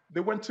 they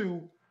went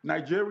to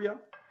Nigeria,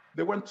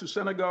 they went to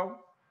Senegal,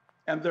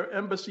 and their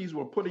embassies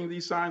were putting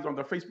these signs on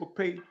their Facebook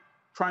page,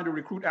 trying to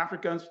recruit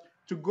Africans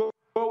to go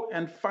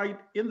and fight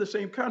in the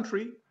same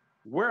country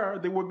where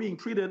they were being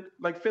treated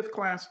like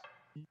fifth-class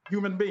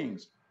human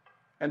beings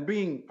and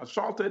being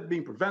assaulted,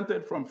 being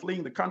prevented from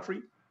fleeing the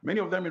country. Many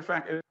of them, in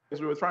fact, as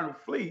we were trying to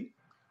flee,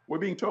 were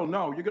being told,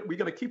 no, we're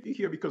going to keep you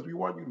here because we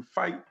want you to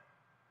fight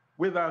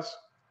with us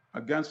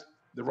against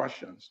the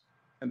Russians.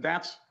 And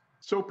that's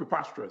so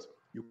preposterous.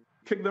 You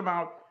kick them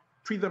out,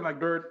 treat them like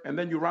dirt, and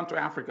then you run to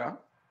Africa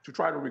to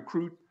try to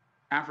recruit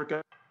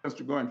Africans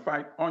to go and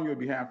fight on your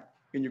behalf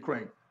in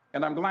Ukraine.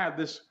 And I'm glad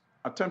this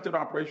attempted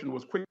operation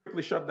was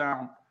quickly shut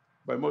down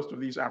by most of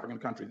these African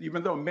countries,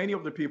 even though many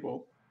of the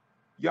people,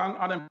 young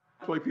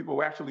unemployed people,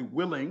 were actually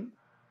willing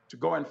to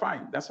go and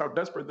fight. That's how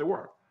desperate they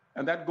were.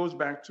 And that goes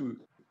back to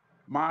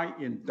my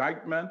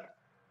indictment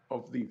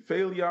of the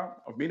failure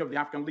of many of the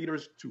African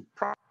leaders to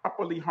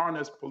properly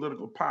harness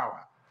political power.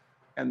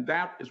 And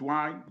that is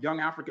why young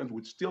Africans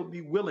would still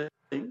be willing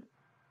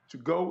to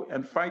go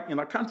and fight in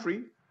a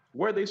country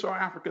where they saw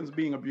Africans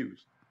being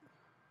abused.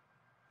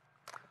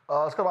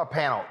 Let's go to our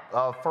panel.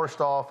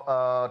 First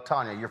off,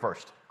 Tanya, you're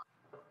first.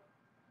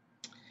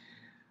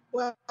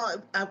 Well,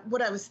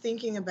 what I was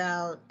thinking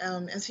about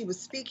as he was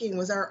speaking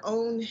was our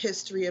own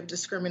history of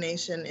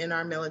discrimination in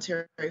our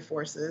military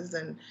forces.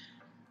 And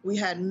we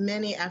had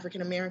many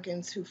African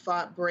Americans who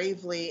fought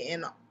bravely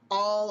in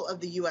all of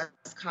the U.S.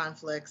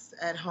 conflicts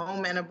at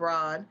home and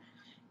abroad.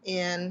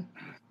 And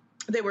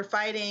they were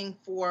fighting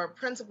for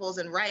principles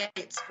and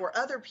rights for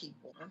other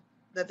people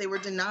that they were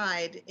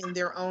denied in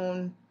their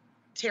own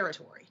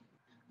territory,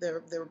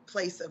 their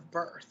place of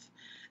birth.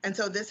 And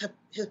so this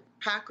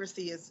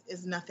hypocrisy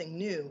is nothing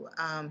new.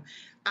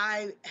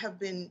 I have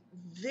been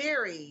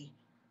very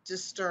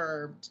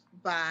disturbed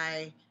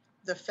by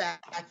the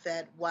fact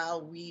that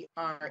while we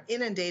are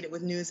inundated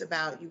with news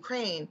about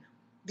Ukraine,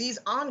 these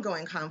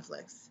ongoing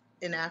conflicts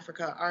in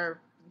Africa are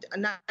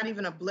not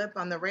even a blip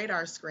on the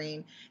radar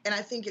screen. And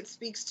I think it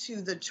speaks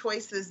to the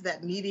choices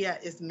that media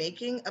is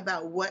making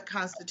about what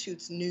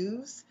constitutes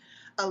news.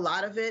 A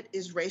lot of it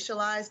is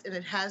racialized, and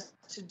it has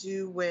to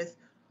do with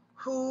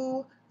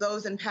who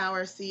those in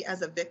power see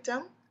as a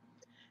victim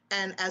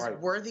and as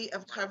worthy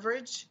of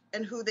coverage,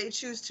 and who they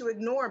choose to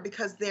ignore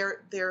because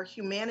their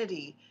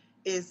humanity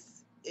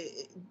is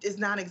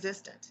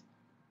non-existent.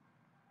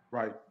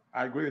 Right.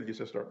 I agree with you,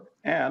 sister.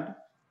 And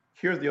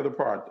here's the other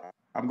part.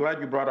 I'm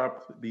glad you brought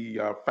up the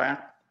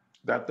fact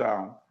that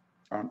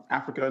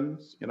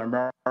Africans in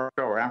America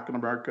or African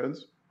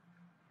Americans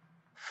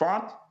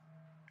fought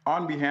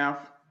on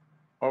behalf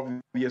of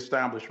the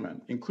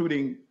establishment,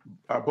 including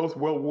both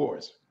world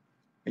wars,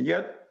 and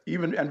yet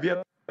even in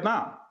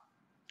Vietnam,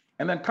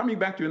 and then coming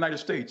back to the United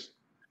States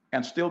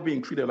and still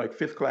being treated like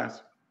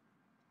fifth-class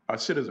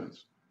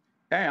citizens.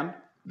 And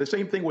the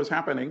same thing was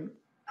happening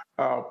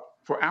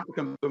for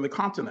Africans on the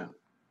continent.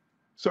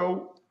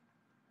 So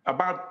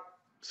about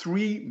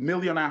 3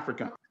 million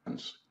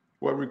Africans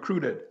were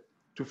recruited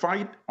to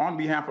fight on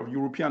behalf of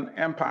European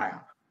empire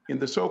in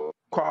the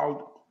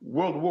so-called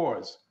world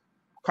wars,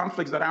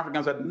 conflicts that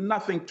Africans had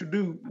nothing to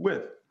do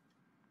with,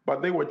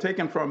 but they were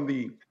taken from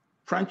the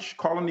French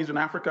colonies in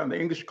Africa and the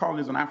English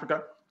colonies in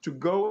Africa to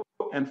go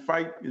and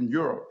fight in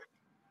Europe.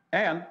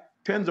 And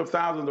tens of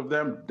thousands of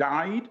them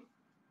died.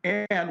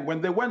 And when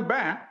they went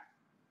back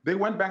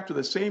to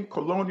the same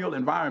colonial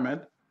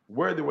environment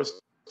where they were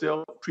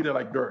still treated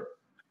like dirt.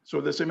 So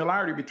the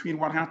similarity between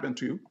what happened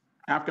to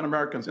African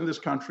Americans in this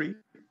country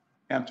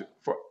and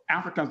for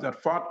Africans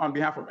that fought on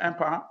behalf of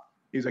empire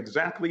is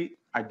exactly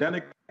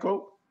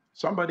identical.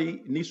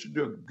 Somebody needs to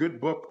do a good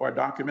book or a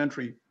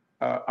documentary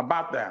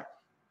about that.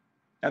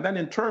 And then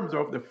in terms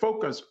of the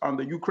focus on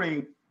the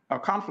Ukraine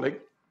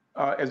conflict,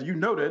 as you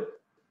noted,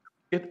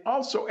 it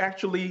also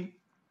actually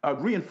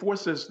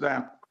reinforces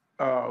that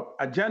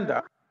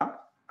agenda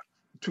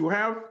to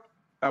have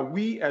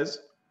we as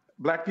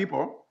Black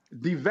people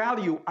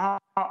devalue our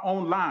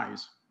own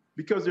lives.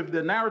 Because if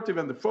the narrative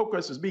and the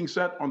focus is being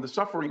set on the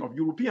suffering of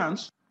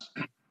Europeans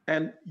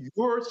and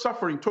your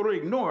suffering totally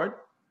ignored,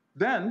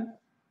 then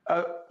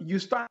you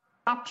start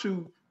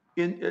to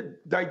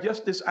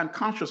digest this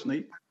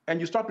unconsciously, and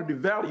you start to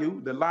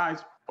devalue the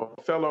lives of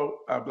fellow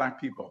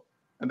Black people.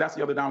 And that's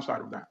the other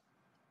downside of that.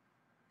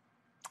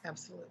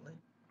 Absolutely.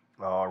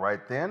 All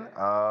right, then.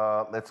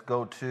 Let's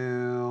go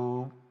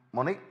to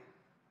Monique.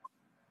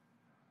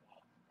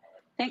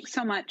 Thanks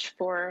so much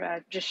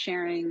for just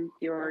sharing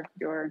your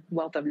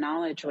wealth of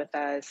knowledge with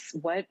us.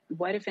 What,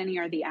 if any,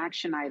 are the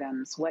action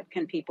items? What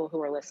can people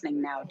who are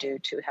listening now do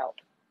to help?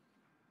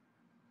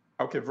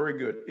 Okay, very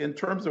good. In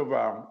terms of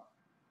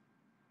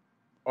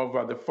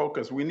the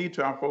focus, we need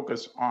to have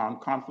focus on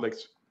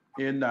conflicts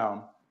in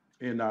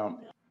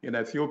in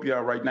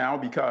Ethiopia right now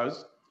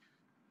because,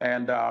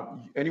 and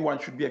anyone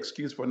should be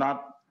excused for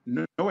not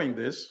knowing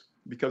this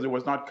because it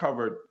was not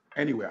covered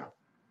anywhere.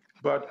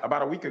 But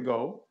about a week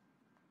ago,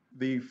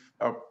 the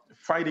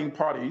fighting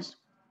parties,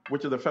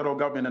 which is the federal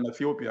government in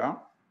Ethiopia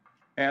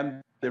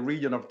and the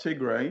region of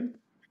Tigray,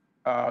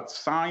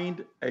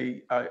 signed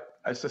a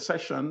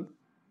cessation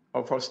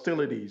of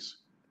hostilities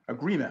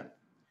agreement.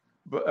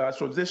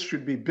 So this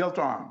should be built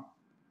on.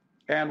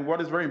 And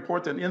what is very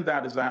important in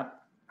that is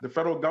that the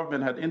federal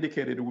government had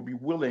indicated it would be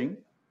willing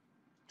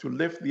to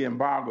lift the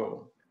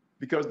embargo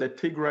because the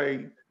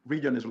Tigray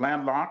region is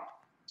landlocked.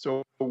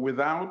 So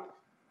without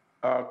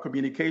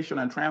communication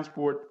and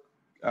transport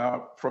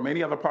from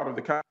any other part of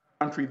the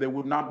country, they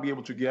would not be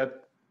able to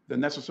get the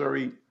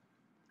necessary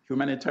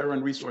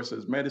humanitarian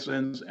resources,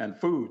 medicines, and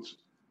foods.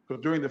 So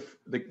during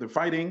the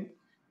fighting,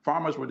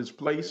 farmers were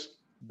displaced,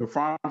 the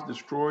farms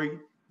destroyed,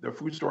 their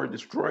food store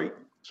destroyed.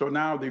 So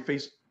now they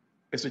face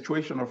a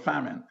situation of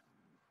famine.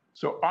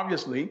 So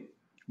obviously,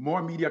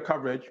 more media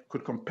coverage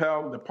could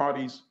compel the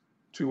parties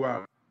to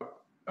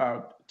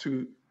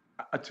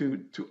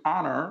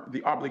honor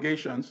the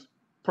obligations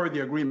per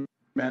the agreement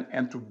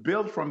and to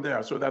build from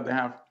there so that they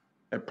have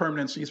a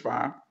permanent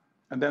ceasefire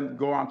and then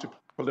go on to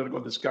political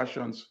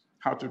discussions,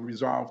 how to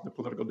resolve the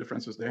political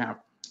differences they have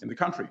in the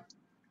country.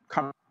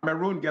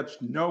 Cameroon gets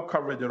no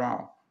coverage at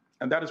all.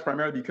 And that is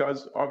primarily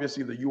because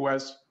obviously the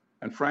US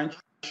and French,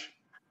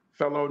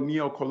 fellow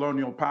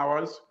neo-colonial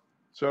powers.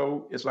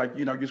 So it's like,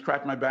 you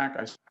scratch my back,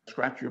 I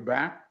scratch your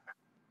back.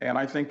 And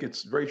I think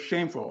it's very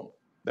shameful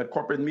that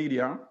corporate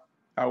media,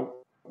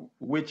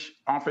 which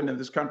often in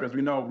this country, as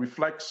we know,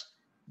 reflects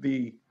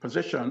the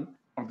position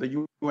of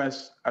the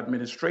US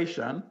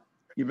administration,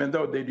 even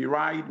though they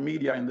deride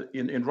media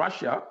in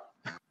Russia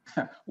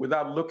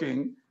without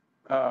looking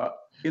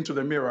into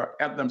the mirror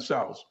at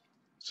themselves.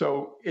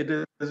 So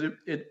it's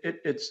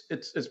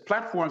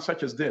platforms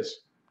such as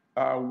this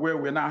where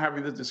we're now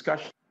having this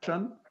discussion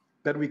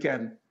that we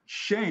can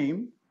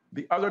shame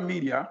the other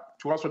media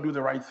to also do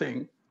the right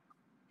thing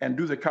and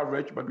do the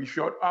coverage, but we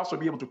should also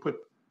be able to put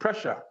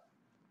pressure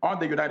on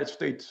the United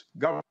States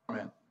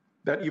government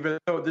that even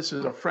though this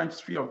is a French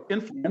sphere of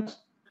influence,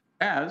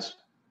 as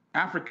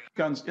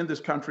Africans in this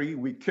country,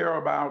 we care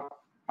about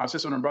our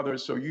sisters and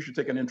brothers, so you should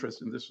take an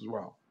interest in this as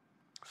well.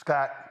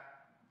 Scott.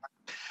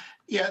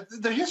 Yeah,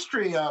 the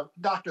history of,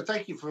 Doctor,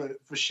 thank you for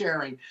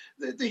sharing,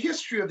 the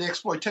history of the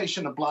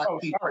exploitation of Black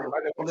people,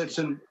 whether it's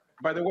in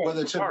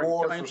wars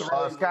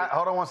or Scott,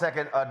 hold on one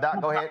second.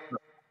 Doc, go ahead.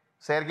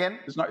 Say it again.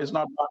 It's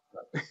not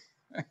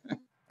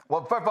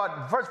Well,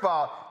 first of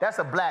all, that's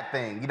a Black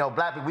thing.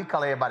 Black people, we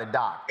call everybody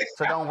Doc,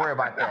 so don't worry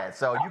about that.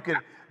 So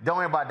don't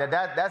worry about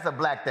that. That's a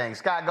Black thing.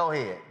 Scott, go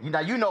ahead.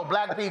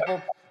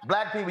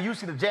 Black people, you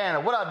see the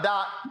janitor. What up,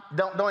 Doc?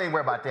 Don't even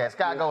worry about that.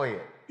 Scott, go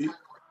ahead.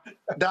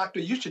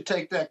 Doctor, you should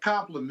take that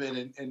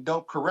compliment and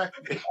don't correct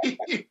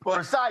me.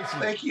 Precisely.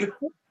 Thank you.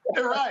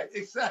 Right,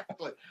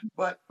 exactly.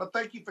 But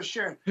thank you for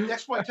sharing. The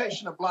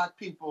exploitation of Black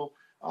people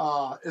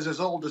is as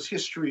old as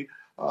history.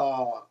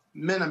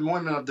 Men and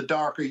women of the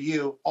darker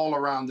hue all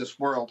around this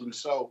world. And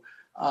so,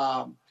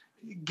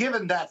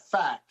 given that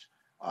fact,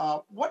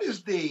 what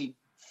is the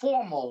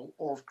formal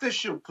or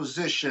official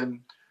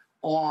position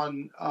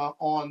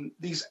on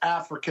these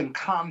African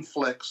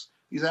conflicts,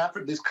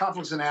 these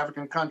conflicts in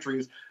African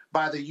countries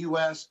by the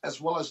U.S.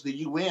 as well as the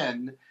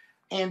UN?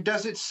 And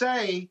does it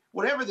say,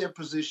 whatever their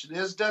position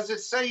is, does it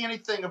say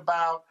anything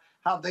about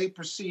how they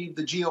perceive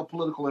the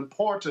geopolitical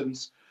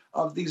importance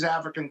of these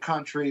African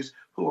countries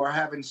who are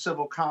having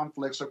civil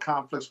conflicts or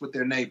conflicts with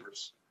their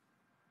neighbors?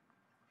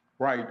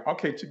 Right.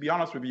 Okay, to be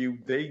honest with you,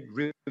 they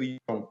really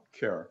don't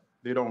care.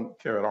 They don't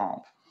care at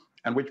all.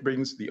 And which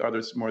brings the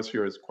other more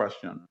serious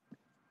question.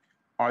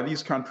 Are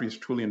these countries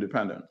truly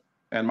independent?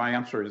 And my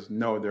answer is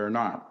no, they're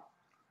not.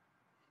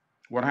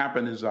 What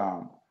happened is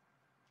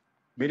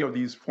many of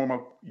these former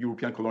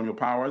European colonial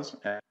powers,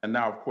 and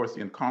now, of course,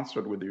 in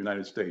concert with the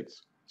United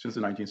States since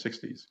the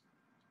 1960s,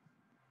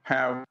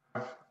 have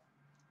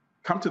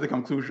come to the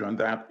conclusion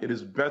that it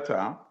is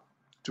better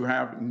to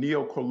have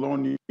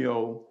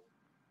neo-colonial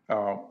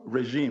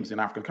regimes in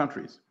African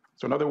countries.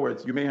 So in other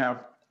words, you may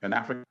have an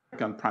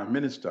African prime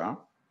minister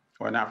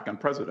or an African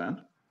president,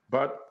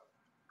 but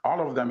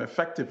all of them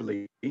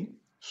effectively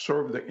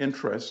serve the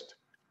interest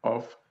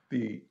of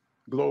the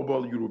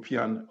global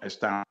European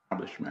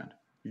establishment,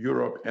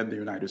 Europe and the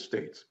United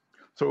States.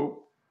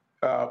 So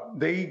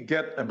they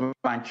get a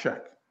blank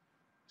check.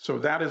 So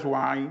that is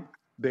why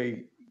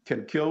they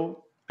can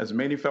kill as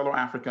many fellow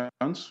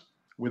Africans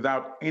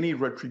without any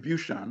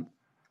retribution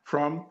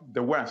from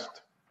the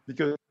West,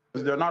 because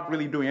they're not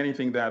really doing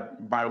anything that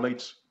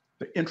violates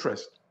the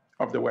interest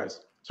of the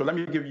West. So let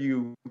me give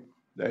you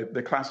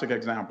the classic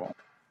example.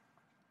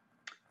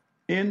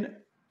 In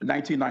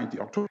 1990,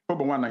 October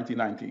 1,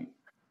 1990,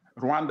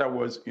 Rwanda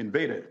was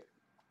invaded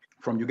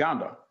from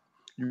Uganda.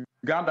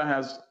 Uganda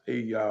has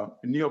a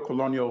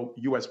neo-colonial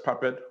U.S.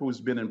 puppet who's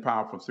been in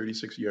power for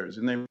 36 years.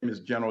 His name is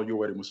General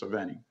Yoweri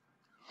Museveni.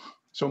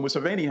 So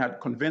Museveni had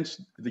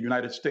convinced the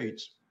United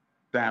States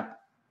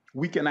that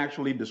we can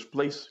actually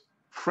displace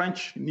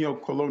French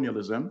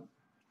neocolonialism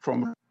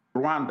from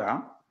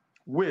Rwanda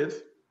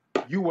with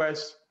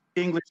U.S.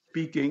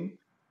 English-speaking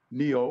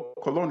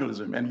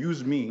neocolonialism and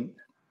used me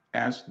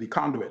as the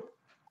conduit.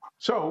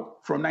 So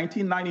from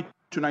 1990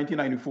 to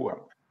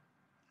 1994,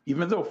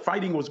 even though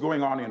fighting was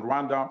going on in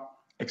Rwanda,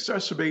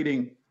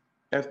 exacerbating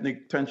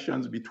ethnic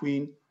tensions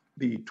between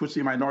the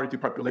Tutsi minority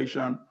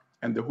population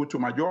and the Hutu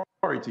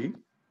majority,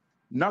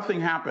 nothing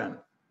happened.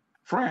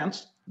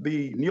 France,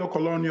 the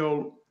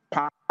neocolonial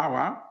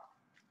power,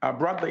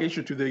 brought the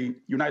issue to the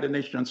United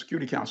Nations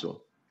Security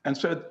Council and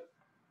said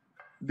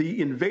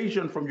the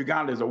invasion from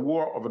Uganda is a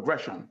war of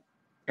aggression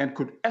and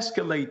could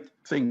escalate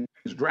things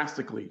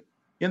drastically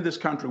in this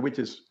country, which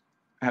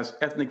has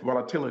ethnic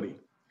volatility.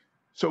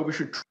 So we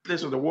should treat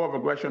this as a war of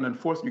aggression and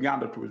force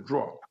Uganda to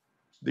withdraw.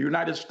 The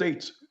United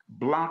States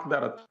blocked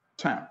that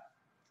attempt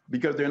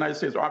because the United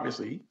States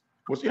obviously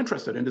was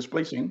interested in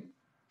displacing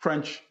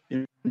French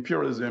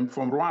imperialism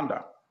from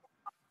Rwanda.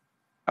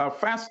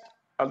 Fast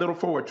a little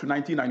forward to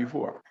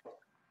 1994.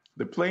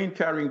 The plane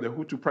carrying the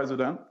Hutu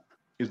president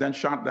is then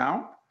shot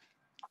down,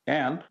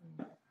 and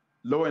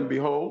lo and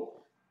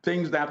behold,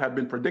 things that had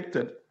been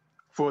predicted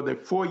for the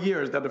 4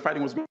 years that the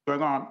fighting was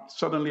going on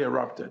suddenly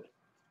erupted.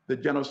 The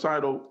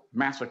genocidal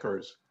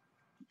massacres.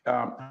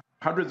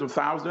 Hundreds of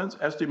thousands,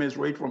 estimates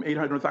range from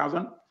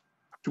 800,000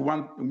 to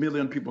 1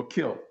 million people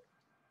killed.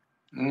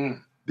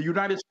 The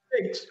United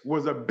States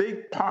was a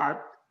big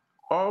part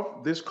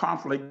of this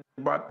conflict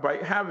by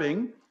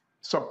having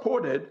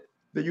supported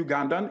the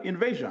Ugandan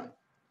invasion.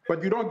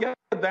 But you don't get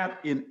that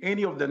in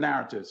any of the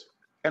narratives.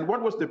 And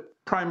what was the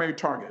primary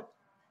target?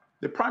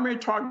 The primary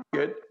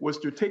target was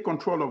to take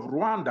control of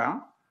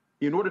Rwanda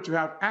in order to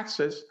have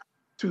access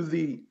to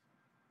the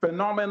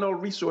phenomenal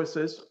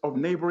resources of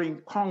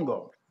neighboring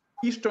Congo,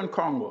 Eastern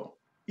Congo.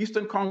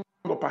 Eastern Congo,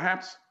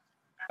 perhaps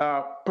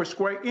per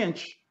square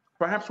inch,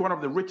 perhaps one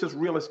of the richest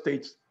real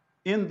estates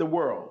in the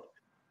world.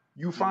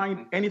 You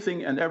find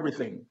anything and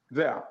everything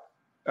there,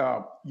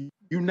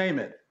 you name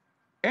it.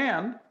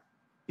 And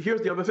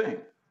here's the other thing.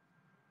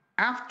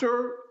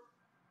 After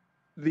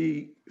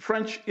the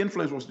French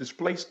influence was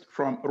displaced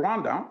from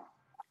Rwanda,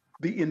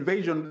 the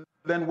invasion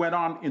then went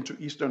on into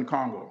Eastern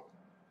Congo.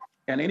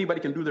 And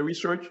anybody can do the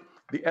research.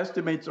 The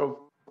estimates of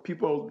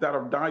people that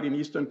have died in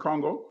Eastern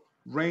Congo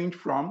range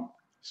from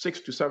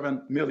 6 to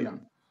 7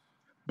 million.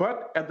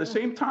 But at the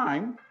same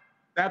time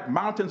that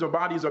mountains of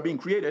bodies are being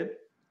created,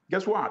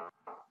 guess what?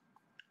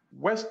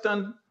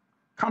 Western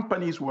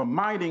companies were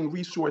mining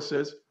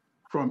resources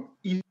from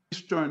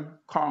Eastern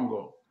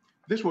Congo.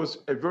 This was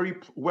a very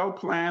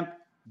well-planned,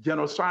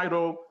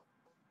 genocidal,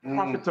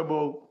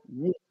 profitable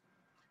war.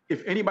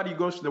 If anybody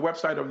goes to the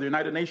website of the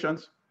United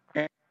Nations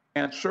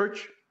and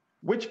search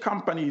which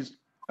companies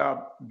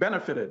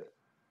benefited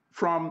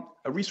from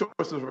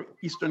resources of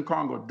Eastern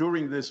Congo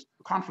during this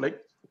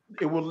conflict,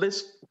 it will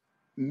list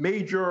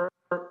major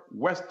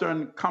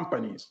Western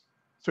companies.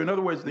 So in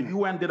other words, the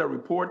UN did a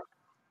report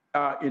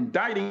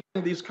indicting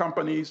these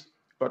companies,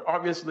 but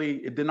obviously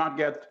it did not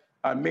get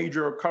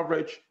major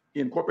coverage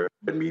in corporate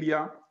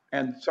media,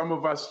 and some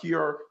of us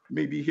here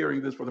may be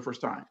hearing this for the first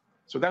time.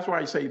 So that's why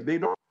I say they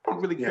don't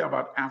really care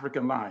about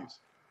African lives.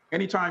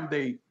 Anytime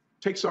they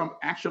take some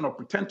action or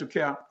pretend to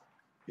care,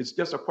 it's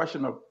just a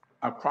question of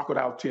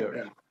crocodile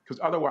tears. Because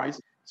otherwise,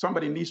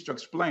 somebody needs to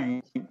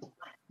explain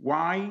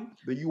why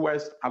the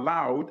U.S.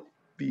 allowed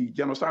the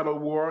genocidal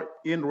war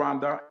in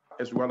Rwanda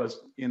as well as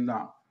in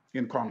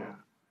Congo.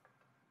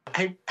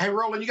 Hey,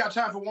 Roland, you got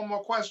time for one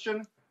more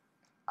question?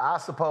 I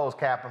suppose,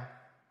 Captain.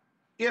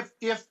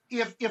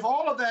 If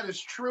all of that is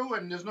true,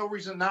 and there's no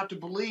reason not to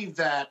believe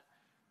that,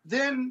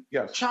 then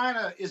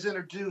China is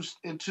introduced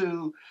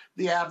into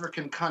the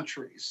African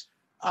countries.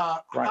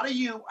 Right.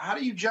 How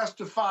do you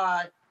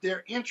justify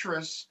their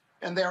interests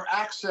and their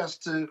access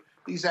to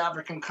these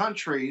African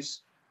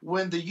countries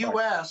when the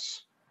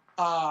U.S.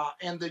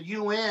 And the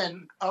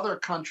UN, other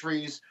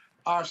countries,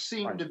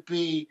 seem to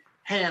be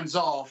hands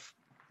off,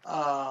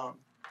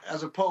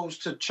 as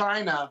opposed to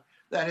China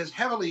that has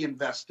heavily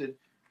invested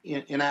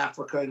in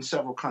Africa in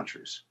several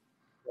countries?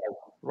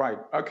 Right.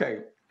 Okay.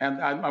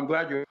 And I'm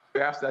glad you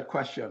asked that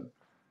question,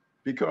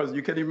 because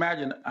you can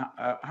imagine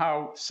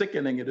how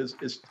sickening it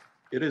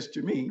is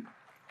to me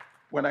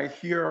when I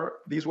hear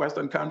these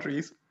Western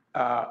countries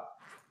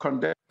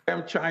condemn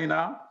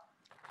China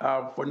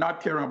for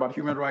not caring about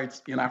human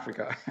rights in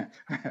Africa,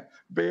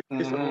 based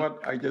on what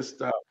I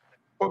just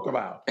spoke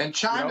about. And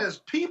China's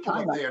people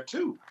are there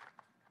too.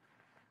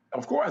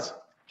 Of course,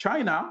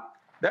 China,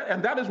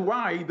 and that is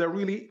why they're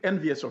really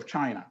envious of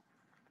China.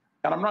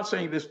 And I'm not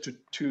saying this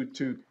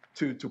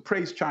to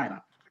praise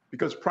China,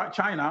 because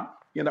China,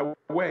 in a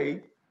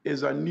way,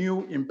 is a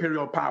new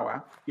imperial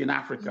power in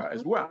Africa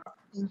as well.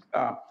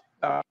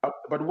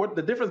 But what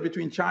the difference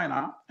between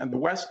China and the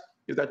West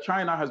is that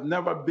China has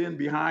never been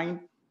behind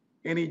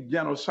any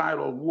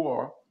genocidal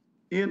war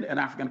in an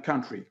African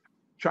country.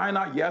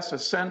 China, yes,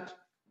 has sent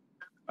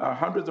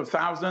hundreds of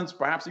thousands,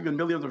 perhaps even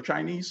millions of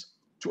Chinese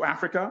to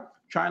Africa.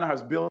 China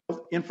has built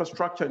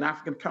infrastructure in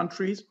African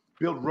countries,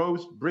 built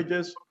roads,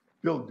 bridges,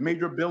 built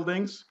major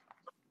buildings.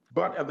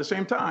 But at the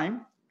same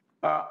time,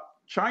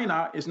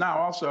 China is now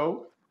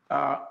also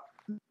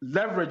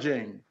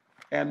leveraging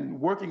and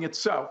working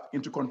itself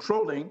into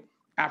controlling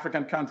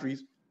African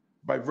countries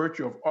by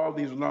virtue of all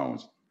these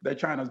loans that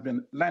China has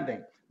been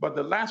lending. But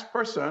the last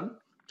person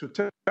to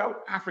tell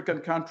African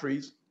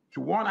countries,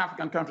 to warn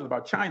African countries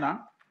about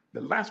China,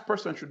 the last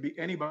person should be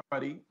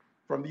anybody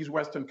from these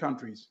Western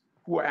countries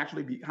who are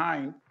actually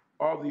behind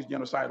all these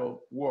genocidal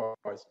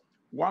wars.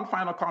 One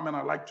final comment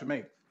I'd like to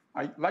make.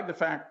 I like the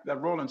fact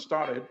that Roland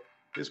started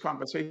this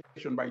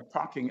conversation by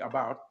talking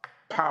about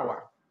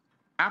power.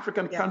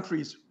 African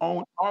countries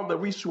own all the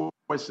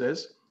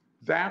resources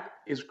that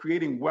is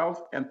creating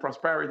wealth and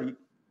prosperity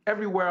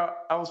everywhere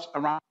else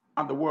around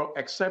the world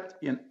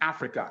except in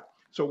Africa.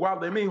 So while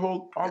they may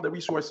hold all the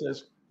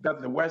resources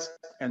that the West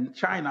and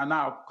China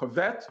now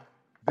covet,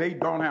 they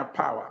don't have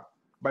power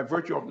by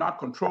virtue of not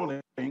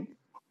controlling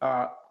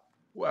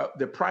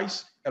the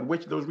price at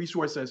which those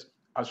resources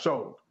are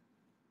sold.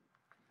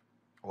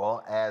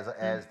 Well, as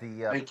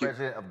the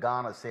president of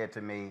Ghana said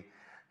to me,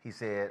 he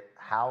said,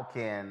 how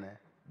can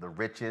the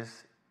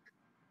richest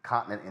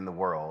continent in the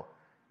world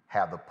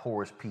have the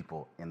poorest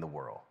people in the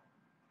world?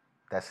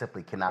 That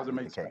simply cannot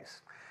be the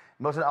case.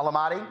 Mohsen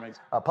Alamati,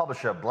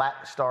 publisher,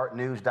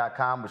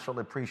 blackstarnews.com. We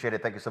certainly appreciate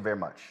it. Thank you so very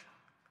much.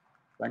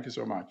 Thank you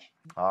so much.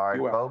 All right,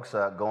 folks,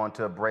 going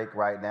to a break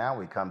right now.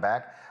 We come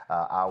back.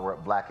 Our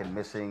Black and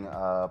Missing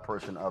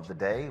Person of the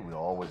Day. We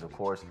always, of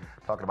course,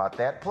 talking about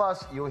that.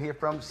 Plus, you'll hear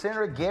from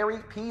Senator Gary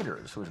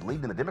Peters, who is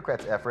leading the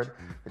Democrats' effort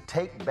to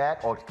take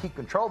back or keep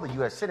control of the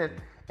U.S. Senate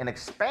and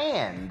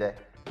expand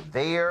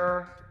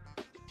their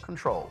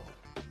control.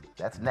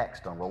 That's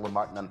next on Roland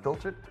Martin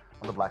Unfiltered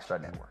on the Black Star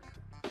Network.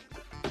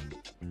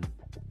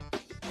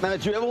 Now,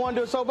 did you ever want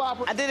to do a soap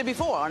opera? I did it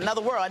before,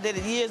 Another World. I did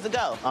it years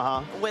ago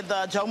with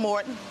Joe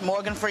Morton,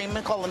 Morgan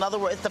Freeman, called Another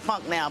World. It's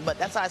defunct now, but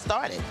that's how I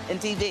started in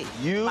TV.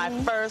 My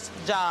first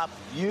job.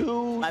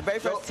 My very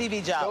first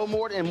TV job. Joe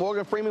Morton and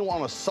Morgan Freeman were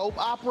on a soap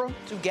opera?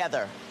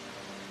 Together.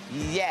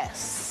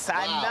 Yes,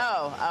 I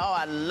know. Oh,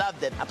 I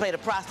loved it. I played a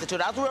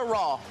prostitute. I was real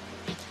raw.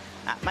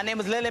 My name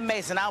was Lily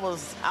Mason. I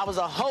was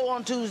a hoe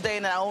on Tuesday,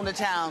 and then I owned the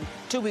town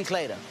 2 weeks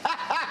later.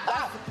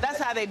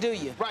 That's how they do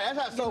you. Right, that's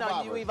how soap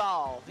opera. You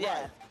evolve.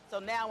 Yeah. Right. So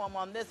now I'm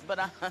on this, but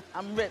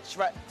I'm rich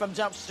right from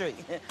Jump Street.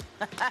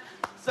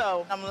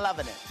 So I'm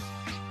loving it.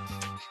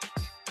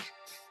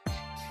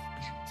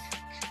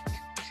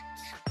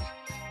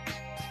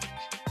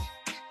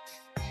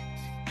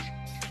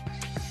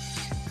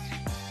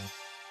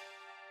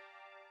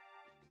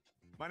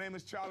 My name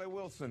is Charlie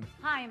Wilson.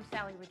 Hi, I'm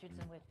Sally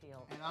Richardson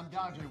Whitfield. And I'm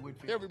Dondre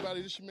Whitfield. Hey,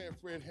 everybody, this is your man,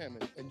 Fred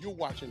Hammond, and you're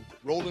watching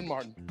Roland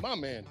Martin, my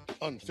man,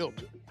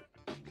 Unfiltered.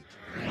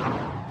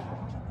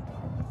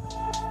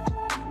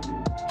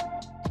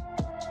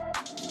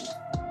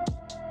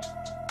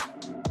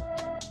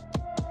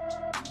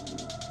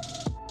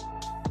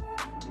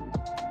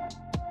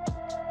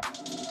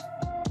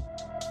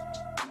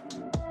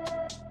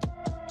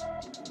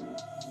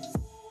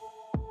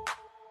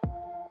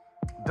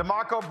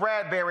 DeMarco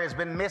Bradbury has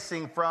been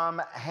missing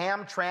from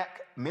Hamtramck,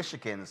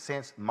 Michigan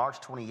since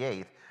March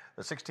 28th.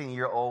 The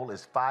 16-year-old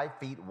is 5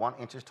 feet 1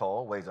 inch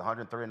tall, weighs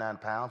 139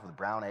 pounds, with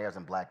brown eyes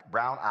and black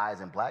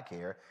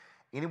hair.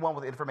 Anyone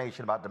with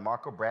information about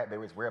DeMarco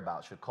Bradbury's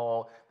whereabouts should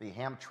call the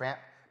Hamtramck,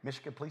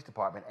 Michigan Police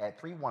Department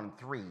at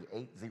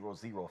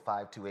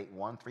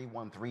 313-800-5281,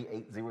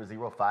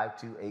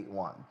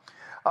 313-800-5281.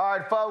 All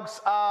right, folks.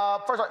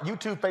 First off,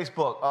 YouTube,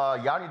 Facebook.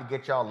 Y'all need to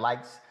get y'all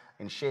likes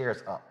and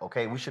shares up,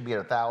 okay? We should be at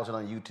 1,000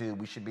 on YouTube.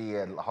 We should be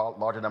at a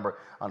larger number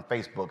on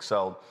Facebook.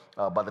 So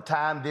by the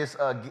time this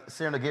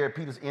Senator Gary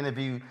Peters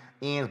interview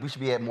ends, we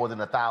should be at more than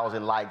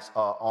 1,000 likes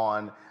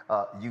on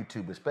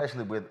YouTube,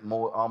 especially with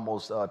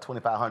almost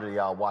 2,500 of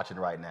y'all watching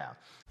right now.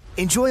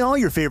 Enjoy all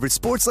your favorite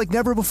sports like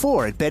never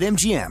before at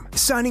BetMGM.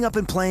 Signing up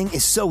and playing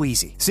is so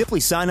easy.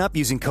 Simply sign up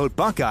using code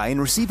Buckeye and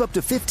receive up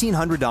to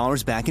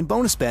 $1,500 back in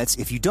bonus bets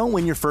if you don't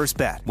win your first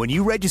bet. When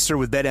you register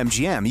with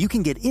BetMGM, you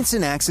can get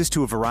instant access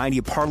to a variety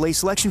of parlay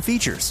selection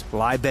features,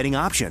 live betting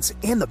options,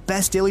 and the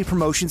best daily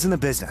promotions in the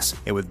business.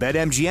 And with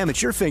BetMGM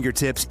at your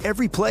fingertips,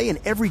 every play and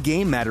every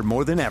game matter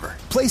more than ever.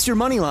 Place your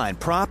moneyline,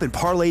 prop, and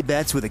parlay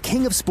bets with the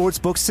king of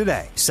sportsbooks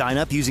today. Sign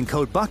up using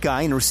code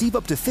Buckeye and receive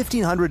up to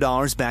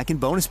 $1,500 back in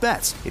bonus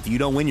bets if you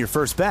don't win your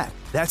first bet.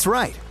 That's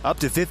right, up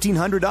to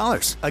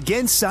 $1,500.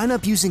 Again, sign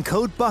up using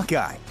code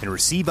Buckeye and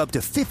receive up to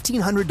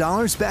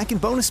 $1,500 back in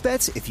bonus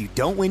bets if you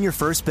don't win your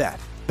first bet.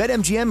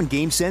 BetMGM and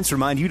GameSense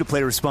remind you to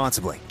play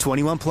responsibly.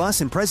 21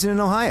 plus and present in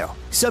Ohio.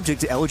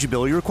 Subject to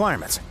eligibility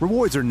requirements.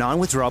 Rewards are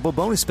non-withdrawable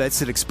bonus bets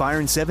that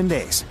expire in 7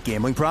 days.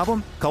 Gambling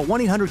problem? Call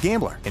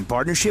 1-800-GAMBLER in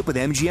partnership with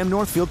MGM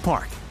Northfield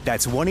Park.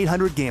 That's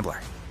 1-800-GAMBLER.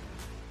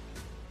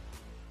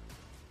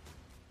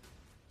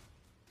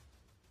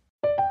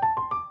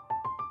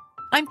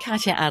 I'm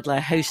Katya Adler,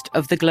 host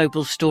of The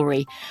Global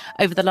Story.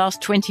 Over the last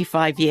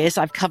 25 years,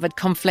 I've covered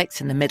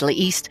conflicts in the Middle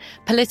East,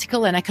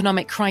 political and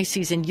economic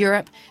crises in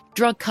Europe,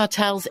 drug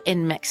cartels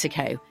in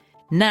Mexico.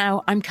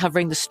 Now I'm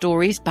covering the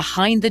stories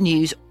behind the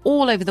news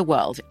all over the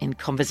world in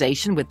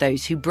conversation with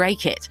those who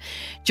break it.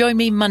 Join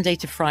me Monday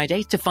to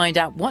Friday to find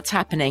out what's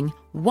happening,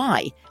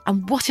 why,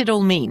 and what it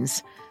all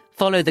means.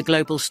 Follow The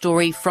Global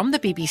Story from the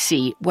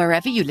BBC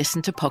wherever you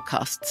listen to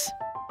podcasts.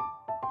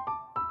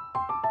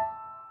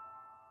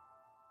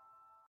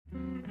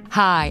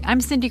 Hi,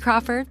 I'm Cindy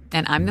Crawford,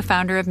 and I'm the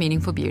founder of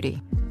Meaningful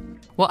Beauty.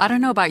 Well, I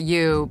don't know about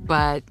you,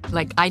 but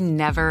I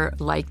never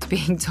liked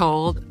being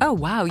told, oh,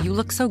 wow, you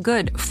look so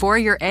good for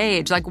your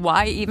age.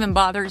 Why even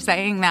bother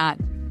saying that?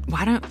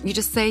 Why don't you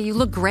just say you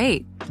look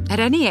great at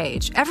any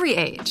age, every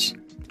age?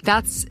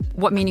 That's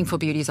what Meaningful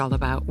Beauty is all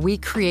about. We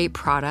create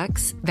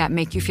products that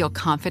make you feel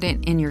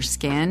confident in your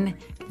skin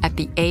at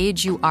the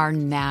age you are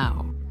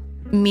now.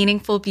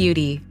 Meaningful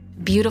Beauty.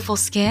 Beautiful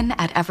skin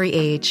at every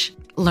age.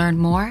 Learn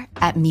more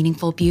at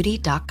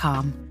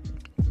meaningfulbeauty.com.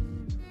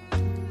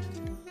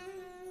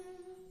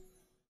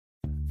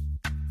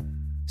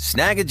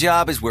 Snag a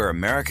Job is where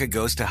America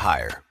goes to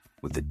hire,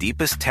 with the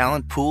deepest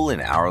talent pool in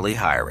hourly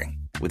hiring.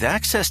 With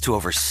access to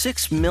over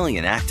 6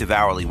 million active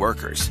hourly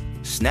workers,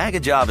 Snag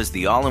a Job is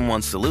the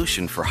all-in-one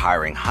solution for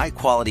hiring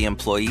high-quality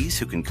employees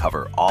who can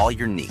cover all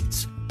your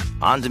needs.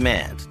 On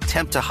demand,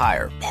 temp to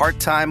hire,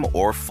 part-time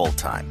or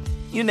full-time.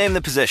 You name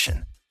the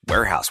position.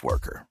 Warehouse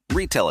worker,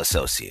 retail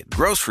associate,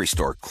 grocery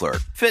store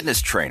clerk,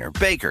 fitness trainer,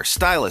 baker,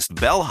 stylist,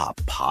 bellhop,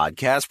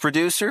 podcast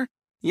producer.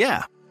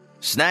 Yeah,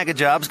 Snag a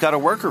Job's got a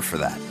worker for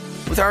that.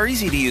 With our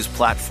easy-to-use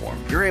platform,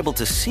 you're able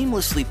to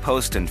seamlessly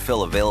post and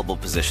fill available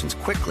positions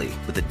quickly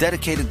with a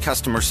dedicated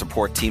customer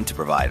support team to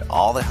provide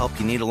all the help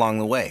you need along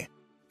the way.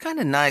 Kind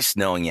of nice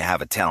knowing you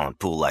have a talent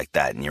pool like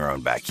that in your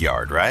own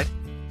backyard, right?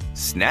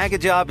 Snag a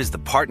Job is the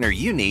partner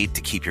you need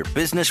to keep your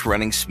business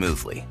running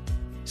smoothly.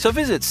 So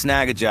visit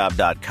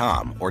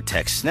snagajob.com or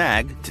text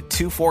SNAG to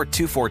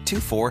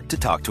 242424 to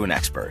talk to an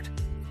expert.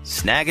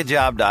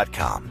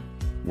 Snagajob.com,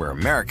 where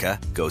America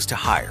goes to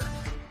hire.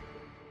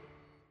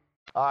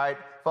 All right,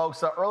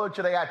 folks, earlier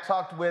today I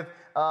talked with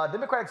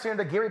Democratic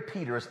Senator Gary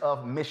Peters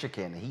of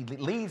Michigan. He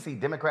leads the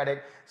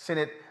Democratic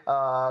Senate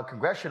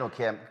Congressional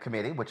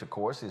Committee, which, of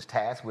course, is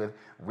tasked with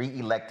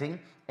re-electing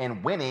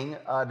and winning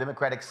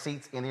Democratic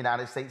seats in the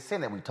United States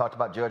Senate. We talked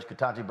about Judge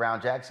Ketanji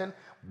Brown Jackson,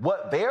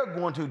 what they're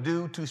going to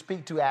do to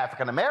speak to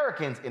African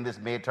Americans in this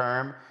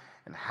midterm,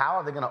 and how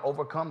are they going to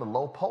overcome the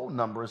low poll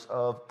numbers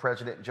of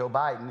President Joe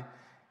Biden.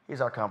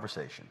 Here's our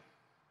conversation.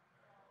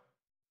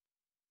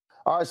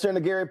 All right,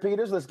 Senator Gary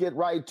Peters, let's get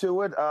right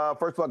to it.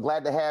 First of all,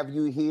 glad to have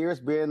you here. It's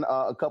been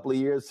a couple of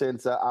years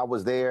since I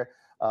was there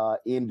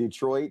in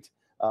Detroit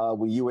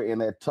when you were in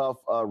that tough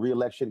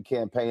re-election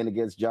campaign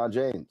against John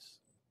James.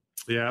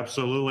 Yeah,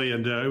 absolutely.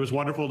 And it was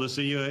wonderful to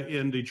see you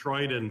in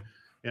Detroit, and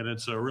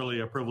it's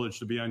really a privilege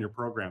to be on your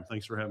program.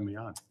 Thanks for having me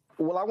on.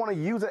 Well, I want to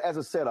use it as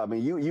a setup. I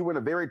mean, you were in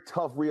a very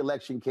tough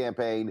re-election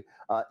campaign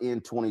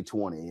in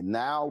 2020. And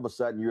now, all of a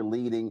sudden, you're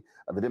leading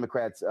the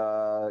Democrats'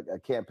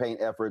 campaign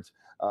efforts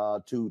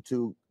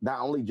to not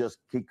only just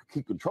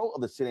keep control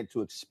of the Senate,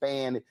 to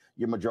expand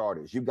your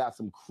majorities. You've got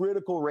some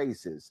critical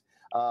races,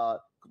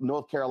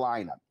 North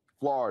Carolina,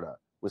 Florida,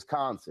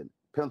 Wisconsin,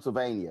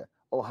 Pennsylvania,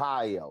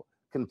 Ohio,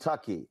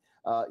 Kentucky.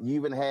 You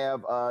even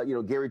have,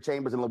 Gary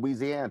Chambers in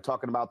Louisiana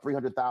talking about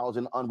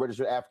 300,000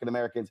 unregistered African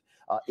Americans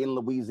in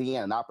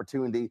Louisiana, an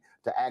opportunity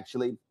to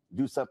actually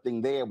do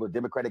something there with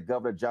Democratic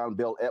Governor John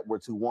Bel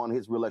Edwards, who won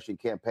his re-election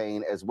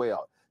campaign as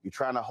well. You're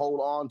trying to hold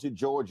on to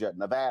Georgia,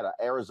 Nevada,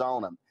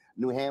 Arizona,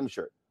 New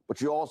Hampshire,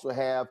 but you also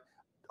have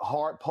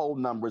hard poll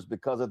numbers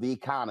because of the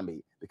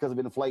economy, because of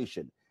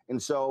inflation.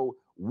 And so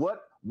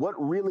what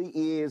really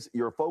is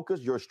your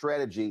focus, your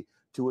strategy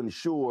to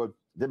ensure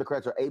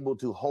Democrats are able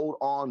to hold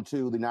on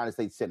to the United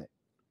States Senate?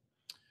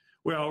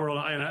 Well,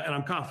 and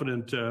I'm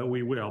confident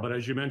we will. But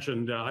as you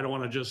mentioned, I don't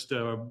want to just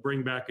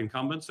bring back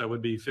incumbents. That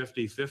would be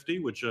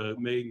 50-50, which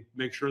may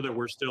make sure that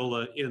we're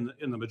still in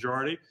the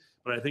majority.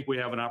 But I think we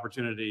have an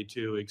opportunity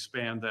to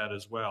expand that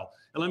as well.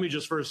 And let me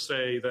just first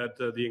say that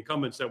the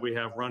incumbents that we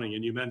have running,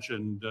 and you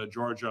mentioned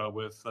Georgia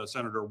with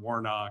Senator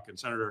Warnock and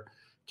Senator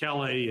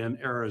Kelly in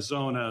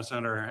Arizona,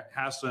 Senator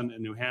Hassan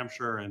in New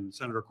Hampshire, and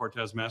Senator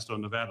Cortez Masto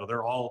in Nevada.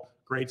 They're all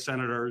great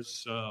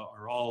senators,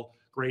 are all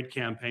great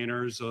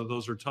campaigners.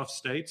 Those are tough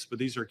states, but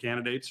these are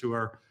candidates who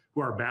are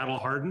battle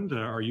hardened,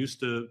 are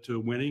used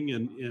to winning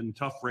in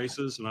tough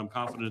races, and I'm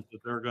confident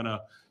that they're going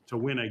to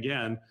win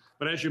again.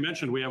 But as you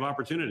mentioned, we have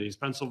opportunities.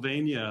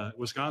 Pennsylvania,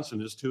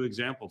 Wisconsin is two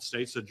examples,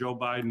 states that Joe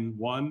Biden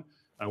won.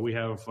 We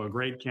have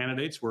great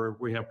candidates.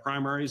 We have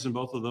primaries in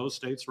both of those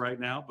states right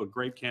now, but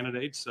great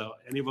candidates.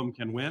 Any of them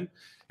can win.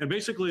 And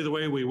basically the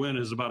way we win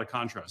is about a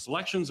contrast.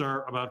 Elections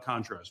are about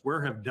contrast.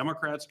 Where have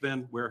Democrats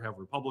been? Where have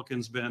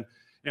Republicans been?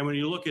 And when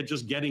you look at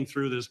just getting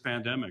through this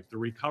pandemic, the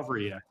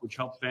Recovery Act, which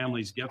helped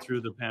families get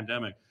through the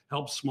pandemic,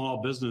 helped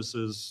small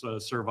businesses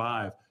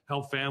survive,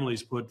 help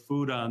families put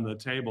food on the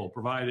table,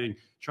 providing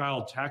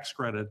child tax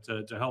credit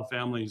to help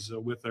families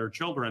with their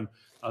children,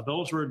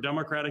 those were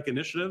Democratic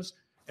initiatives.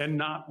 And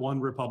not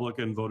one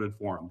Republican voted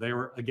for them. They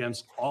were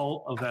against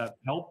all of that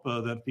help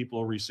that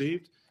people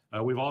received.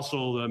 We've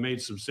also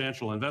made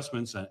substantial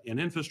investments in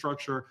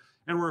infrastructure,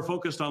 and we're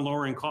focused on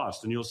lowering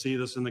costs. And you'll see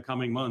this in the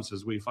coming months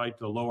as we fight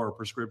to lower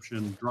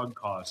prescription drug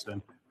costs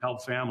and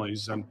help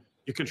families. And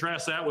you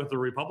contrast that with the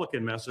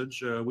Republican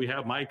message. We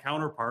have my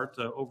counterpart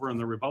over in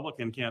the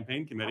Republican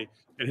campaign committee.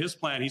 In his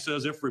plan, he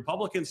says if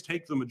Republicans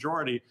take the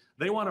majority,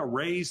 they want to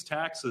raise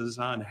taxes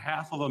on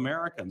half of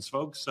Americans.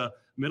 Folks,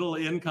 middle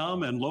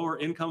income and lower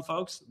income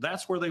folks,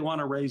 that's where they want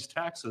to raise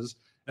taxes.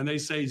 And they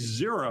say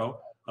zero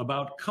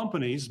about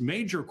companies,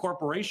 major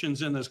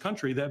corporations in this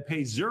country that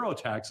pay zero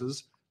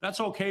taxes. That's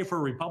okay for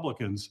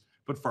Republicans,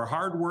 but for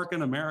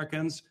hardworking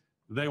Americans,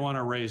 they want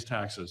to raise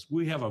taxes.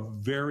 We have a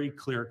very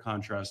clear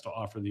contrast to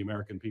offer the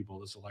American people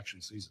this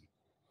election season.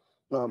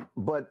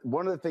 But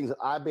one of the things that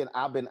I've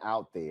been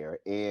out there,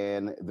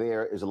 and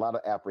there is a lot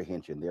of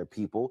apprehension. There are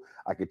people,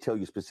 I could tell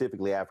you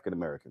specifically African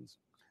Americans,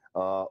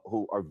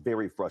 who are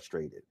very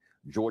frustrated.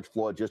 George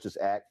Floyd Justice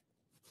Act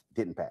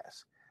didn't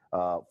pass.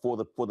 For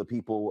the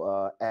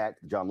People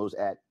Act, John Lewis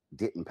Act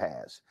didn't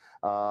pass.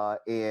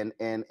 And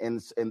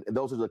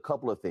those are a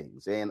couple of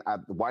things. And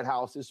the White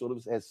House has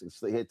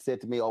had said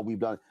to me, oh, we've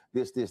done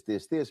this.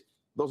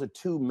 Those are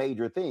two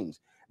major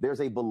things. There's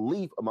a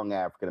belief among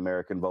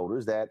African-American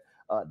voters that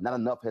not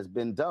enough has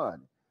been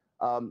done.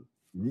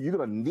 You're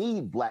going to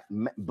need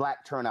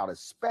black turnout,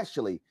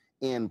 especially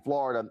in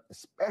Florida,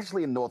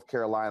 especially in North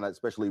Carolina,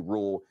 especially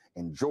rural,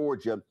 in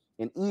Georgia,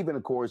 and even,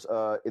 of course,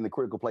 in the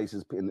critical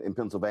places in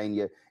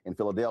Pennsylvania, in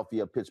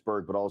Philadelphia,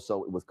 Pittsburgh, but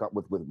also with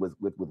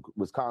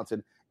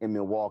Wisconsin and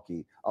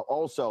Milwaukee.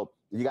 Also,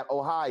 you got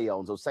Ohio,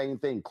 and so same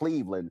thing,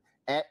 Cleveland,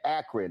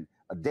 Akron,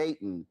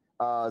 Dayton,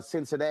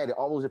 Cincinnati,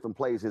 all those different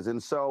places.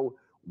 And so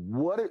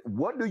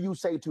what do you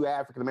say to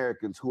African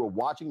Americans who are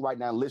watching right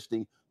now,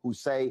 listening, who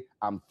say,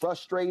 I'm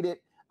frustrated,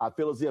 I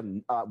feel as if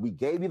we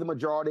gave you the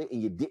majority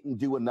and you didn't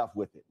do enough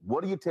with it?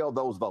 What do you tell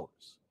those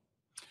voters?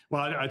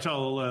 Well, I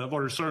tell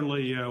voters,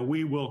 certainly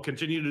we will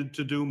continue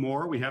to do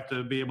more. We have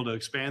to be able to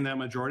expand that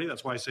majority.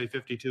 That's why I say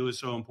 52 is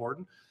so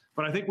important.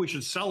 But I think we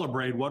should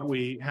celebrate what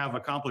we have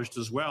accomplished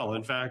as well.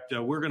 In fact,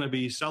 we're going to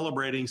be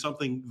celebrating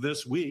something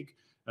this week,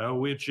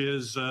 which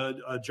is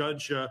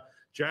Judge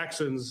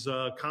Jackson's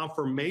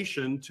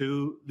confirmation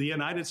to the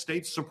United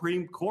States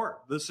Supreme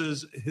Court. This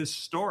is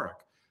historic.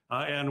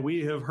 And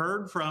we have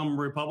heard from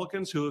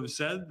Republicans who have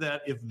said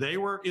that if they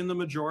were in the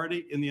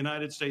majority in the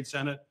United States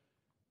Senate,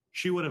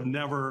 she would have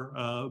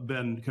never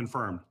been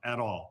confirmed at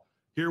all.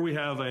 Here we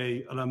have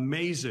an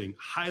amazing,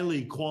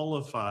 highly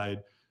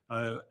qualified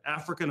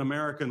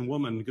African-American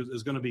woman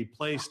is going to be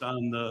placed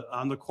on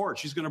the court.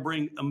 She's going to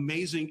bring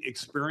amazing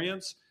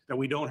experience that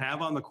we don't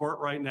have on the court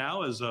right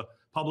now as a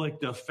public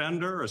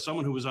defender, as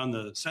someone who was on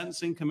the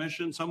Sentencing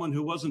Commission, someone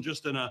who wasn't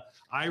just in a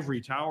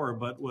ivory tower,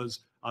 but was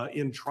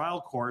in trial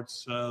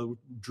courts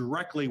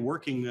directly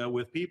working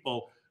with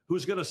people,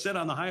 who's going to sit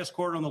on the highest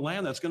court on the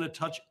land that's going to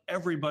touch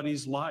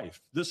everybody's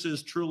life. This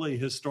is truly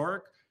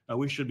historic.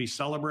 We should be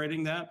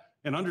celebrating that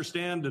and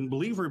understand and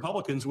believe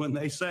Republicans when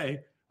they say,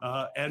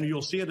 and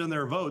you'll see it in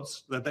their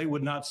votes, that they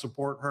would not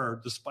support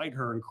her despite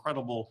her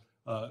incredible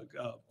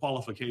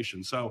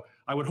qualifications. So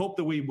I would hope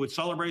that we would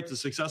celebrate the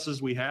successes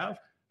we have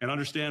and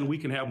understand we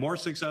can have more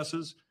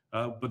successes.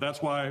 But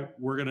that's why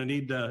we're going to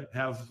need to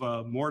have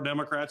more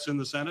Democrats in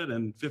the Senate,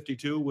 and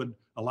 52 would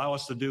allow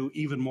us to do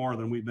even more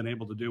than we've been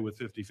able to do with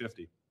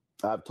 50-50.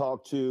 I've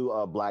talked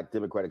to Black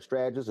Democratic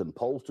strategists and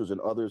pollsters and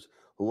others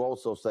who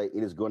also say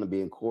it is going to be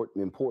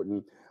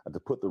important to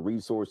put the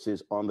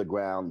resources on the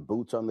ground,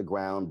 boots on the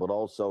ground, but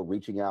also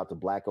reaching out to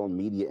Black-owned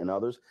media and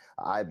others.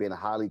 I've been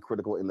highly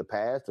critical in the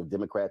past of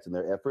Democrats and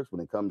their efforts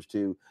when it comes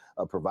to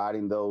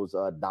providing those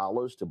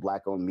dollars to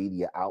Black-owned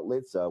media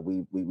outlets.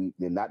 We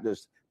not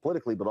just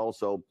politically, but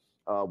also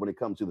when it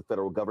comes to the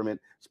federal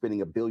government spending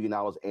 $1 billion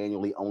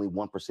annually, only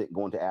 1%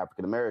 going to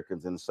African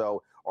Americans. And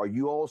so are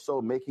you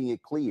also making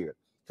it clear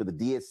to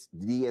the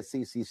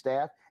DSCC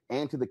staff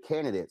and to the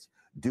candidates,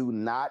 do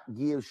not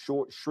give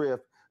short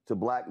shrift to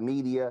Black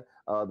media,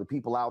 the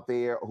people out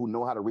there who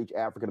know how to reach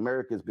African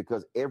Americans,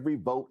 because every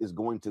vote is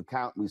going to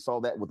count. We saw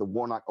that with the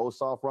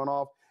Warnock-Ossoff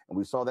runoff, and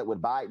we saw that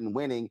with Biden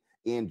winning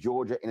in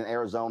Georgia and in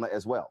Arizona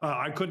as well.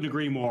 I couldn't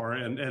agree more.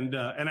 And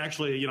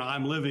actually,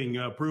 I'm living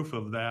proof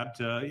of that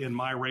in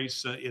my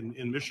race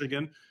in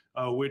Michigan,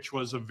 which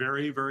was a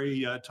very,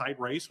 very tight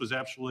race, was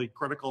absolutely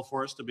critical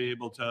for us to be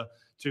able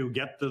to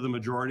get to the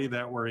majority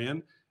that we're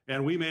in.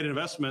 And we made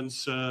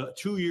investments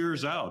 2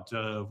 years out,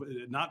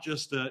 not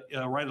just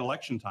right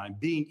election time,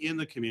 being in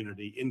the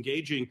community,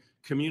 engaging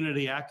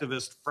community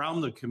activists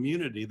from the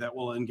community that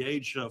will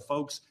engage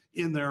folks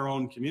in their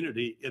own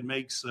community. It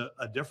makes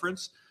a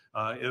difference.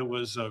 It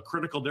was a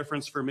critical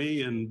difference for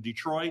me in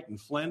Detroit and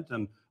Flint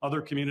and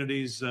other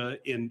communities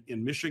in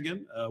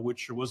Michigan,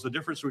 which was the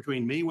difference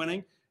between me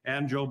winning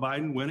and Joe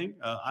Biden winning.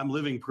 I'm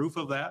living proof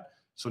of that.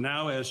 So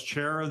now as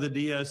chair of the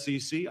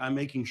DSCC, I'm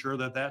making sure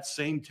that that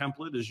same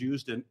template is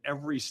used in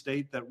every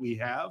state that we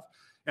have.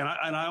 And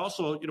I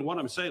also want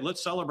to say,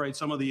 let's celebrate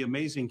some of the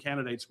amazing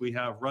candidates we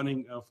have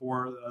running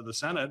for the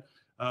Senate.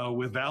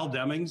 With Val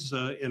Demings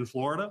in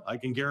Florida, I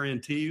can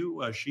guarantee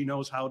you she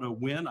knows how to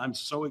win. I'm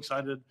so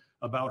excited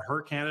about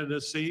her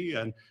candidacy,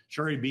 and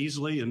Sherry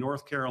Beasley in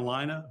North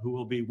Carolina, who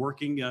will be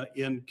working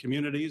in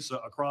communities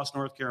across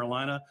North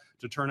Carolina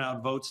to turn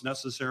out votes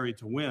necessary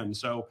to win.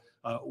 So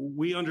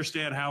we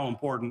understand how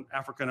important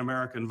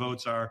African-American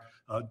votes are,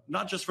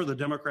 not just for the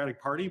Democratic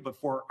Party, but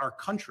for our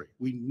country.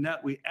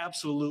 We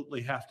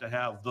absolutely have to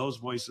have those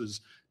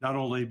voices not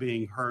only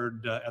being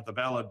heard at the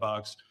ballot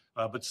box,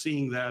 but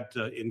seeing that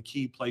in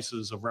key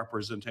places of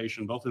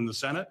representation, both in the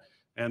Senate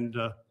and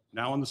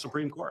now in the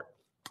Supreme Court.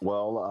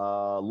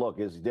 Well, look,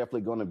 it's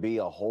definitely going to be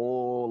a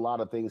whole lot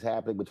of things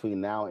happening between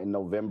now and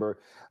November.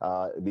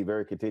 It'd be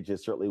very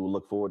contentious. Certainly, we'll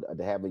look forward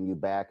to having you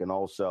back. And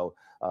also,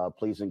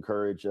 please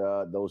encourage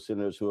those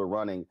senators who are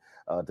running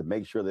to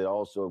make sure they're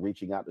also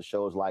reaching out to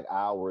shows like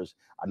ours.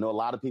 I know a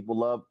lot of people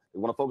they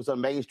want to focus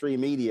on mainstream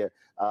media.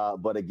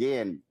 But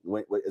again,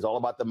 it's all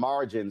about the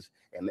margins.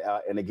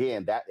 And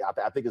again,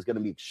 I think it's going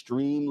to be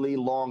extremely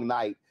long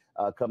night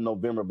come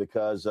November,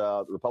 because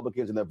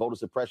Republicans and their voter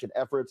suppression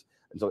efforts.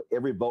 And so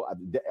every vote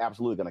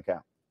absolutely going to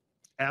count.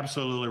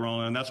 Absolutely,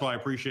 Roland. And that's why I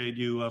appreciate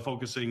you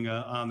focusing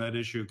on that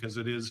issue, because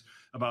it is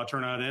about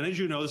turnout. And as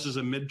you know, this is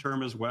a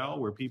midterm as well,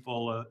 where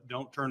people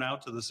don't turn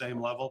out to the same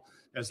level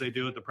as they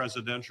do at the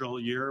presidential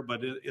year.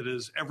 But it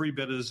is every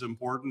bit as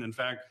important. In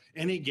fact,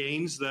 any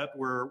gains that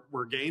were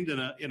gained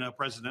in a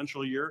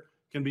presidential year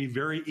can be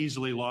very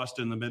easily lost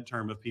in the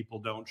midterm if people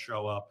don't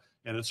show up.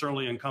 And it's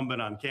certainly incumbent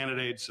on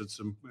candidates. It's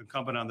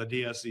incumbent on the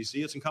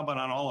DSCC. It's incumbent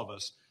on all of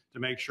us to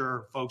make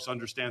sure folks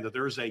understand that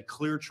there is a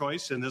clear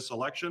choice in this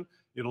election.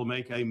 It'll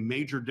make a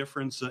major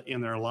difference in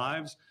their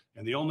lives.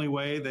 And the only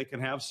way they can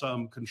have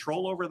some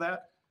control over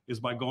that is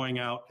by going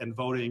out and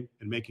voting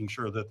and making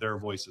sure that their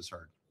voice is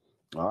heard.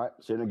 All right.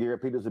 Senator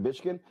Garrett Peters of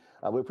Michigan,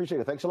 we appreciate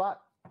it. Thanks a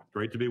lot.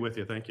 Great to be with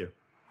you. Thank you.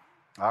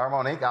 All right,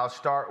 Monique, I'll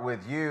start with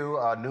you.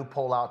 A new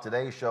poll out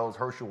today shows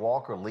Herschel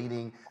Walker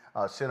leading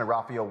Senator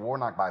Raphael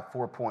Warnock by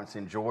 4 points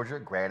in Georgia.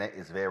 Granted,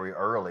 it's very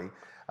early.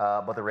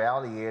 But the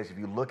reality is, if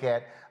you look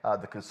at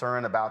the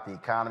concern about the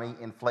economy,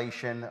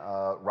 inflation,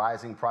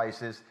 rising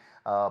prices,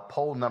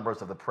 poll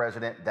numbers of the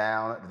president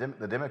down,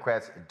 the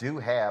Democrats do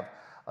have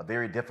a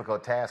very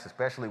difficult task,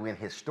 especially when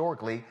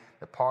historically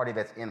the party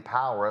that's in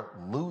power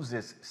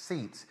loses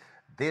seats.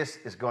 This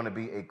is going to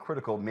be a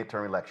critical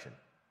midterm election.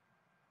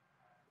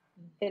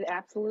 It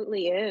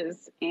absolutely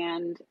is.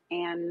 And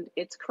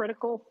it's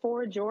critical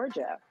for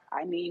Georgia.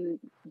 I mean,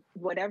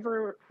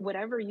 whatever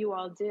you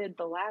all did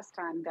the last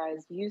time,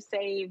 guys, you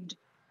saved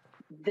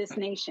this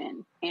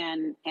nation,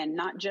 and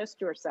not just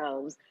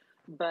yourselves,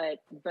 but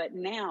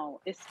now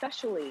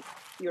especially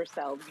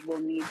yourselves will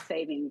need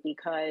saving,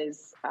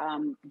 because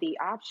the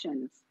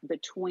options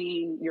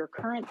between your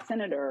current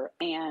senator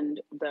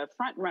and the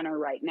front runner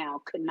right now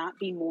could not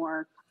be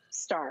more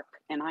stark.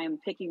 And I am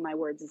picking my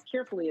words as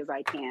carefully as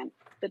I can,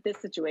 that this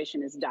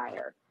situation is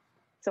dire.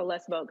 So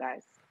let's vote,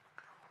 guys.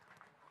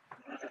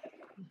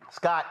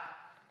 Scott.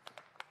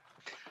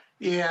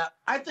 Yeah,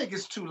 I think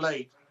it's too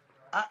late.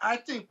 I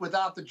think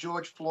without the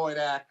George Floyd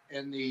Act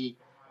and the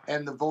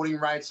Voting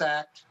Rights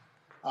Act,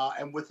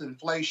 and with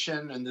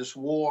inflation and this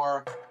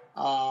war,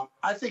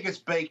 I think it's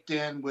baked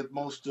in with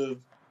most of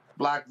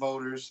black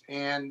voters.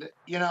 And,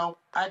 you know,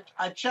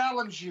 I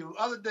challenge you,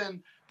 other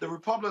than the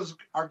Republicans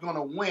are going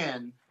to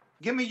win,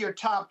 give me your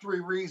top 3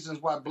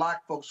 reasons why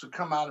black folks should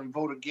come out and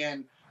vote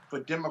again for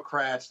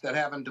Democrats that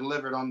haven't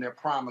delivered on their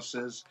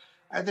promises.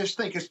 I just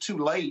think it's too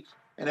late.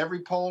 And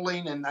every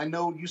polling, and I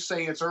know you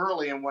say it's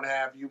early and what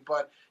have you,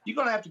 but you're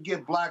going to have to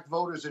give black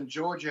voters in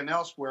Georgia and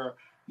elsewhere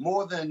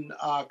more than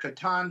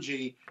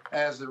Ketanji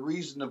as the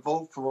reason to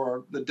vote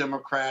for the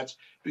Democrats,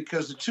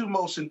 because the 2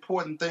 most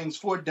important things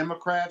for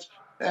Democrats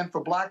and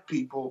for black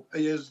people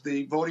is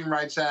the Voting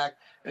Rights Act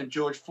and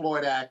George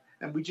Floyd Act,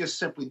 and we just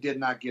simply did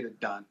not get it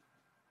done.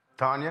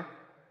 Tanya?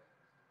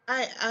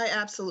 I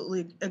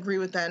absolutely agree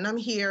with that. And I'm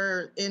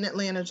here in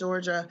Atlanta,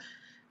 Georgia.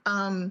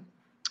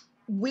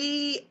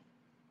 We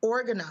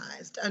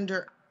organized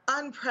under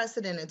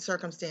unprecedented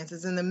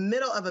circumstances in the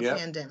middle of a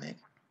pandemic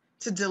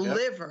to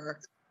deliver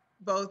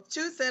both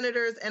 2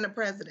 senators and a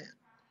president.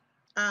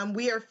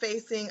 We are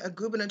facing a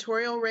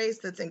gubernatorial race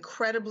that's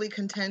incredibly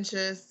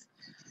contentious,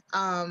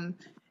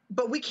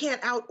 but we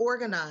can't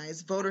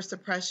out-organize voter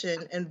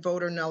suppression and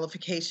voter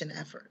nullification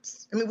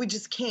efforts. I mean, we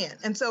just can't.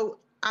 And so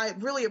I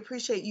really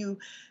appreciate you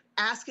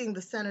asking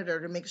the senator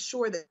to make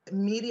sure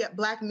that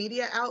black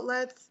media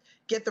outlets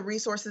get the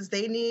resources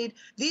they need.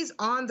 These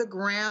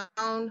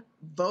on-the-ground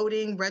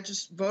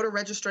voter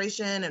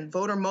registration and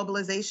voter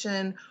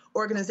mobilization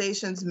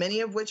organizations,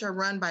 many of which are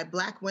run by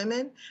black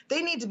women,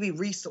 they need to be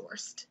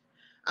resourced.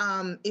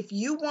 If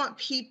you want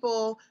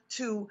people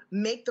to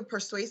make the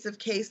persuasive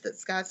case that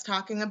Scott's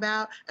talking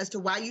about as to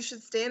why you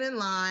should stand in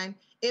line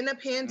in a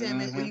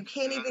pandemic where you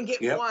can't even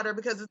get water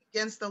because it's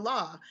against the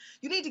law,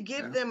 you need to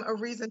give them a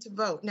reason to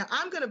vote. Now,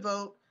 I'm going to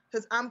vote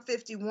because I'm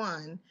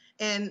 51,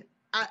 and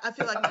I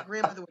feel like my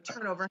grandmother would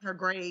turn over in her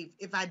grave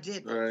if I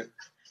didn't. Right.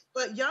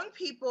 But young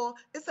people,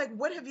 it's like,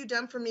 what have you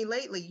done for me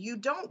lately? You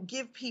don't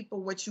give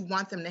people what you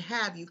want them to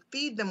have. You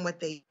feed them what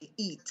they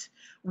eat.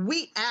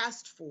 We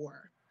asked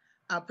for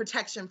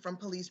protection from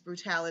police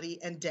brutality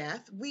and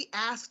death. We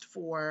asked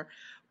for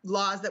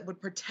laws that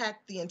would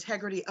protect the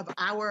integrity of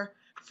our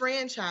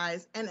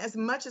franchise. And as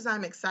much as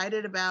I'm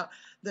excited about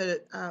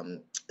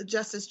the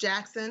Justice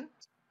Jackson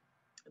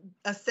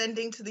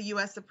ascending to the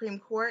U.S. Supreme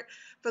Court,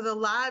 for the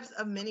lives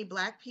of many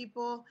Black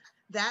people,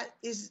 that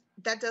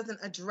doesn't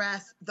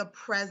address the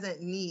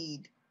present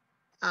need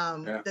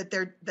that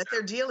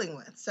they're dealing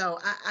with. So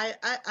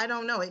I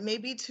don't know. It may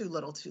be too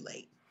little, too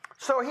late.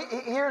 So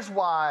here's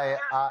why.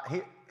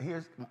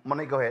 Here's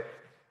Monique. Go ahead.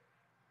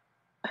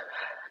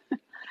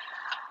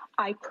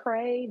 I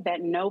pray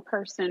that no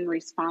person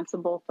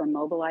responsible for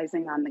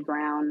mobilizing on the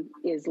ground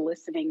is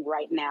listening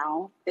right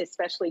now,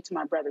 especially to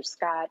my brother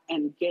Scott,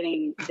 and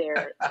getting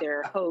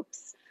their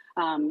hopes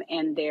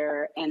and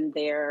their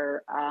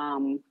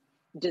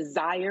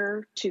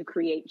desire to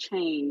create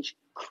change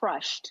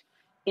crushed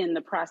in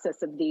the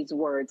process of these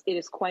words. It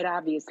is quite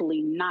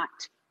obviously not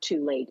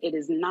too late. It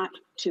is not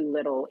too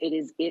little.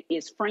 It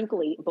is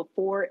frankly,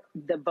 before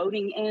the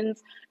voting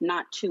ends,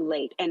 not too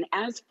late. And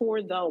as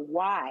for the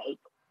why,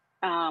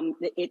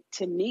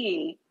 to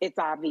me, it's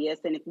obvious.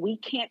 And if we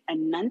can't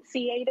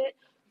enunciate it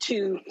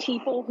to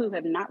people who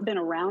have not been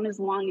around as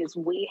long as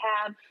we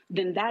have,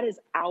 then that is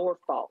our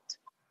fault.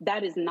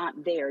 That is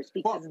not theirs,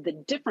 because the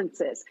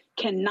differences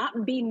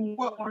cannot be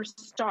more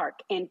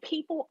stark, and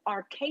people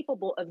are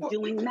capable of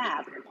doing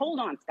math. Hold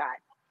on, Scott.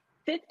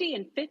 50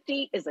 and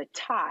 50 is a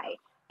tie,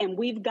 and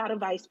we've got a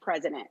vice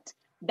president.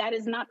 That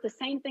is not the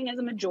same thing as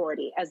a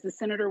majority, as the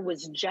senator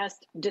was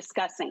just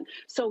discussing.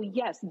 So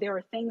yes, there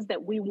are things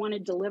that we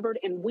wanted delivered,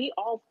 and we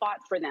all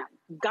fought for them.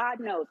 God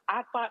knows,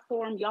 I fought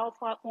for them, y'all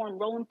fought for them,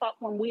 Roland fought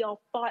for them. We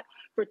all fought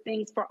for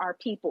things for our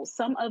people.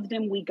 Some of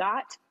them we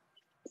got,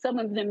 some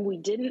of them we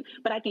didn't,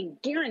 but I can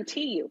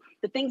guarantee you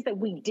the things that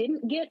we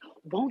didn't get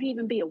won't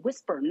even be a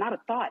whisper, not a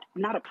thought,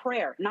 not a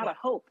prayer, not a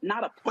hope,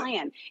 not a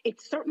plan.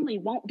 It certainly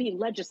won't be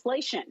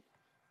legislation.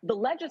 The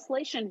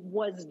legislation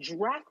was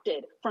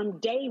drafted from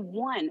day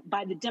one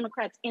by the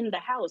Democrats in the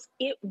House.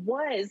 It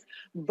was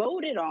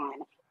voted on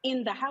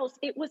in the House.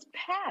 It was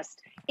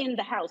passed in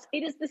the House.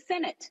 It is the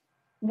Senate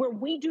where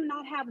we do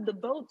not have the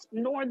votes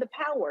nor the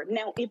power.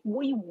 Now, if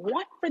we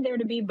want for there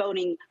to be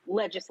voting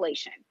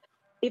legislation,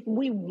 if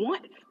we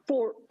want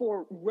for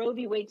Roe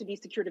v. Wade to be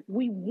secured, if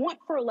we want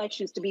for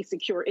elections to be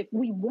secure, if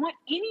we want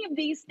any of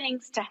these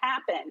things to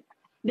happen,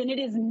 then it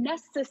is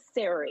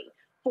necessary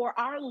for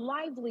our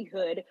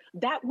livelihood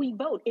that we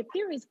vote. If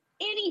there is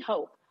any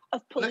hope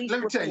of police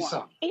let me tell you reform,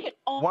 something. it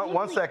only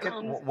One second.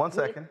 comes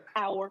with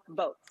our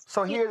votes.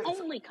 So here, it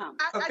only comes.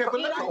 Okay,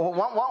 but let me. hold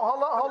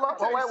up.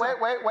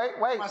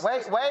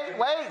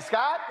 Wait,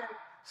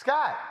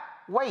 Scott,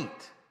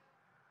 wait.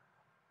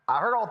 I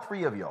heard all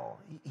three of y'all.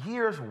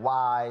 Here's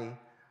why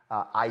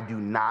I do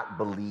not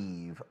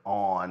believe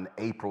on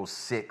April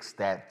 6th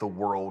that the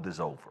world is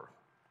over.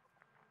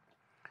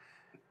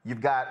 You've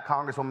got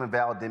Congresswoman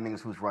Val Demings,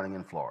 who's running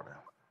in Florida.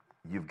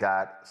 You've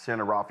got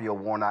Senator Raphael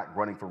Warnock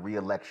running for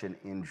re-election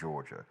in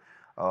Georgia,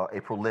 a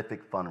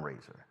prolific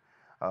fundraiser.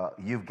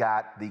 You've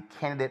got the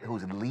candidate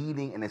who's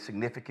leading in a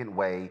significant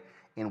way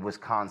in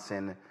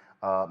Wisconsin,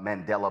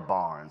 Mandela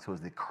Barnes, who is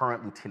the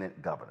current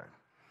lieutenant governor.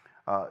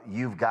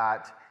 You've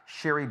got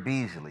Sherry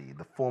Beasley,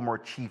 the former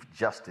Chief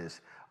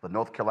Justice of the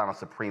North Carolina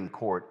Supreme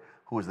Court,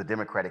 who is the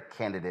Democratic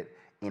candidate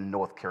in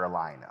North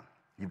Carolina.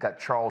 You've got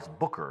Charles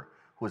Booker,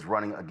 who is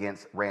running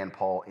against Rand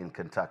Paul in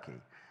Kentucky.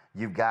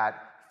 You've got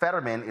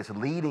Fetterman is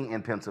leading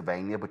in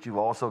Pennsylvania, but you've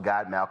also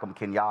got Malcolm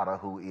Kenyatta,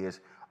 who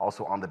is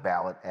also on the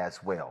ballot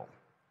as well.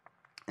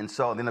 And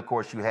so then, of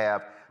course, you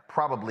have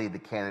probably the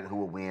candidate who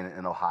will win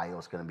in Ohio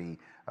is going to be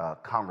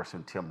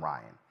Congressman Tim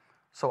Ryan.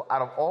 So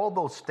out of all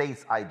those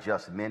states I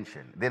just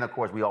mentioned, then, of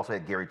course, we also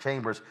had Gary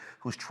Chambers,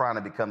 who's trying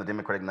to become the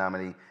Democratic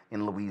nominee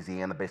in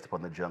Louisiana based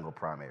upon the jungle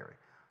primary.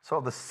 So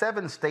of the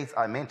 7 states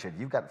I mentioned,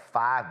 you've got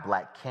 5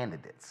 Black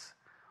candidates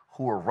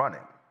who are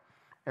running.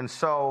 And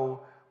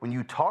so when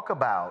you talk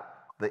about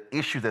the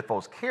issue that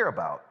folks care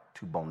about,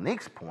 to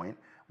Monique's point,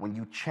 when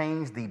you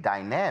change the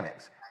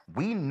dynamics,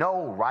 we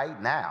know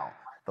right now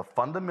the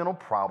fundamental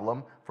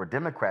problem for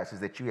Democrats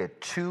is that you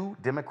had 2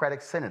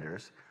 Democratic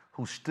senators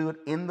who stood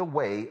in the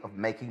way of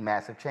making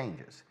massive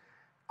changes.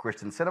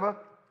 Kyrsten Sinema,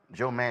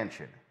 Joe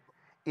Manchin.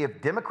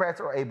 If Democrats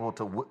are able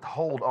to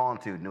hold on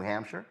to New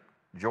Hampshire,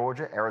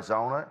 Georgia,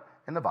 Arizona,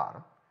 and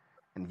Nevada,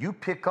 and you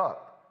pick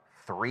up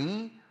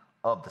 3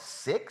 of the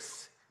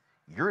 6,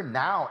 you're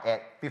now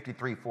at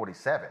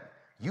 53-47.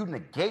 You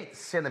negate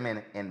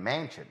Sinema and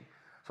Manchin.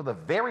 So the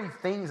very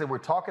things that we're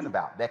talking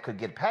about that could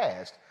get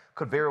passed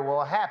could very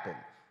well happen.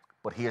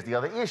 But here's the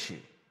other issue.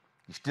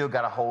 You still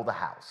got to hold the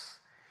House.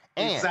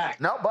 And,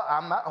 exactly. No, but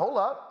I'm not, hold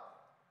up.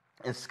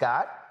 And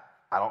Scott,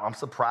 I'm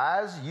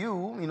surprised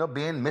you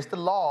being Mr.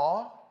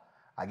 Law,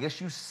 I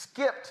guess you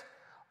skipped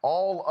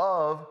all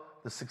of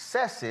the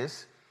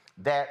successes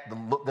that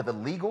the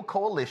legal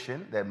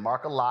coalition, that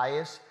Mark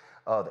Elias,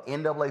 the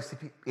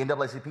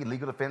NAACP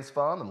Legal Defense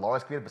Fund, the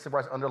Lawyers Committee for Civil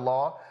Rights Under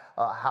Law,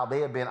 how they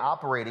have been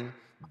operating.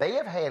 They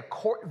have had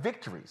court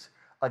victories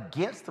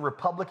against the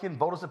Republican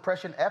voter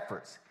suppression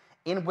efforts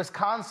in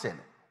Wisconsin,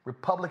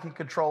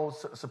 Republican-controlled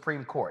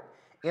Supreme Court.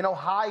 In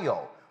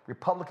Ohio,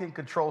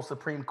 Republican-controlled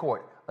Supreme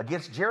Court.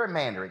 Against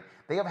gerrymandering,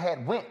 they have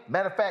had win.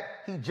 Matter of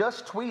fact, he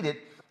just tweeted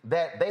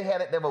that they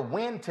have a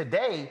win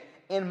today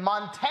in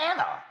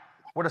Montana,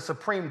 where the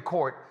Supreme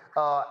Court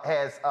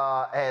has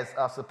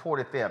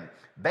supported them.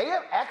 They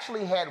have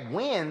actually had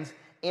wins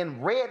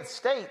in red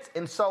states,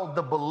 and so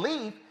the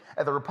belief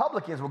that the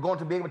Republicans were going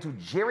to be able to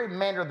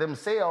gerrymander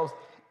themselves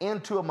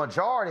into a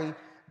majority,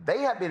 they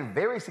have been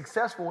very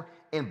successful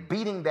in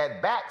beating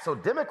that back. So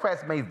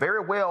Democrats may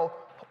very well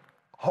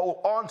hold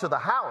on to the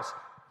House.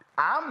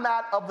 I'm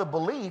not of the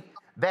belief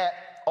that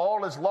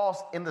all is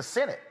lost in the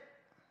Senate.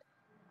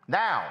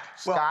 Now,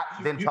 Scott,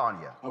 then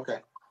Tanya.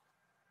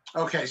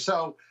 Okay,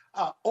 so,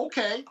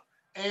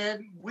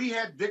 and we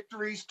had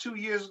victories 2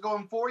 years ago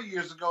and 4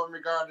 years ago in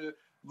regard to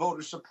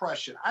voter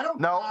suppression.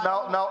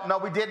 No,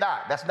 we did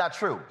not. That's not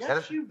true.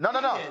 Yes, you no.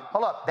 did.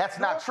 Hold up. That's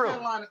not true.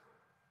 Carolina,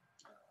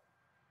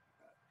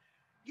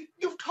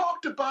 you've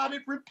talked about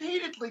it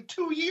repeatedly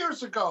 2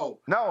 years ago.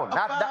 No,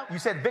 not you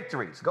said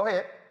victories. Go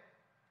ahead.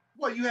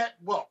 Well, you had,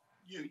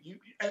 you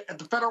at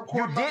the federal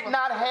court. You did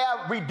not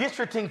have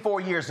redistricting 4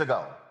 years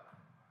ago.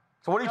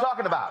 So what are you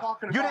talking about?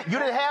 You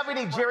didn't have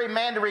any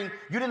gerrymandering.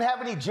 You didn't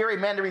have any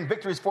gerrymandering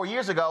victories 4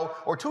 years ago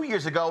or 2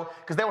 years ago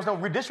because there was no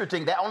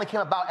redistricting. That only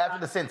came about after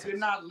the census. You're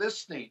not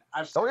listening.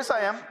 Oh, yes, I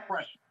am.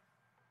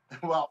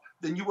 Well,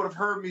 then you would have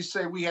heard me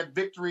say we had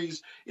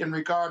victories in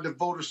regard to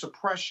voter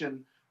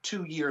suppression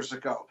 2 years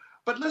ago.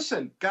 But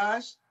listen,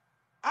 guys,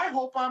 I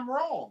hope I'm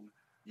wrong.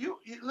 You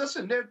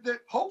listen, the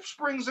hope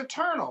springs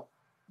eternal.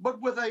 But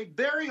with a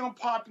very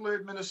unpopular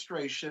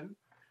administration,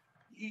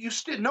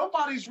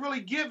 nobody's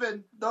really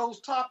given those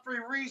top three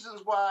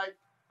reasons why,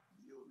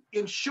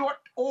 in short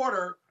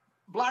order,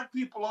 Black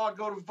people ought to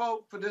go to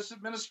vote for this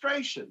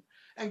administration.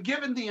 And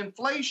given the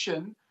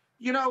inflation,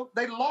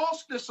 they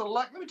lost this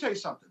election. Let me tell you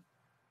something.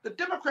 The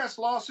Democrats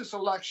lost this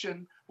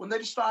election when they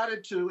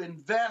decided to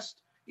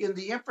invest in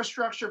the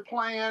infrastructure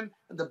plan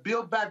and the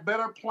Build Back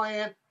Better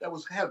plan that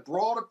had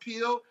broad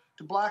appeal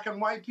to Black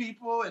and white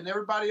people and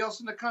everybody else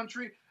in the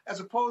country, as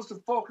opposed to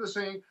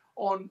focusing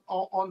on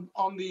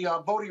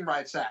the Voting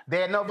Rights Act.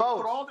 They had no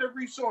votes. Put all their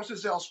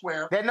resources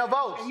elsewhere. They had no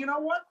votes. And you know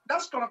what?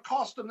 That's going to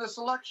cost them this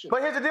election.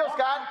 But here's the deal,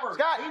 Scott.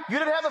 Scott, you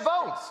didn't have the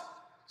votes.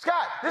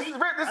 Scott, this is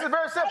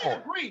very simple. I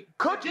agree.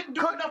 They didn't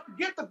do enough to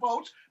get the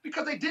votes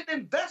because they didn't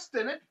invest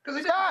in it,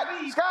 because they didn't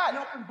believe in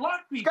helping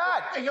Black people.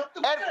 They helped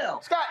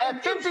themselves. Scott,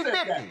 at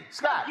 50-50.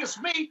 Scott. Not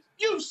just me.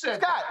 You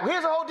said Scott, that.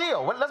 Here's the whole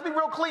deal. Let's be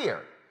real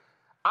clear.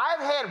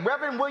 I've had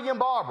Reverend William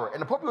Barber and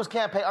the Pope People's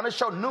Campaign on this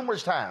show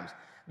numerous times.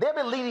 They've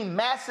been leading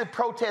massive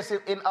protests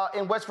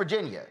in West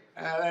Virginia.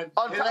 No.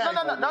 Wait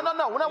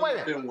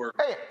a minute.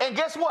 Hey, and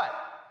guess what?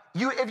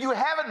 If you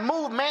haven't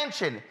moved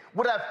Manchin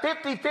with a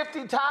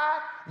 50-50 tie,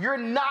 you're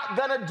not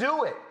gonna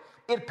do it.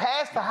 It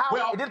passed the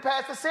House. It didn't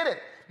pass the Senate.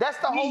 That's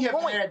the whole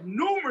point. We have had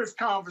numerous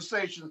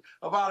conversations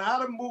about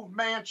how to move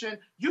Manchin.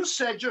 You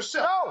said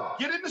yourself,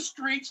 get in the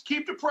streets,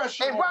 keep the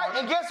pressure on. Right,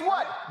 and guess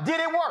what? Did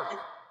it work?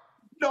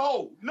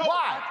 No.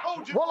 Why? I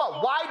told you. Hold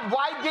on.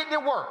 Why didn't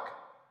it work?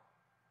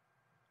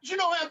 You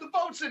don't have the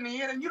votes in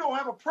the end, and you don't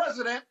have a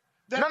president.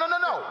 No.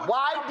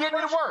 Why didn't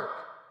it work?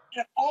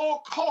 At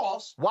all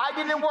costs. Why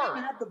didn't it work? You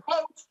didn't have the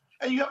votes,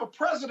 and you have a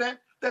president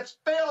that's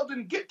failed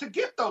and get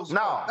those votes.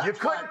 No, you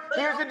couldn't.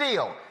 Here's the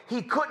deal.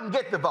 He couldn't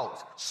get the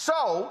votes.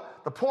 So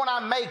the point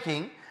I'm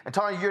making, and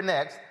Tony, you're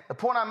next. The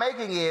point I'm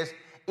making is,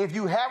 if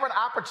you have an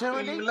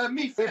opportunity,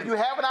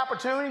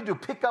 to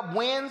pick up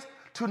wins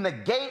to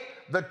negate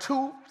the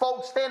two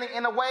folks standing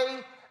in the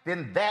way,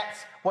 then that's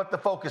what the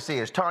focus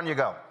is. Tanya,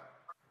 go.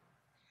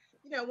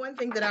 One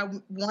thing that I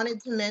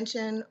wanted to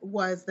mention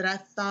was that I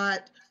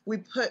thought we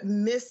put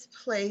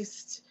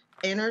misplaced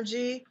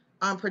energy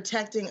on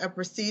protecting a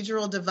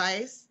procedural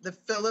device, the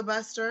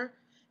filibuster,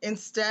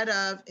 instead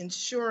of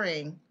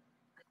ensuring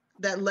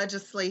that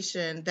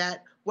legislation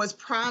that was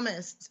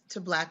promised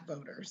to Black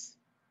voters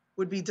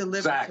would be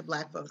delivered to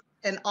Black voters.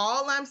 And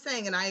all I'm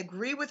saying, and I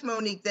agree with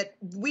Monique, that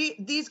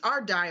these are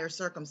dire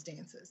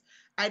circumstances.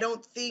 I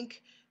don't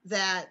think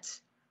that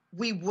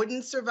we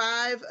wouldn't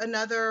survive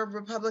another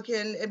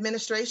Republican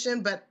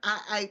administration, but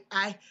I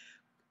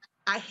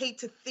hate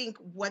to think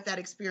what that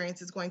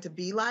experience is going to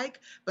be like.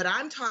 But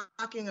I'm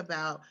talking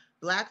about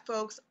Black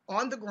folks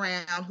on the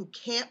ground who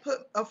can't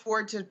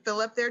afford to fill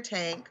up their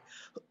tank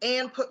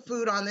and put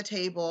food on the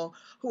table,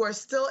 who are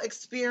still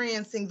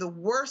experiencing the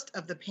worst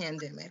of the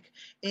pandemic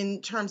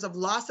in terms of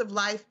loss of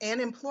life and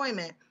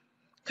employment,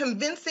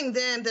 convincing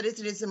them that it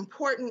is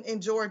important in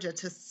Georgia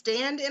to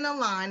stand in a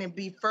line and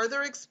be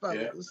further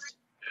exposed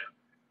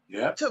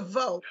to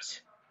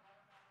vote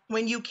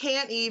when you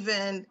can't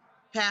even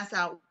pass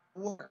out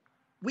work.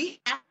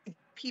 We have to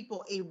give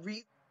people a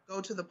reason to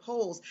go to the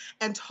polls,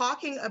 and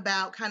talking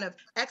about kind of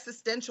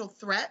existential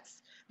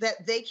threats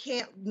that they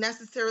can't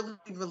necessarily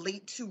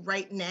relate to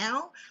right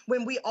now,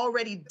 when we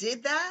already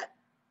did that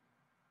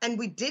and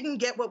we didn't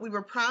get what we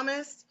were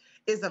promised,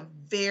 is a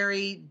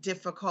very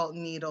difficult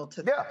needle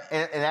to thread.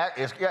 And that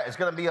is, it's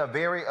going to be a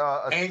very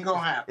ain't gonna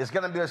happen. It's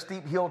going to be a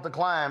steep hill to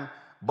climb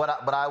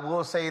But I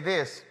will say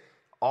this,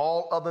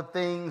 all other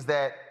things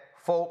that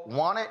folk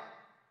wanted,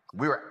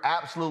 we are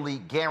absolutely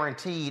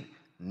guaranteed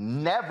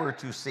never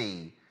to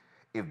see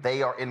if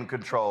they are in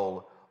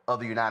control of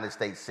the United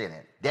States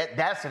Senate.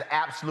 That's an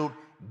absolute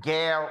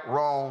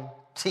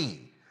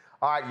guarantee.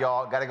 All right,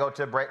 y'all, got to go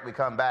to a break. We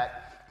come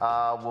back.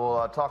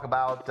 We'll talk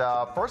about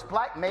first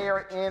black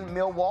mayor in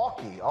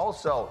Milwaukee.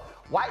 Also,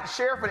 white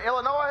sheriff in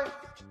Illinois,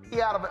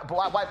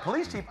 white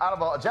police chief out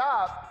of a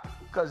job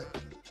because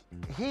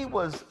he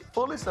was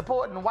fully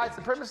supporting white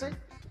supremacy.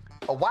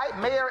 A white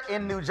mayor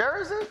in New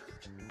Jersey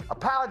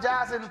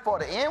apologizing for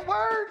the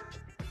N-word.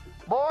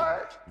 Boy,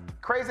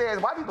 crazy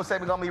ass white people say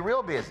we're gonna be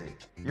real busy.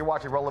 You're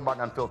watching Roland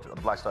Martin Unfiltered on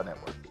the Black Star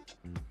Network.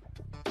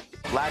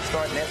 Black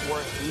Star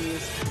Network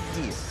is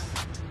this.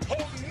 Oh,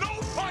 no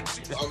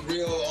punches! I'm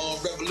real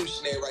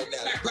revolutionary right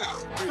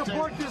now.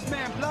 Support this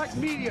man, Black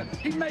Media.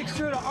 He makes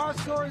sure that our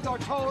stories are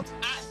told.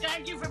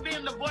 Thank you for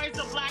being the voice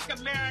of Black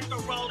America,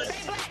 Roland.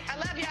 Stay black. I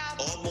love y'all.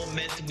 All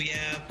momentum we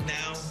have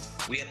now,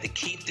 we have to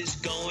keep this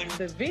going.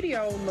 The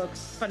video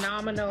looks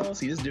phenomenal.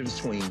 See, there's a difference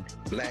between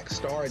Black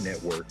Star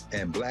Network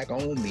and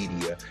black-owned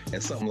media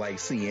and something like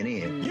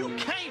CNN. You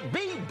can't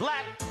be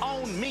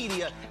black-owned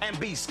media and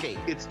be scared.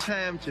 It's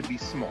time to be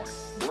smart.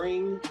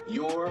 Bring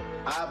your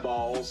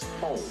eyeballs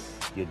home.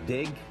 You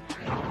dig?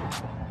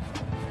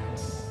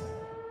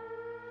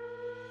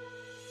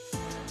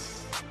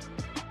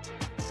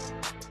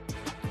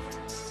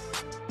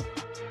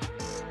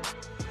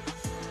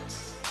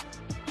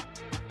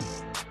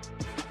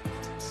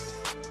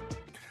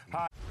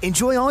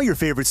 Enjoy all your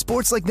favorite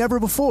sports like never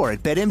before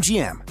at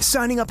BetMGM.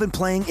 Signing up and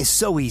playing is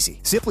so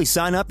easy. Simply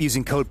sign up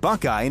using code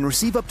Buckeye and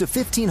receive up to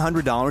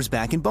 $1,500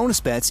 back in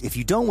bonus bets if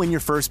you don't win your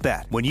first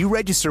bet. When you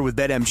register with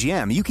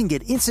BetMGM, you can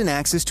get instant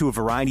access to a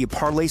variety of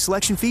parlay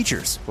selection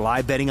features,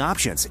 live betting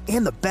options,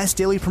 and the best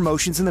daily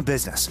promotions in the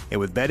business. And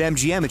with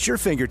BetMGM at your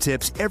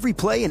fingertips, every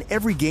play and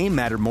every game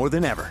matter more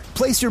than ever.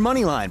 Place your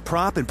moneyline,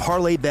 prop, and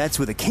parlay bets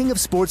with the king of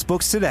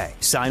sportsbooks today.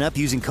 Sign up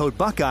using code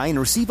Buckeye and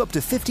receive up to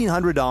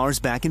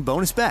 $1,500 back in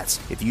bonus bets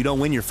if you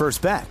don't win your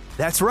first bet.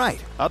 That's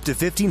right, up to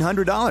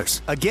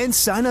 $1,500. Again,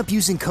 sign up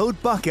using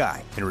code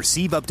Buckeye and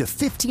receive up to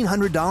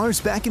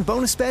 $1,500 back in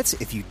bonus bets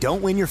if you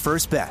don't win your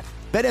first bet.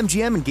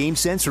 BetMGM and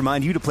GameSense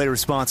remind you to play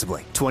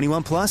responsibly.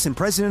 21 plus and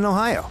present in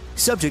Ohio.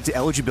 Subject to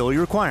eligibility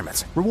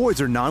requirements.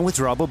 Rewards are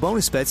non-withdrawable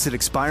bonus bets that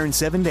expire in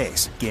 7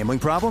 days. Gambling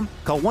problem?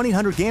 Call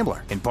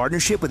 1-800-GAMBLER in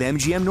partnership with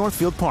MGM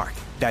Northfield Park.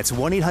 That's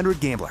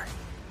 1-800-GAMBLER.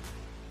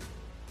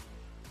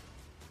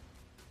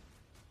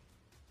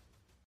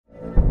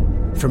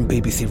 From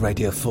BBC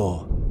Radio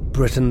 4,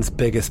 Britain's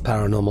biggest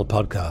paranormal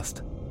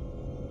podcast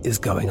is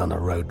going on a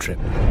road trip.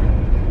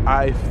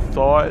 I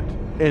thought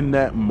in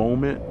that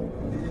moment,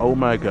 oh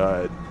my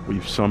God,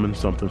 we've summoned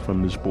something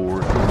from this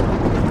board.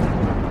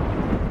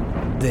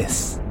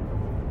 This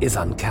is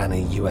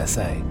Uncanny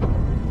USA.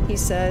 He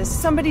says,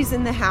 somebody's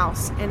in the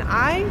house, and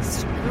I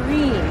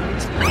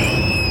screamed.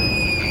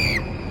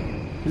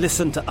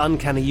 Listen to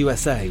Uncanny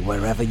USA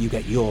wherever you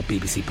get your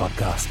BBC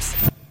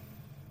podcasts,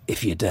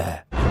 if you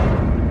dare.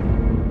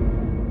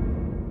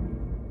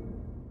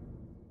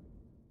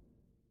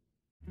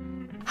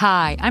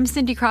 Hi, I'm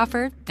Cindy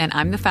Crawford, and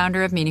I'm the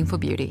founder of Meaningful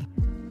Beauty.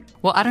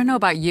 Well, I don't know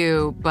about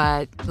you,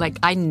 but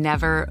I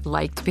never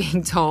liked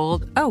being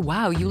told, oh,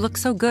 wow, you look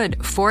so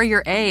good for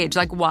your age.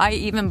 Why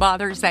even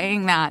bother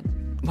saying that?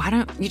 Why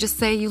don't you just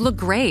say you look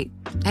great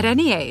at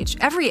any age,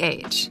 every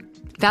age?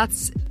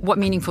 That's what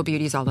Meaningful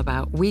Beauty is all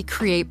about. We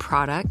create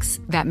products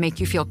that make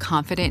you feel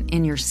confident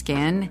in your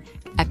skin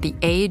at the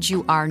age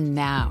you are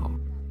now.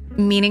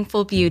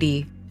 Meaningful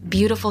Beauty.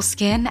 Beautiful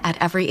skin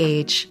at every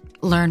age.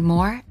 Learn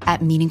more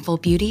at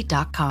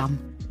meaningfulbeauty.com.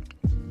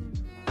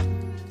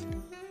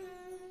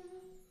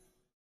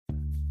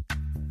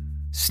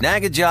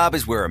 Snag a Job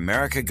is where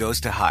America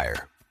goes to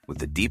hire, with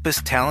the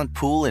deepest talent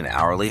pool in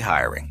hourly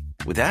hiring.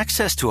 With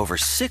access to over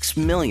 6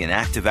 million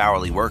active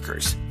hourly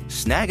workers,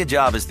 Snag a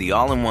Job is the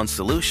all-in-one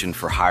solution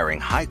for hiring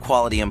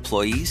high-quality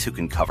employees who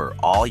can cover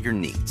all your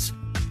needs.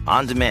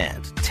 On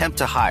demand, temp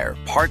to hire,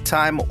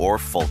 part-time or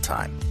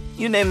full-time.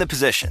 You name the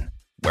position.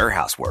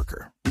 Warehouse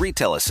worker,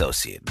 retail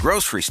associate,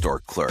 grocery store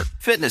clerk,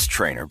 fitness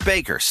trainer,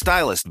 baker,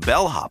 stylist,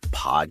 bellhop,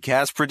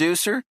 podcast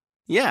producer.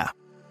 Yeah,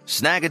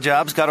 Snag a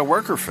Job's got a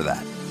worker for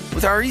that.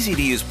 With our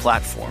easy-to-use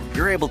platform,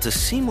 you're able to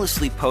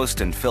seamlessly post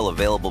and fill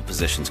available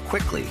positions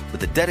quickly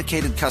with a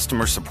dedicated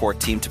customer support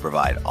team to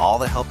provide all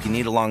the help you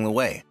need along the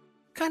way.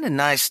 Kind of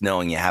nice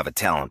knowing you have a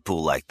talent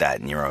pool like that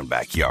in your own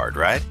backyard,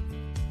 right?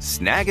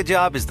 Snag a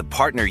Job is the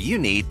partner you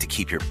need to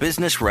keep your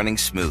business running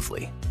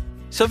smoothly.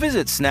 So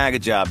visit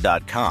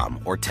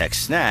snagajob.com or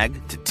text snag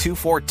to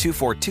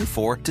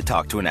 242424 to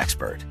talk to an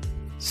expert.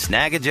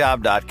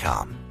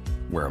 Snagajob.com,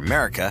 where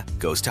America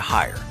goes to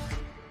hire.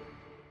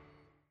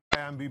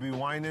 I'm BB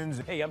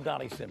Winans. Hey, I'm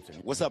Donnie Simpson.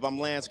 What's up? I'm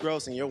Lance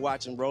Gross, and you're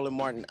watching Roland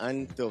Martin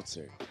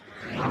Unfiltered.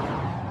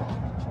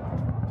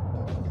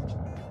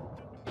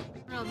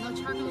 No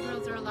charcoal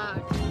grills are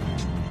allowed.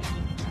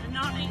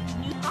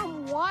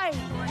 I'm white.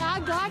 I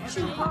got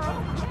you,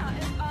 girl.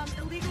 Yeah,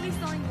 illegal illegally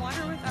selling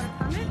water without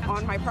a permit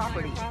on my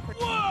property.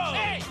 Whoa!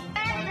 Hey!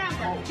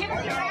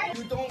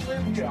 You don't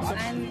live here.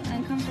 I'm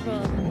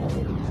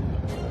uncomfortable.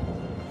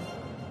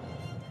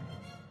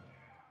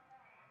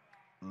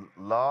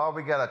 Lord,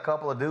 we got a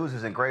couple of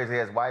doozies and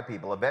crazy-ass white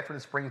people. A veteran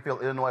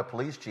Springfield, Illinois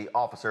police chief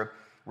officer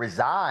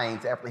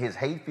resigns after his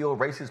hate-filled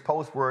racist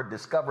posts were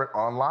discovered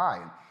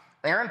online.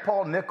 Aaron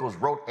Paul Nichols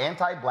wrote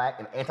anti-black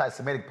and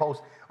anti-Semitic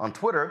posts on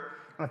Twitter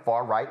and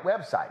far-right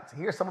websites.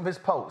 Here's some of his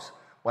posts.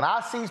 When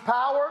I seize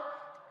power,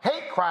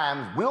 hate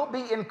crimes will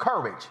be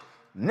encouraged.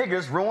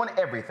 Niggers ruin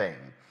everything.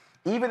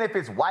 Even if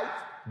it's whites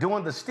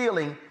doing the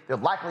stealing, they're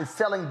likely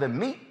selling the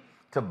meat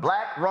to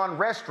black-run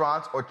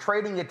restaurants or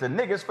trading it to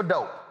niggers for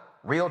dope.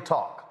 Real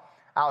talk.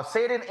 I'll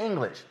say it in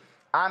English.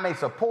 I'm a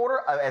supporter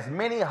of as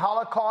many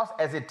Holocausts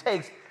as it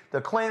takes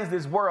to cleanse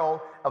this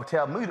world of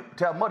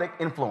Talmudic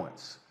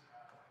influence.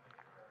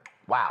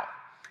 Wow.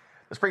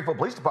 The Springfield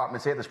Police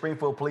Department said the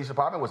Springfield Police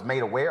Department was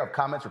made aware of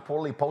comments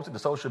reportedly posted to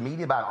social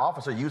media by an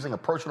officer using a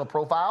personal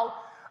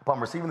profile. Upon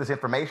receiving this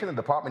information, the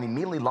department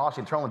immediately launched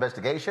an internal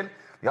investigation.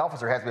 The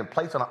officer has been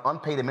placed on an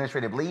unpaid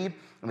administrative leave,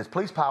 and his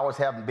police powers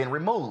have been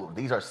removed.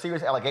 These are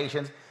serious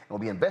allegations and will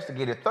be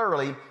investigated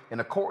thoroughly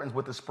in accordance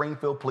with the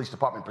Springfield Police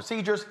Department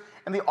procedures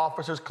and the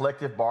officers'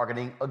 collective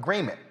bargaining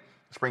agreement.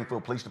 The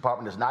Springfield Police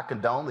Department does not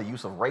condone the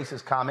use of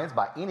racist comments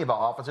by any of our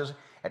officers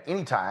at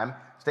any time.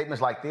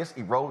 Statements like this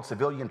erode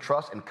civilian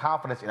trust and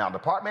confidence in our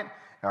department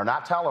and are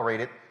not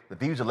tolerated. The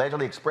views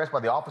allegedly expressed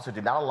by the officer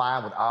do not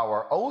align with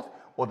our oath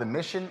or the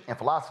mission and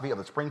philosophy of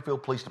the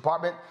Springfield Police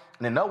Department,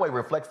 and in no way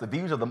reflects the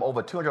views of the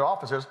over 200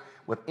 officers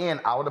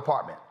within our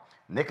department.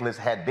 Nicholas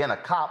had been a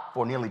cop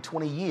for nearly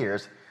 20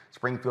 years.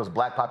 Springfield's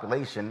black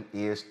population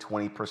is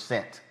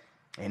 20%.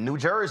 In New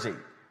Jersey,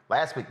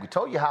 last week we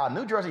told you how a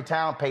New Jersey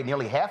town paid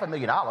nearly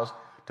 $500,000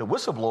 to a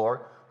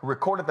whistleblower who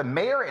recorded the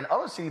mayor and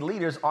other city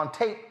leaders on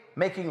tape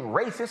making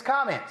racist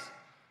comments.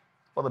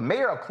 Well, the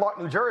mayor of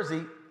Clark, New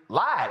Jersey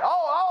lied.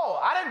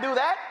 I didn't do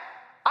that.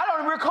 I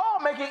don't recall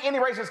making any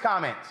racist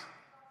comments.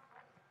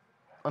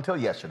 Until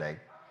yesterday,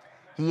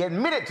 he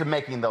admitted to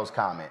making those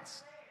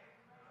comments.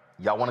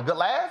 Y'all want a good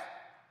laugh?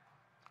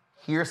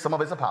 Here's some of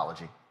his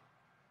apology.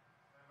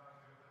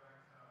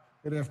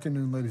 Good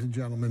afternoon, ladies and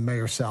gentlemen.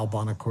 Mayor Sal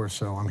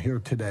Bonacorso. I'm here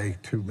today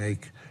to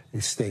make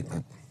a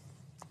statement.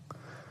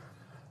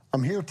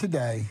 I'm here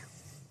today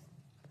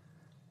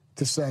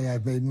to say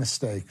I've made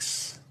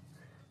mistakes,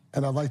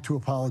 and I'd like to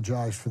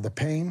apologize for the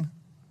pain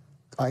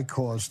I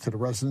caused to the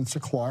residents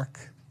of Clark,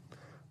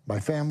 my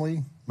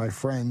family, my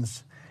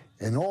friends,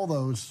 and all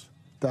those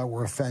that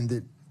were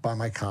offended by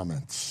my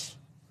comments.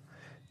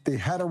 They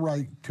had a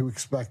right to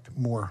expect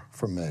more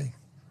from me.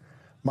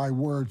 My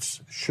words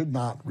should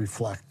not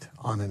reflect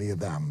on any of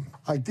them.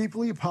 I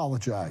deeply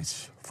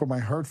apologize for my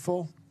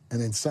hurtful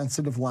and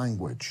insensitive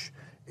language.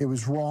 It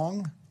was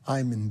wrong.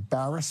 I'm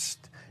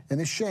embarrassed and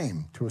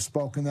ashamed to have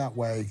spoken that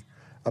way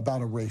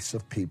about a race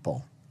of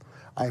people.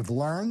 I have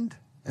learned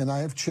and I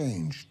have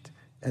changed,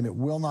 and it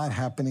will not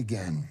happen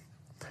again.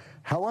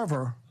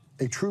 However,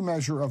 a true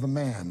measure of a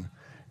man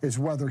is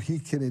whether he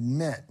can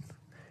admit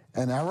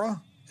an error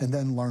and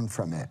then learn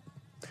from it.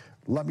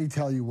 Let me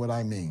tell you what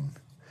I mean.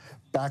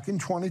 Back in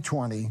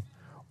 2020,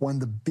 when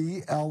the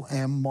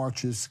BLM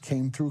marches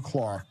came through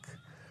Clark,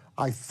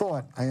 I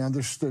thought I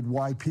understood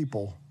why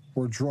people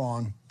were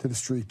drawn to the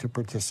street to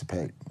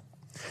participate.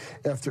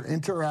 After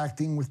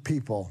interacting with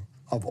people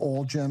of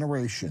all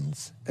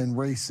generations and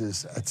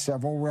races at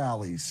several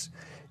rallies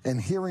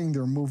and hearing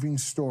their moving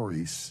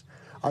stories,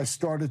 I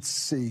started to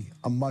see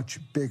a much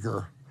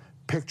bigger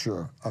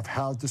picture of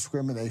how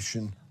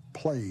discrimination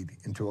played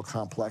into a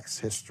complex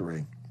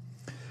history.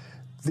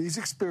 These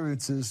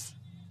experiences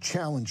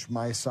challenged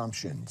my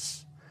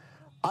assumptions.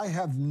 I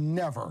have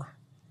never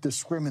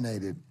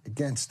discriminated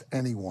against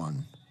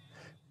anyone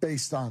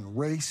based on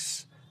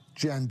race,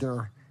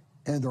 gender,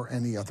 and or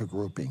any other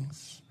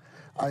groupings.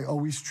 I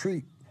always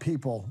treat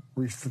people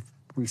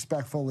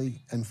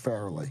respectfully and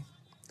fairly.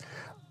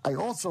 I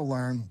also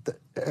learned that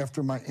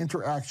after my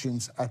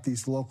interactions at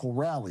these local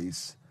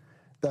rallies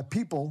that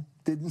people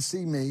didn't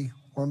see me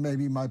or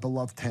maybe my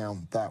beloved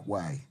town that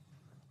way.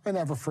 I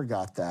never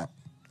forgot that.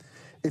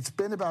 It's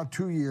been about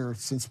 2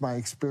 years since my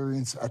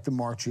experience at the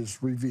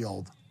marches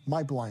revealed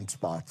my blind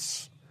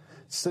spots.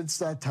 Since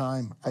that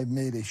time, I've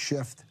made a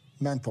shift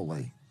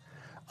mentally.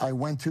 I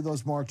went to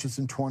those marches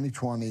in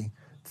 2020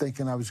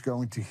 thinking I was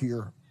going to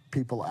hear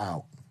people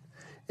out.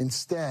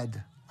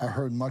 Instead, I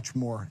heard much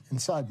more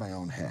inside my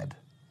own head.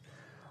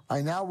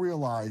 I now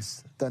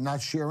realize that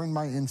not sharing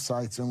my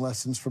insights and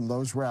lessons from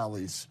those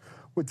rallies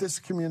with this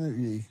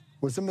community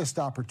was a missed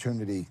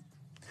opportunity.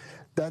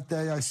 That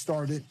day I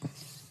started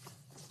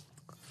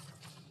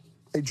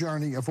a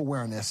journey of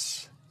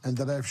awareness, and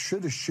that I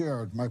should have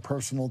shared my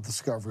personal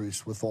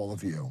discoveries with all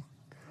of you.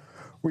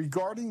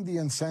 Regarding the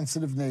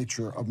insensitive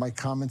nature of my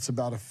comments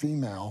about a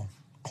female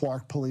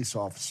Clark police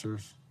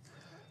officers,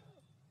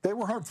 they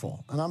were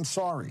hurtful, and I'm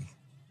sorry.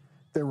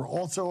 They were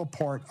also a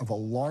part of a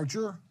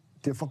larger,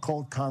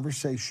 difficult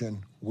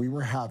conversation we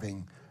were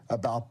having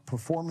about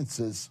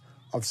performances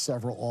of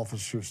several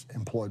officers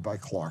employed by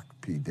Clark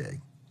PD.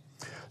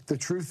 The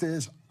truth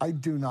is, I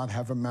do not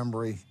have a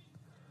memory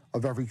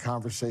of every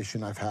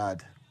conversation I've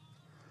had,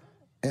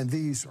 and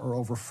these are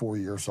over 4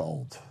 years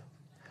old.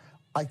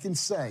 I can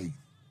say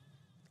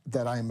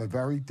that I am a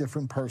very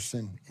different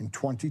person in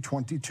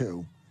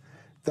 2022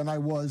 than I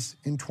was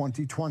in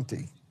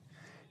 2020.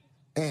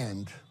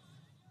 And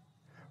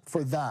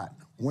for that,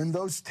 when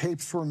those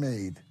tapes were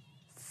made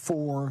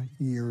 4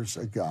 years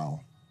ago,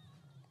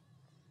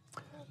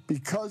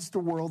 because the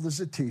world is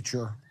a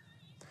teacher,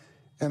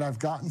 and I've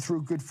gotten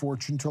through good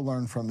fortune to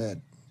learn from it,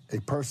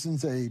 a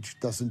person's age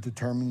doesn't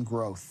determine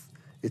growth,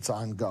 it's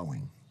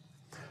ongoing.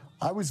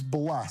 I was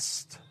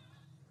blessed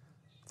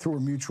through a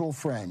mutual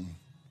friend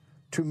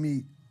to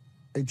meet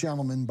a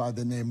gentleman by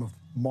the name of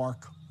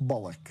Mark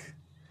Bullock,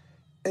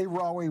 a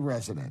Rahway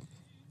resident,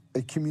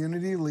 a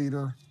community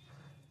leader,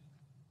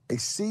 a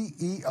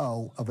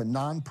CEO of a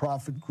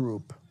nonprofit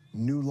group,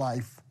 New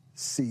Life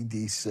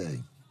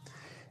CDC.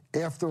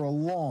 After a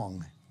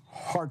long,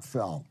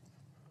 heartfelt,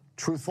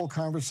 truthful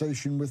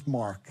conversation with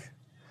Mark,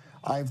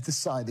 I have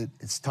decided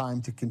it's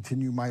time to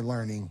continue my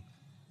learning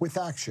with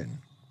action.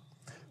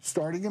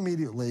 Starting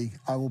immediately,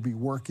 I will be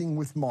working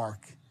with Mark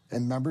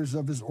and members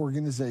of his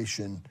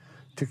organization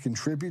to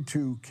contribute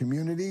to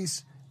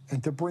communities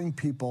and to bring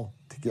people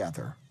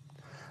together.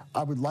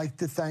 I would like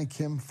to thank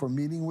him for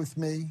meeting with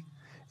me,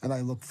 and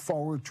I look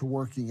forward to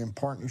working in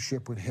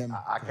partnership with him.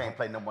 I can't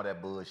play no more of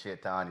that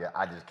bullshit, Tanya.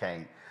 I just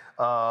can't.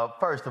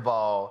 First of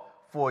all,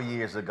 4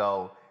 years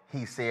ago,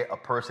 he said a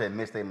person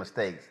admits their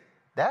mistakes.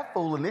 That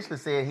fool initially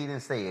said he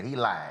didn't say it. He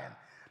lying.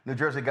 New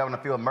Jersey Governor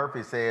Phil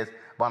Murphy says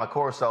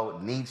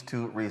Bonacorso needs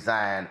to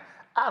resign.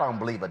 I don't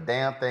believe a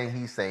damn thing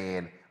he's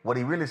saying. What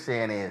he really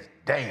saying is,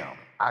 damn,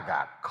 I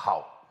got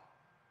caught.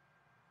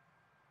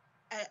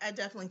 I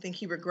definitely think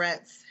he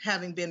regrets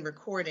having been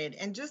recorded.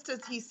 And just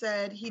as he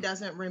said, he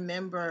doesn't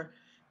remember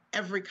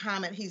every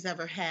comment he's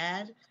ever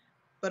had,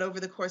 but over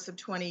the course of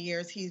 20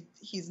 years,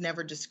 he's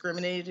never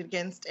discriminated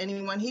against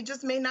anyone. He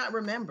just may not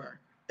remember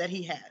that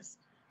he has,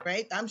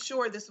 right? I'm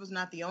sure this was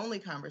not the only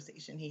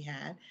conversation he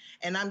had.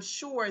 And I'm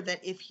sure that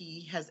if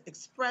he has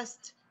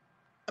expressed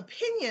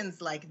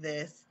opinions like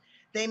this,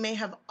 they may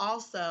have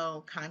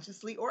also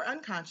consciously or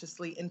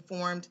unconsciously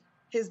informed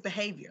his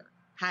behavior.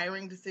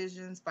 Hiring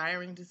decisions,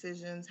 firing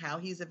decisions, how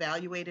he's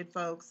evaluated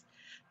folks.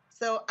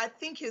 So I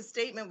think his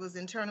statement was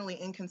internally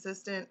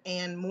inconsistent,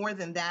 and more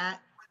than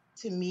that,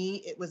 to me,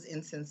 it was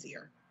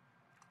insincere.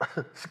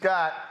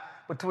 Scott,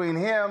 between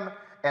him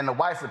and the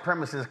white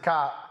supremacist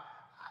cop,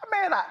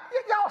 man,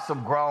 y'all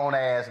some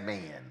grown-ass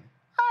men.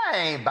 I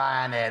ain't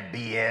buying that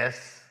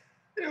BS.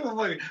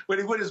 When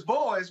he with his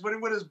boys,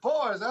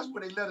 that's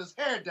when he let his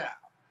hair down,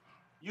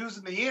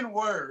 using the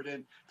N-word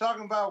and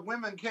talking about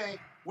women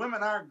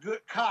aren't good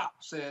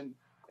cops, and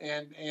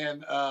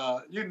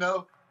you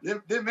know,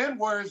 them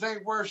N-words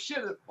ain't worth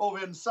shit over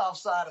in the south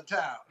side of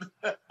town.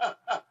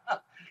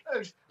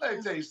 Let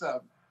me tell you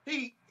something.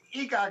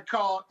 He got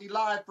caught. He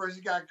lied first.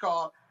 He got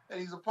caught, and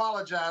he's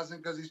apologizing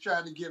because he's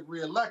trying to get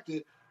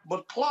reelected.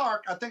 But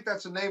Clark, I think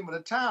that's the name of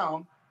the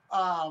town.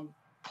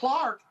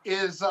 Clark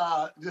has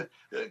a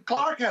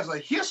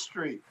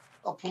history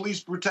of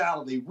police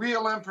brutality,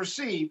 real and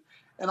perceived.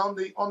 And on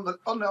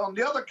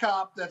the other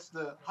cop, that's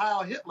the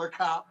Heil Hitler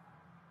cop.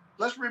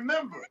 Let's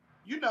remember,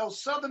 you know,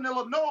 Southern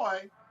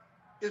Illinois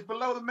is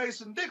below the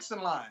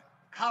Mason-Dixon line.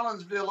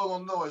 Collinsville,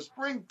 Illinois,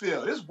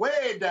 Springfield, it's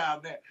way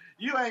down there.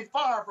 You ain't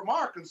far from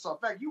Arkansas. In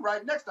fact, you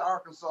right next to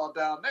Arkansas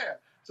down there.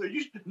 So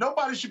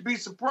nobody should be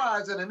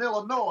surprised that in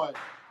Illinois,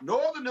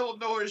 Northern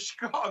Illinois is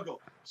Chicago.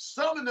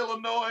 Southern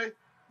Illinois,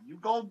 you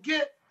gonna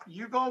get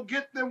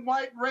them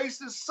white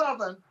racist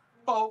Southern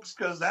folks,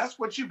 because that's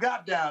what you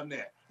got down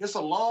there. It's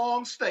a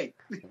long state.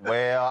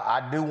 Well,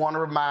 I do want to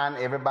remind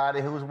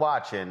everybody who's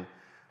watching,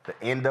 the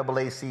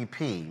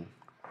NAACP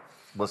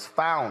was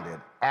founded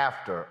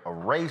after a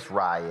race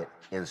riot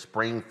in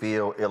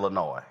Springfield,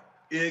 Illinois.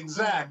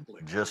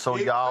 Exactly. Just so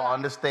y'all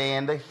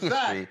understand the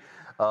history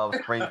of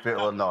Springfield,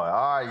 Illinois.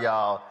 All right,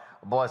 y'all.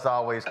 Boy, it's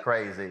always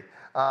crazy.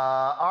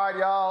 All right,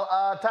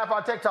 y'all. Time for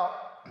our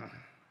TikTok.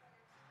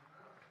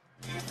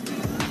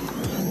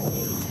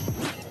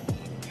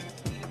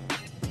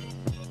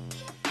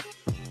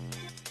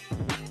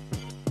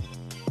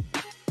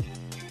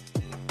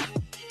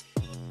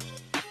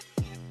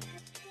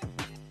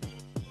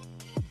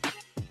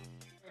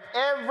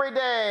 Every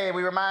day,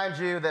 we remind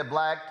you that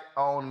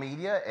Black-owned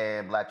media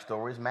and Black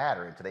stories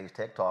matter. In today's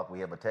Tech Talk, we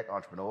have a tech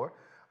entrepreneur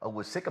who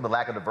was sick of the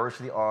lack of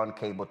diversity on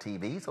cable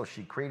TV, so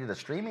she created a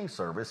streaming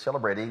service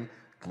celebrating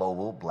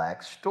global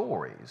Black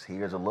stories.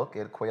 Here's a look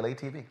at Quayle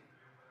TV.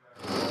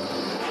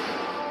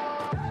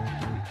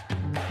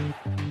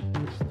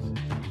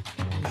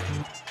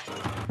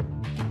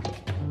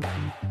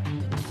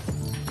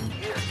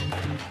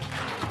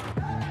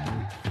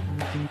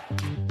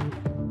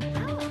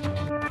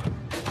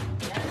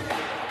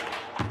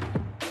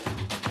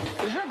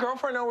 Does your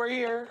girlfriend know we're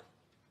here?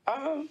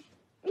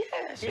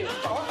 Yeah, she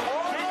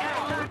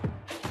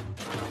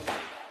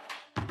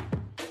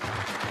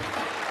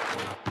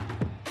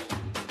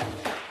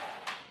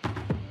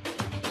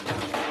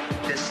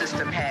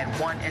system had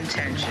one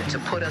intention, to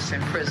put us in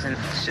prison.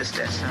 It's just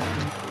that simple.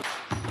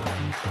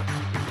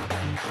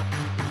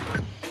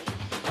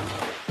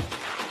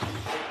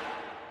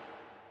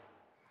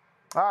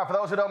 All right, for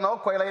those who don't know,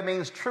 Kweli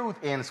means truth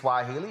in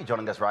Swahili.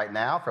 Joining us right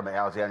now from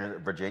Alexandria,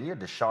 Virginia,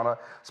 Deshauna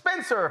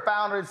Spencer,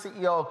 founder and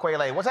CEO of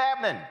Kweli. What's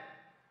happening?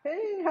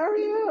 Hey, how are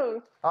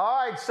you?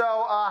 All right,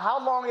 so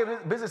how long has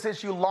it business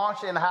since you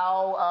launched, and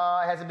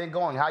how has it been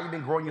going? How have you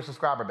been growing your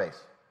subscriber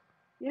base?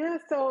 Yeah,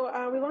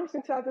 so we launched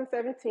in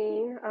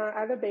 2017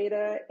 out of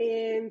beta,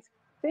 and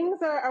things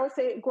are, I would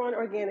say, growing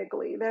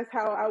organically. That's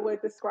how I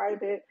would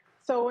describe it.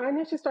 So when I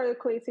initially started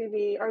Kweli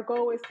TV, our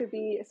goal was to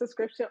be a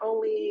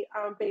subscription-only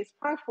based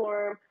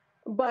platform.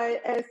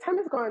 But as time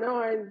has gone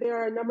on, there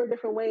are a number of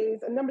different ways,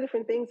 a number of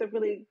different things have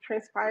really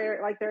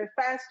transpired. Like there are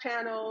fast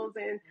channels,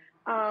 and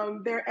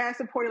they're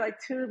ad-supported like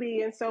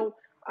Tubi. And so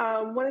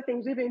one of the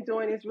things we've been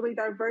doing is really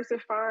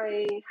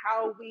diversifying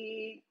how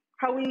we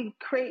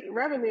create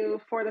revenue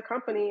for the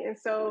company. And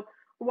so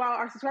while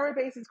our subscriber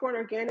base is growing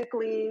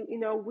organically,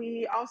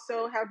 we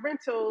also have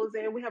rentals,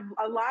 and we have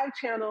a live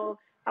channel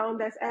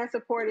that's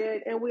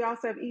ad-supported, and we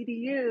also have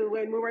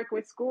EDU, and we're working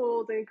with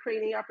schools and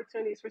creating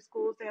opportunities for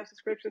schools to have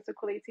subscriptions to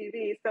Kweli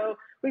TV. So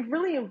we've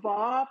really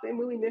evolved, and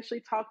we initially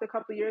talked a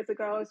couple of years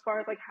ago as far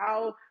as like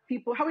how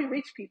we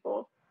reach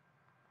people.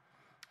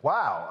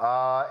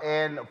 Wow,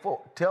 and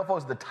tell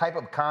folks the type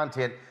of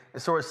content.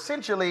 So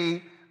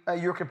essentially,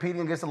 you're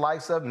competing against the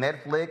likes of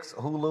Netflix,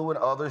 Hulu, and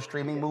other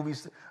streaming movie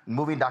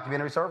and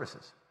documentary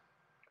services.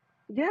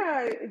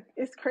 Yeah,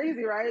 it's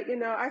crazy, right?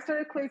 I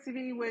started Kweli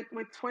TV with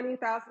 $20,000 in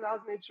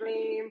a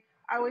dream.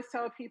 I always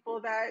tell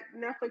people that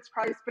Netflix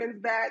probably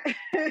spends that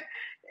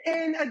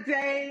in a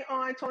day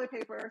on toilet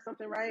paper or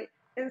something, right?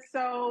 And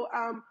so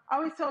I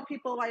always tell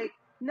people, like,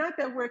 not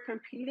that we're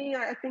competing.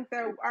 I think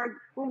that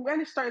when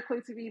we started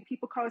Kweli TV,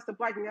 people call us the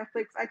Black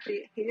Netflix. I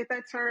actually hated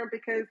that term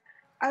because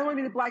I don't want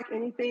to be the Black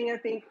anything. I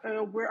think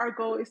where our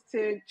goal is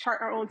to chart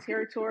our own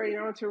territory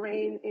and our own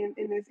terrain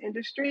in this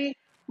industry.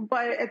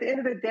 But at the end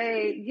of the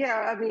day,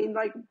 yeah, I mean,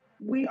 like,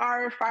 we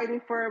are fighting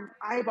for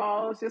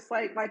eyeballs, just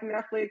like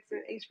Netflix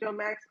and HBO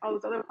Max, all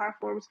those other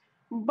platforms.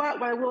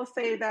 But what I will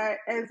say that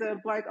as a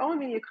Black-owned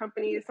media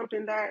company is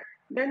something that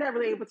they're not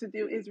really able to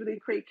do is really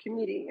create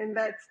community. And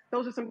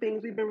those are some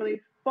things we've been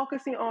really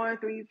focusing on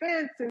through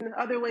events and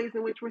other ways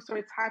in which we're sort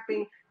of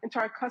tapping into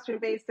our customer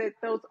base that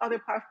those other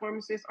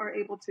platforms just aren't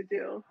able to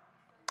do.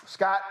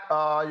 Scott,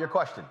 your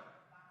question.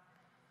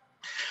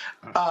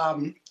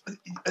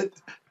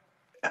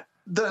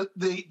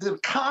 The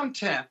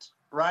content,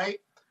 right?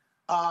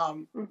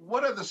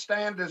 What are the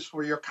standards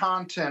for your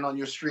content on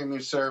your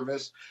streaming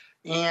service?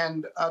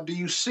 And do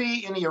you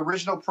see any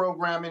original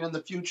programming in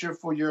the future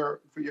for your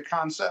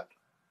concept?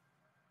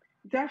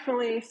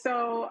 Definitely.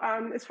 So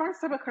as far as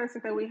the type of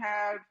content that we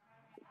have,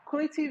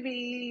 Kweli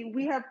TV,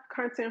 we have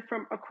content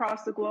from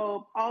across the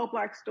globe, all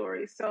Black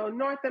stories. So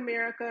North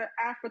America,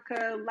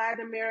 Africa,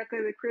 Latin America,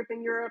 the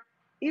Caribbean, Europe,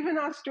 even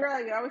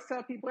Australia. I always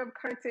tell people we have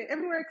content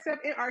everywhere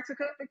except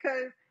Antarctica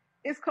because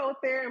it's cold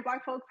there and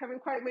Black folks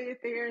haven't quite made it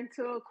there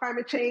until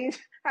climate change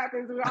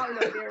happens. We all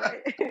know there,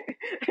 right?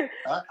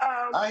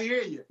 I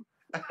hear you.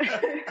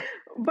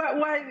 But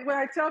what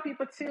I tell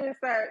people too is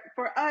that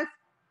for us,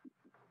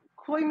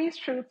 Kweli means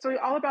truth. So we're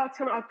all about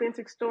telling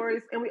authentic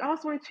stories, and we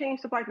also want to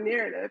change the Black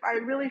narrative. I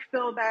really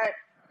feel that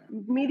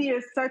media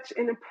is such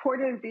an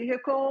important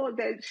vehicle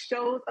that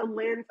shows a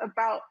lens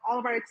about all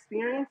of our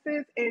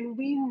experiences, and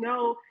we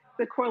know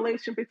the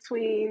correlation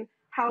between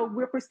how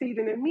we're perceived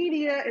in the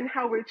media and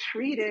how we're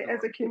treated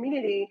as a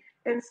community.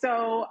 And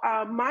so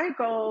my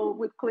goal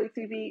with Kweli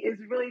TV is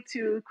really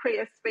to create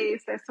a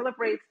space that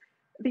celebrates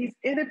these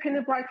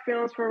independent Black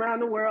films from around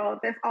the world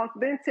that's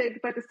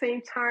authentic, but at the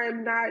same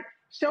time not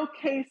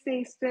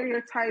showcasing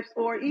stereotypes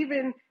or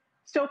even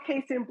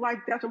showcasing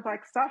Black death and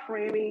Black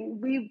suffering. I mean,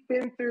 we've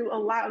been through a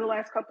lot in the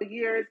last couple of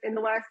years, and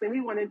the last thing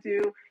we want to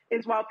do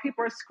is while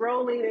people are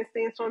scrolling and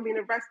seeing someone being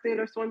arrested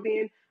or someone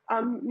being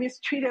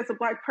mistreated as a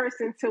Black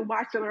person, to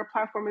watch it on our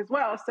platform as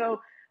well.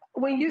 So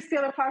when you see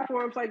other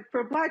platforms, like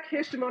for Black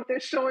History Month, they're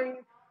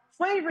showing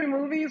slavery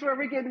movies where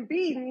we're getting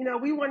beaten.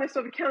 We want to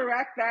sort of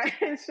counteract that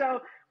and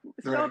show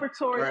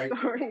celebratory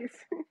stories.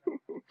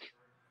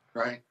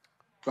 Right.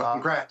 Well,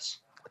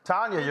 congrats.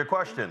 Tanya, your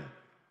question.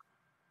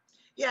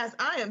 Yes,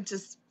 I am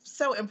just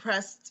so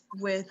impressed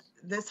with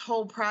this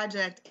whole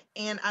project,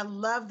 and I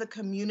love the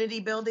community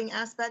building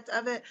aspect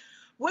of it.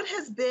 What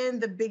has been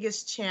the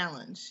biggest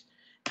challenge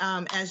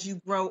as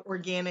you grow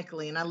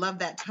organically? And I love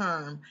that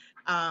term.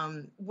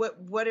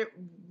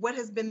 What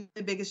has been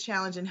the biggest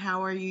challenge, and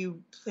how are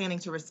you planning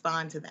to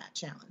respond to that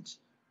challenge?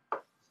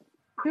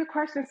 Good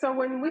question. So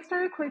when we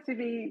started Kweli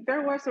TV,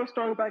 there was no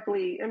strong Black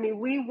lead. I mean,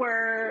 we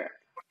were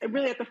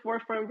really at the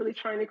forefront, really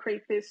trying to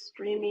create this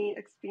streaming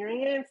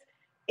experience.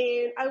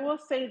 And I will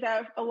say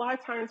that a lot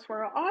of times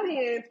for our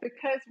audience,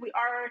 because we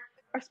are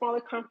a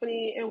smaller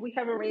company and we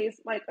haven't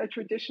raised like a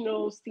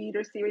traditional seed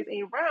or Series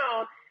A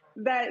round,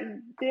 that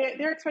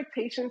their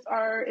expectations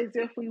are as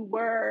if we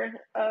were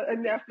a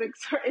Netflix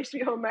or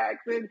HBO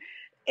Max. And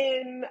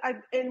And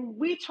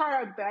we try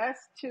our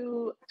best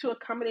to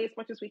accommodate as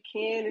much as we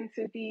can and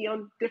to be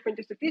on different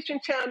distribution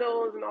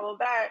channels and all of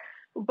that.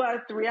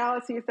 But the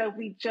reality is that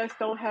we just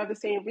don't have the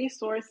same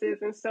resources.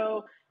 And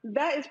so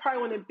that is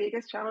probably one of the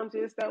biggest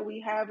challenges that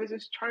we have, is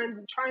just trying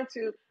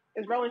to,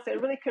 as Roland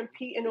said, really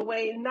compete in a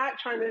way, not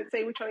trying to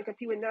say we're trying to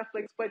compete with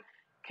Netflix, but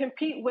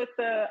compete with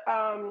the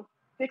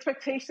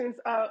expectations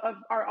of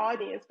our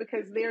audience,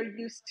 because they're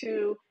used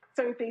to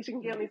certain things you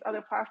can get on these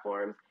other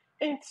platforms.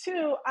 And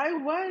two, I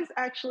was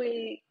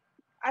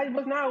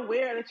not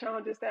aware of the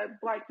challenges that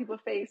Black people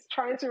face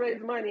trying to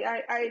raise money.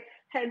 I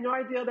had no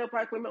idea that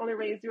Black women only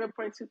raised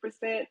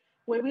 0.2%.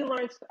 When we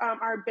launched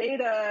our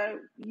beta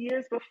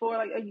years before,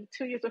 like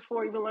 2 years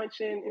before even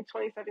launching in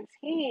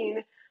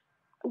 2017,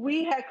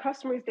 we had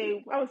customers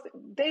day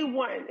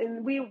one,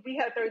 and we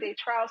had 30-day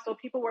trials, so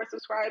people were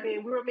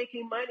subscribing. We were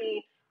making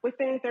money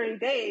within 30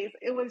 days.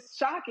 It was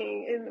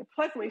shocking and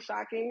pleasantly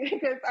shocking,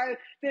 because I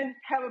didn't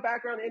have a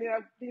background in it. I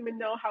didn't even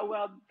know how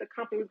well the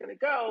company was going to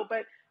go,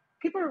 but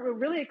people were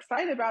really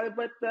excited about it.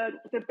 But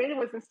the beta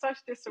was in such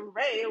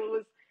disarray.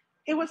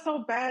 It was so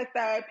bad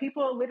that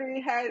people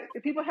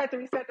had to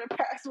reset their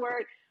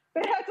password.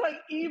 They had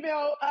to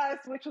email us,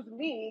 which was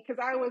me, because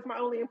I was my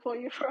only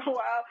employee for a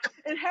while,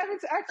 and having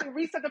to actually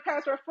reset the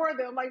password for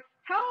them. Like,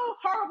 how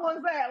horrible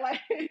is that? Like,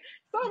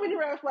 so many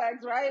red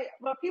flags, right?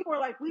 But people were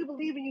like, "We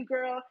believe in you,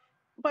 girl."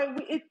 But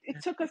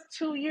it took us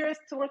 2 years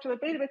to launch the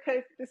beta,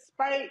 because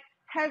despite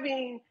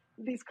having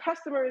these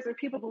customers and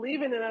people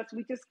believing in us,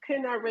 we just could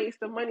not raise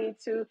the money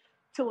to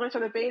launch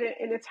on the beta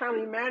in a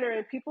timely manner,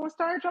 and people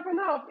started dropping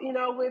off,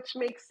 which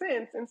makes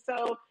sense. And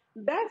so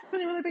that's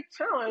been a really big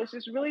challenge,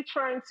 just really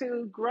trying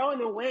to grow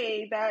in a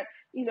way that,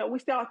 we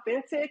stay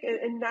authentic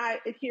and not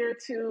adhere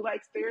to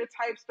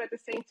stereotypes, but at the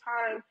same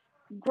time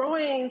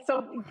growing.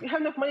 So you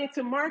have enough money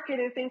to market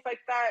and things like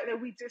that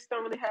we just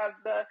don't really have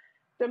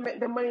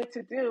the money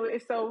to do.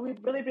 And so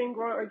we've really been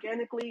growing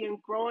organically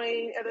and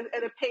growing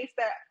at a pace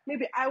that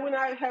maybe I would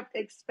not have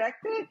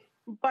expected.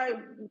 But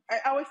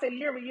I would say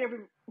year over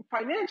year,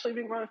 financially,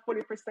 we've been growing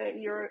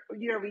 40% year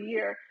over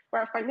year for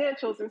our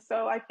financials. And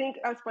so I think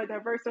us by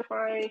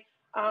diversifying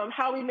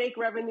how we make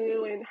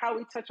revenue and how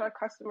we touch our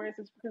customers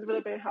has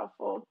really been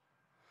helpful.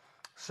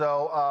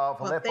 So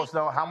let folks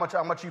know how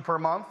much you per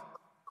month?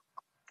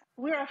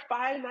 We are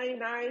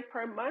 $5.99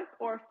 per month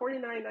or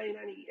 $49.99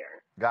 a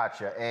year.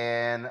 Gotcha.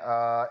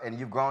 And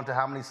you've grown to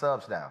how many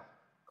subs now?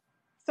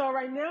 So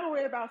right now we're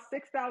at about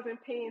 6,000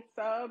 paying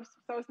subs.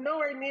 So it's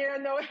nowhere near. I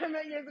know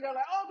years ago,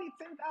 it'll be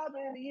 10,000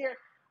 in a year.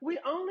 We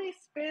only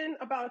spend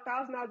about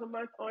 $1,000 a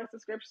month on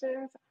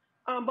subscriptions,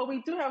 but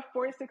we do have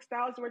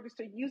 46,000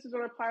 registered users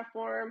on our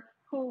platform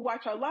who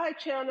watch our live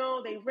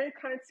channel. They rent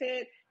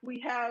content. We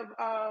have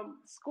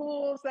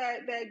schools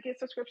that get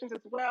subscriptions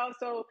as well.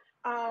 So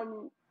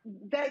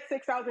that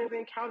 6,000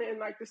 isn't counted in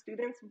the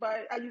students,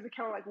 but I usually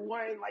count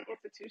one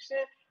institution.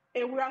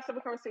 And we're also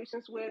having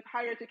conversations with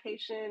higher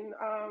education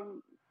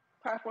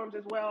platforms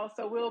as well.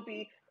 So we'll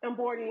be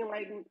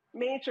onboarding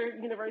major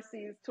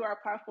universities to our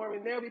platform,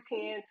 and they'll be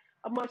paying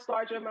a much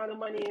larger amount of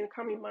money in the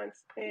coming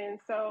months. And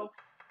so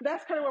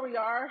that's kind of where we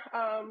are.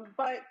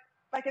 But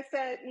like I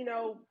said,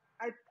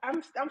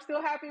 I'm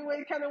still happy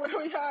with kind of where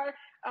we are,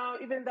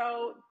 even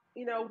though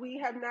we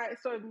have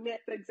not sort of met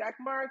the exact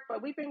mark,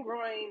 but we've been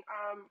growing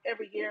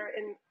every year,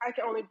 and I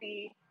can only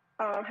be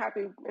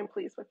happy and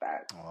pleased with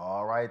that.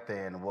 All right,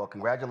 then. Well,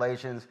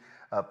 congratulations,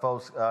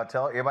 folks.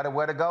 Tell everybody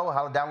where to go,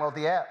 how to download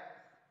the app.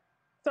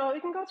 So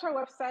you can go to our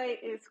website.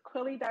 It's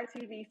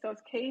Kweli.tv. So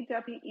it's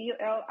KWELI.tv.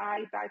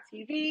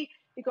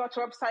 You go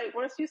to our website.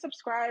 Once you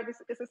subscribe,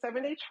 it's a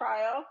 7-day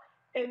trial.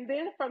 And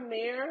then from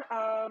there,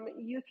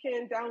 you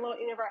can download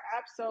any of our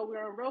apps. So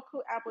we're on Roku,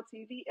 Apple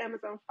TV,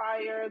 Amazon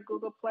Fire,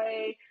 Google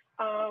Play,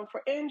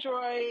 for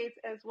Android,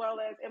 as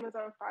well as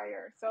Amazon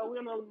Fire. So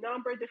we're on a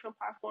number of different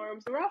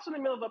platforms. And we're also in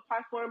the middle of a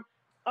platform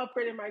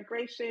upgrade and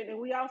migration. And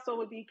we also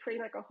would be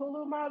creating a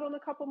Hulu model in a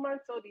couple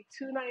months. So it'll be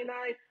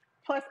 $2.99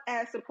 plus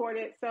ad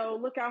supported. So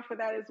look out for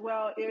that as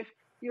well. If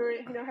you're,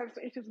 having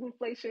some issues with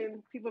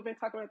inflation, people have been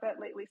talking about that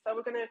lately. So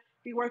we're going to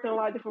be working on a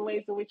lot of different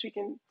ways in which we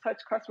can touch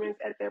customers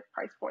at their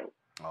price point.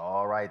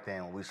 All right,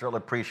 then. We certainly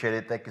appreciate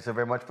it. Thank you so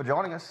very much for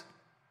joining us.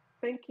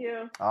 Thank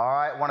you. All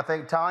right. I want to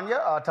thank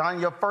Tanya. Tanya,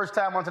 your first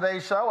time on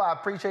today's show. I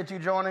appreciate you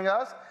joining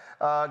us.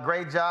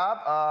 Great job.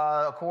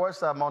 Of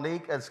course,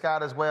 Monique and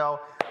Scott as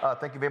well.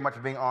 Thank you very much for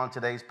being on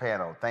today's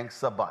panel.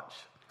 Thanks a bunch.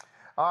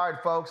 All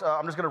right, folks.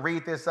 I'm just going to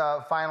read this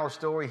final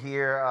story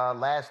here.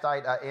 Last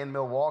night in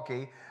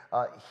Milwaukee,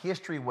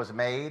 history was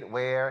made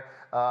where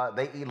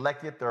they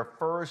elected their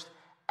first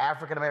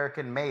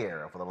African-American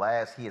mayor.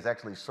 He has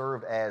actually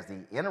served as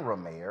the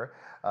interim mayor,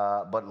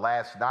 but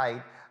last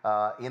night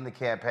in the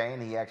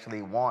campaign, he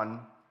actually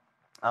won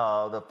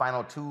the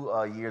final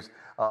 2 years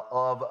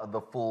of the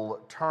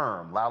full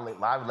term.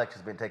 Live elections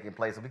have been taking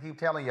place, and we keep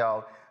telling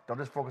y'all, don't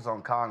just focus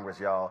on Congress,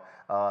 y'all.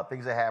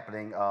 Things are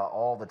happening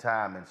all the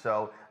time. And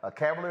so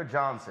Cavalier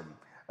Johnson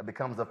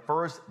becomes the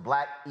first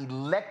black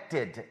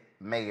elected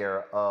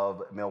mayor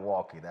of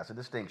Milwaukee. That's a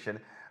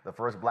distinction. the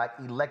first black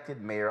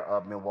elected mayor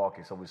of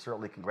Milwaukee. So we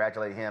certainly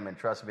congratulate him, and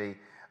trust me,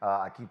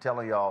 I keep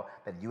telling y'all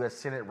that U.S.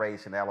 Senate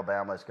race in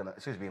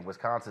in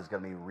Wisconsin is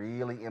going to be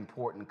really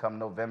important come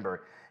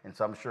November. And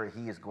so I'm sure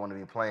he is going to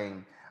be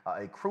playing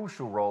a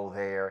crucial role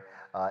there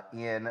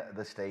in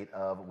the state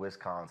of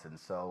Wisconsin.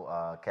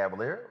 So,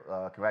 Cavalier,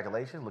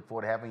 congratulations. Look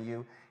forward to having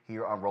you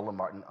here on Roland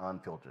Martin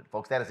Unfiltered.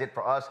 Folks, that is it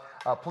for us.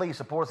 Please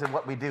support us in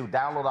what we do.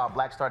 Download our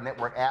Black Star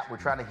Network app. We're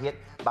trying to hit,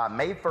 by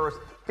May 1st,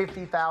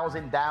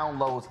 50,000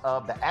 downloads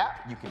of the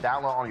app. You can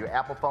download on your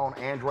Apple phone,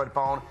 Android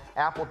phone,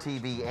 Apple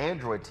TV,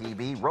 Android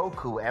TV,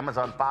 Roku,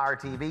 Amazon Fire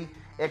TV,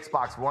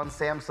 Xbox One,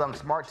 Samsung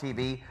Smart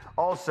TV.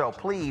 Also,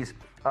 please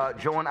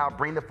join our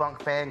Bring the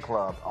Funk fan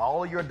club.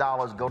 All of your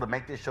dollars go to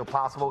make this show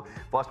possible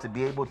for us to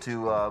be able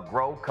to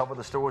grow, cover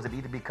the stories that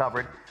need to be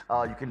covered.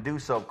 You can do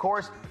so. Of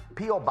course,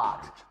 P.O.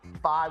 Box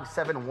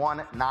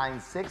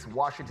 57196,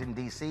 Washington,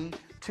 D.C.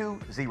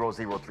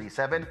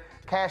 20037.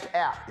 Cash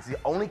App is the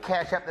only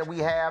Cash App that we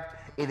have.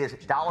 It is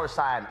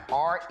 $RM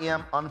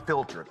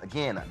Unfiltered.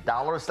 Again,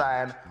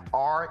 $RM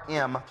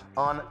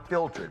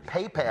Unfiltered.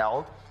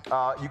 PayPal,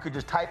 you could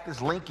just type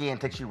this link in,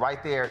 takes you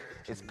right there.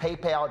 It's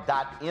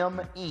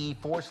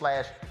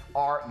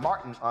paypal.me/R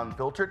Martin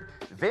Unfiltered.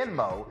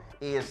 Venmo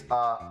is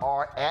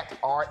at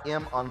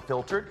RM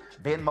Unfiltered.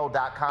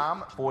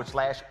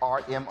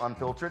 Venmo.com/RM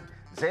Unfiltered.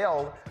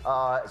 Zelle,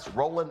 it's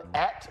Roland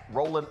at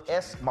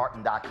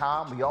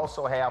RolandSMartin.com. We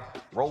also have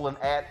Roland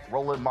at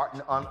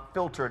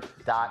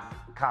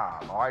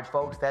RolandMartinUnfiltered.com. All right,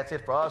 folks, that's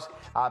it for us.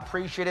 I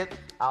appreciate it.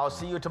 I'll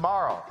see you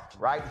tomorrow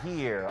right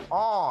here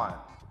on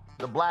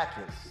the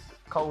blackest,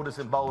 coldest,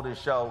 and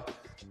boldest show.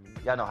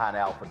 Y'all know how an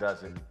alpha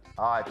does it.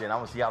 All right, then. I'm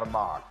going to see y'all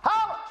tomorrow.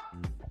 Holla!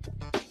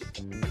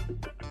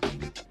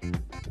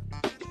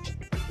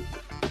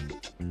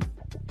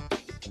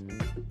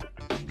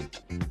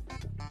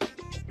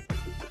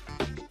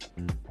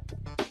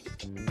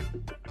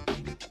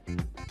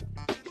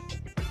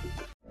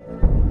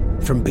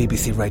 From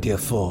BBC Radio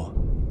 4,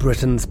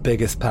 Britain's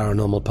biggest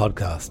paranormal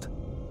podcast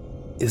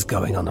is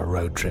going on a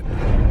road trip.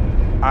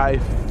 I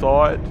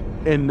thought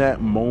in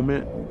that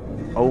moment,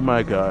 oh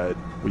my God,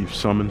 we've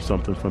summoned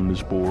something from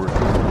this board.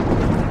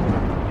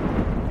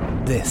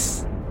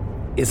 This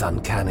is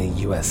Uncanny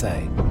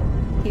USA.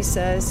 He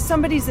says,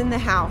 somebody's in the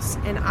house,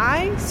 and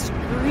I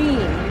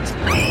screamed.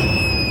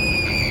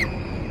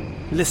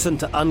 Listen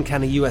to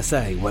Uncanny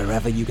USA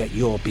wherever you get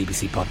your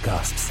BBC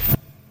podcasts,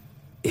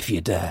 if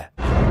you dare.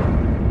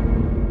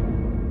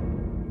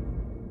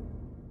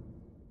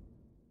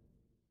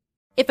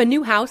 If a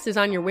new house is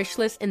on your wish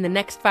list in the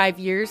next 5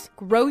 years,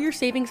 grow your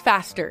savings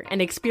faster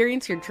and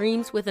experience your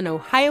dreams with an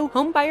Ohio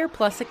Homebuyer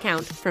Plus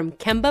account from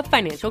Kemba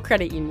Financial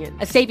Credit Union.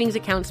 A savings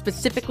account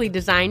specifically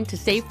designed to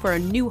save for a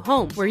new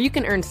home, where you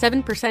can earn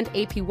 7%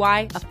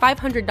 APY, a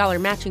 $500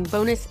 matching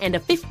bonus, and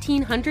a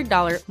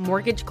 $1,500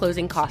 mortgage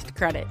closing cost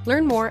credit.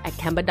 Learn more at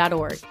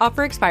Kemba.org.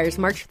 Offer expires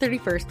March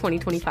 31st,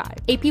 2025.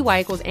 APY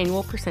equals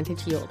annual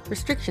percentage yield.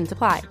 Restrictions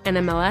apply.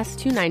 NMLS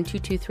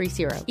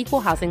 292230.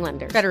 Equal housing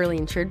lender. Federally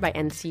insured by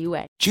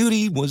NCUA.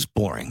 Judy was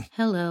boring.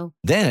 Hello.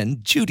 Then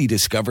Judy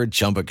discovered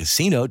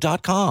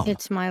ChumbaCasino.com.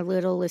 It's my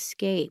little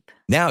escape.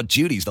 Now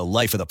Judy's the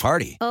life of the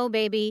party. Oh,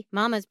 baby,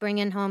 mama's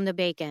bringing home the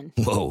bacon.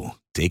 Whoa,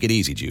 take it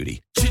easy,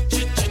 Judy.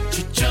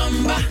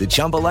 The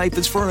Chumba life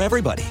is for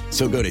everybody.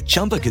 So go to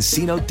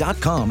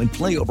ChumbaCasino.com and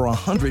play over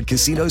 100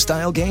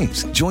 casino-style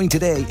games. Join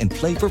today and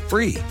play for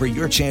free for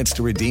your chance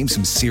to redeem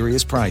some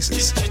serious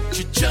prizes.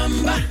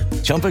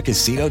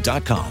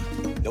 ChumbaCasino.com.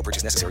 No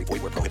purchase necessary.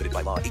 Void where prohibited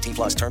by law. 18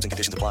 plus terms and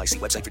conditions apply. See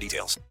website for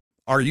details.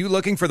 Are you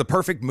looking for the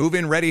perfect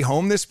move-in ready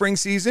home this spring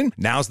season?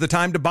 Now's the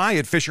time to buy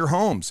at Fisher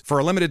Homes. For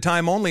a limited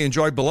time only,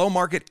 enjoy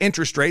below-market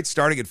interest rates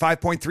starting at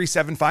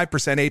 5.375%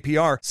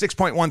 APR,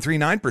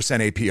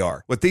 6.139%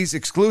 APR. With these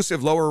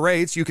exclusive lower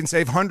rates, you can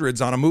save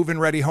hundreds on a move-in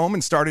ready home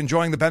and start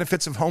enjoying the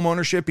benefits of home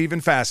ownership even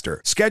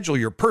faster. Schedule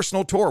your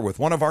personal tour with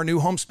one of our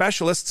new home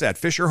specialists at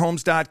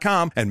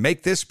FisherHomes.com and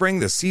make this spring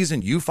the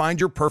season you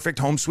find your perfect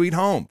home sweet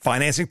home.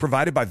 Financing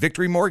provided by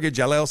Victory Mortgage,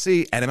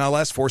 LLC,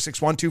 NMLS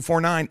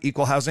 461249,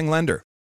 Equal Housing Lender.